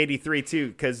 versus 83 too,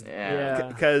 because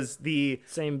Yeah. the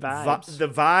Same vibes. the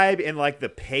vibe and like the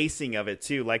pacing of it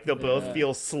too, like they'll both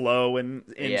feel slow and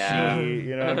Yeah. cheesy,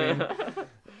 you know what I mean?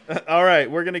 All right,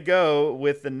 we're gonna go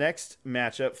with the next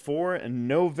matchup for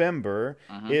November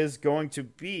is going to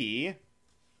be.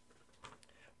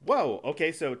 Whoa,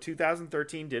 okay, so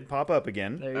 2013 did pop up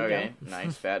again, There you Okay,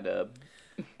 nice fat dub.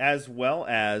 as well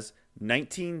as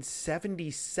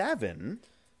 1977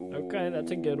 go. Okay,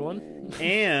 that's a good one.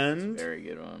 and Very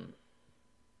good one.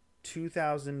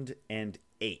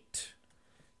 2008.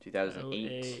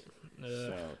 2008. So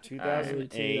Early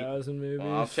 2008, 2000 movies.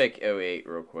 Well, I'll check 08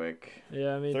 real quick.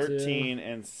 Yeah, me 13,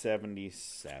 and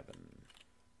 77.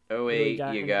 08,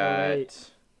 got you in got 08?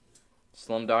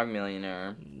 Slumdog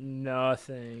Millionaire. too.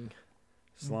 Nothing.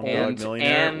 Slumdog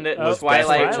Millionaire And was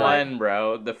Twilight best 1,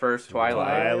 bro. The first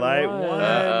Twilight. Twilight One. 1.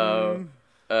 Uh-oh.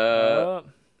 Oh,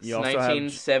 You also have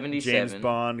 1977. James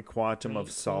Bond, Quantum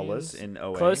of Solace in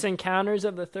 08. Close Encounters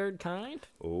of the Third Kind?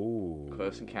 Ooh,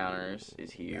 Close Encounters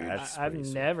is huge. That's I've pretty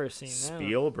sweet. never seen that.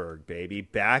 Spielberg, baby,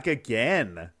 back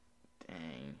again.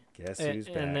 Dang. Guess who's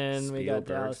back? And then we got Spielberg's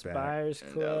Dallas back. Buyers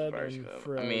And Club Dallas Buyers and Club.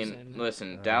 Frozen. I mean,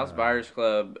 listen, Dallas Buyers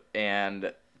Club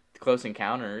and Close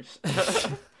Encounters.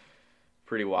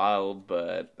 Pretty wild,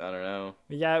 but I don't know.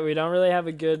 we don't really have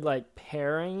a good like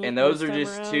pairing. And those this are time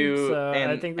just around, two- So I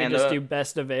and- think we and just the- do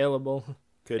best available.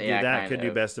 Could Yeah, do that. kind Could do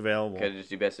of. best available. Could just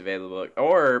do best available.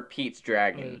 Or Pete's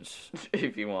Dragon,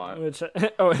 if you want. Which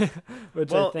Well,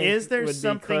 I think is there would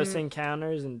something- be Close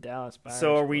Encounters and Dallas Buyers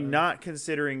So are we Club. not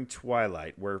considering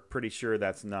Twilight? We're pretty sure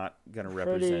that's not going to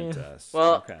represent us.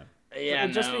 Well, okay. Yeah,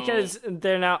 just no. because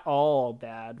they're not all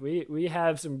bad. We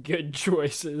have some good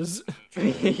choices.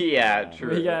 Yeah,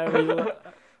 true. we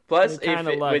Plus, we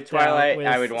kinda with lucked Twilight, out with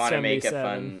I would want to make a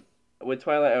 77. fun. With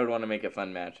Twilight, I would want to make a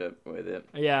fun matchup with it.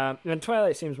 Yeah, and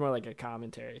Twilight seems more like a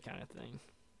commentary kind of thing.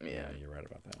 Yeah. Yeah, you're right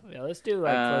about that. Yeah, let's do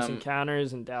like Close Um,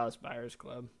 Encounters and Dallas Buyers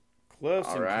Club. Close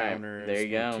All right, Encounters. there you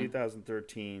go.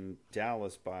 2013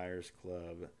 Dallas Buyers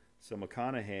Club. So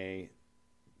McConaughey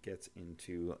gets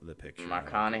into the picture.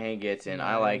 McConaughey gets in. Nice.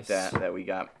 I like that we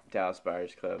got Dallas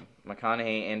Buyers Club.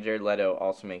 McConaughey and Jared Leto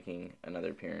also making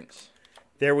another appearance.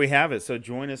 There we have it. So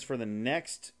join us for the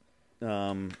next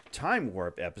Time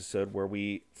Warp episode where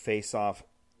we face off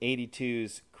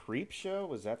 82's Creep Show.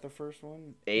 Was that the first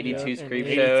one? 82's Yeah, Creep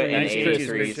and Show and 83's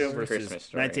 83's Show Christmas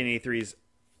Story. 1983's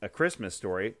A Christmas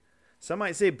Story. Some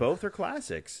might say both are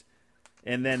classics.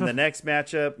 And then the next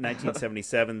matchup,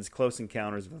 1977's Close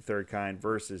Encounters of the Third Kind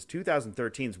versus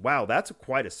 2013's. Wow, that's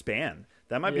quite a span.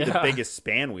 That might be the biggest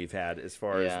span we've had as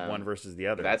far as one versus the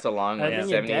other. That's a long one. I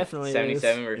think it definitely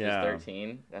 77 is. versus Yeah.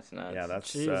 13. That's nuts. Yeah,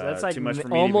 that's, Jeez, that's like too much for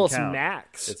me almost to even count.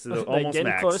 max. It's Like almost getting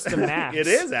max. close to max. It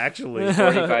is actually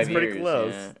 45 it's pretty years,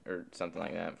 close. yeah, or something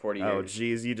like that. 40 Oh, years.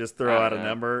 geez, you just throw I out a don't know.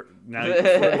 number. Now,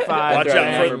 45. watch Throw a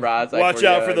out number, for bro. It's like watch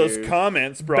out for 45 those years.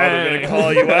 comments, bro. They're going to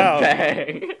call you out.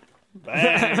 Bang.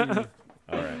 Bang.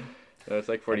 All right. So it's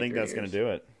like I 43 think that's going to do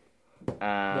it.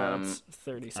 That's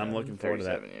 37. I'm looking forward to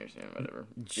that. 37 years, yeah, whatever.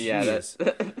 Jeez. Yeah, that's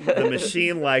The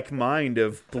machine-like mind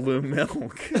of Blue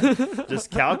Milk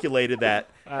just calculated that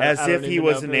as I if don't he even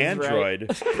was know an if it was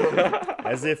android.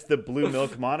 As if the Blue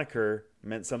Milk moniker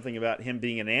meant something about him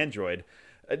being an android.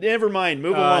 Never mind,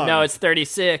 move along. No, it's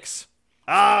 36.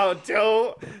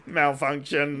 Oh,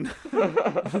 malfunction.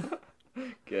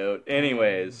 goat.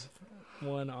 Anyways,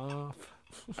 One off.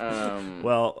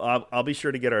 Well, I'll be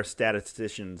sure to get our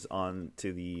statisticians on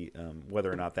to the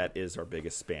whether or not that is our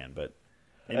biggest span, but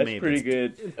it that's may pretty be.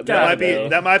 good.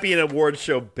 That might be an award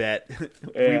show bet. We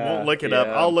Yeah, won't look it up.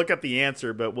 yeah. I'll look up the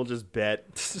answer, but we'll just bet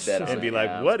Bet on and be it, like,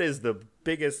 yeah. what is the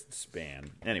biggest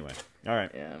span? Anyway, all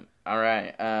right. Yeah. All right.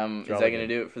 Is that Jolly going to good.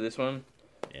 do it for this one?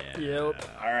 Yeah. Yep.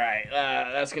 All right.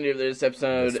 That's going to do it for this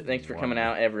episode. This Thanks for one. coming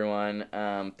out, everyone.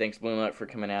 Thanks, Blue Milk, for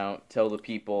coming out. Tell the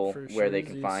people For where they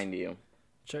can sure. find you.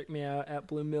 Check me out at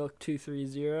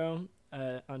BlueMilk230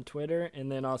 on Twitter,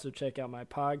 and then also check out my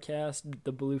podcast,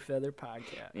 the Blue Feather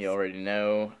Podcast. You already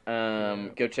know.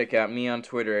 Go check out me on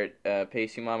Twitter at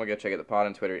Pacey Mama. Go check out the pod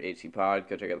on Twitter at HCPod.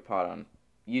 Go check out the pod on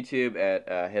YouTube at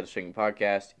Headless Chicken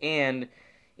Podcast. And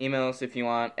email us if you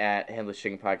want at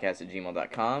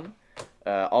headlesschickenpodcast@gmail.com.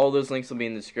 All of those links will be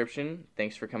in the description.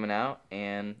 Thanks for coming out,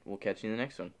 and we'll catch you in the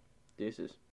next one.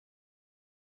 Deuces.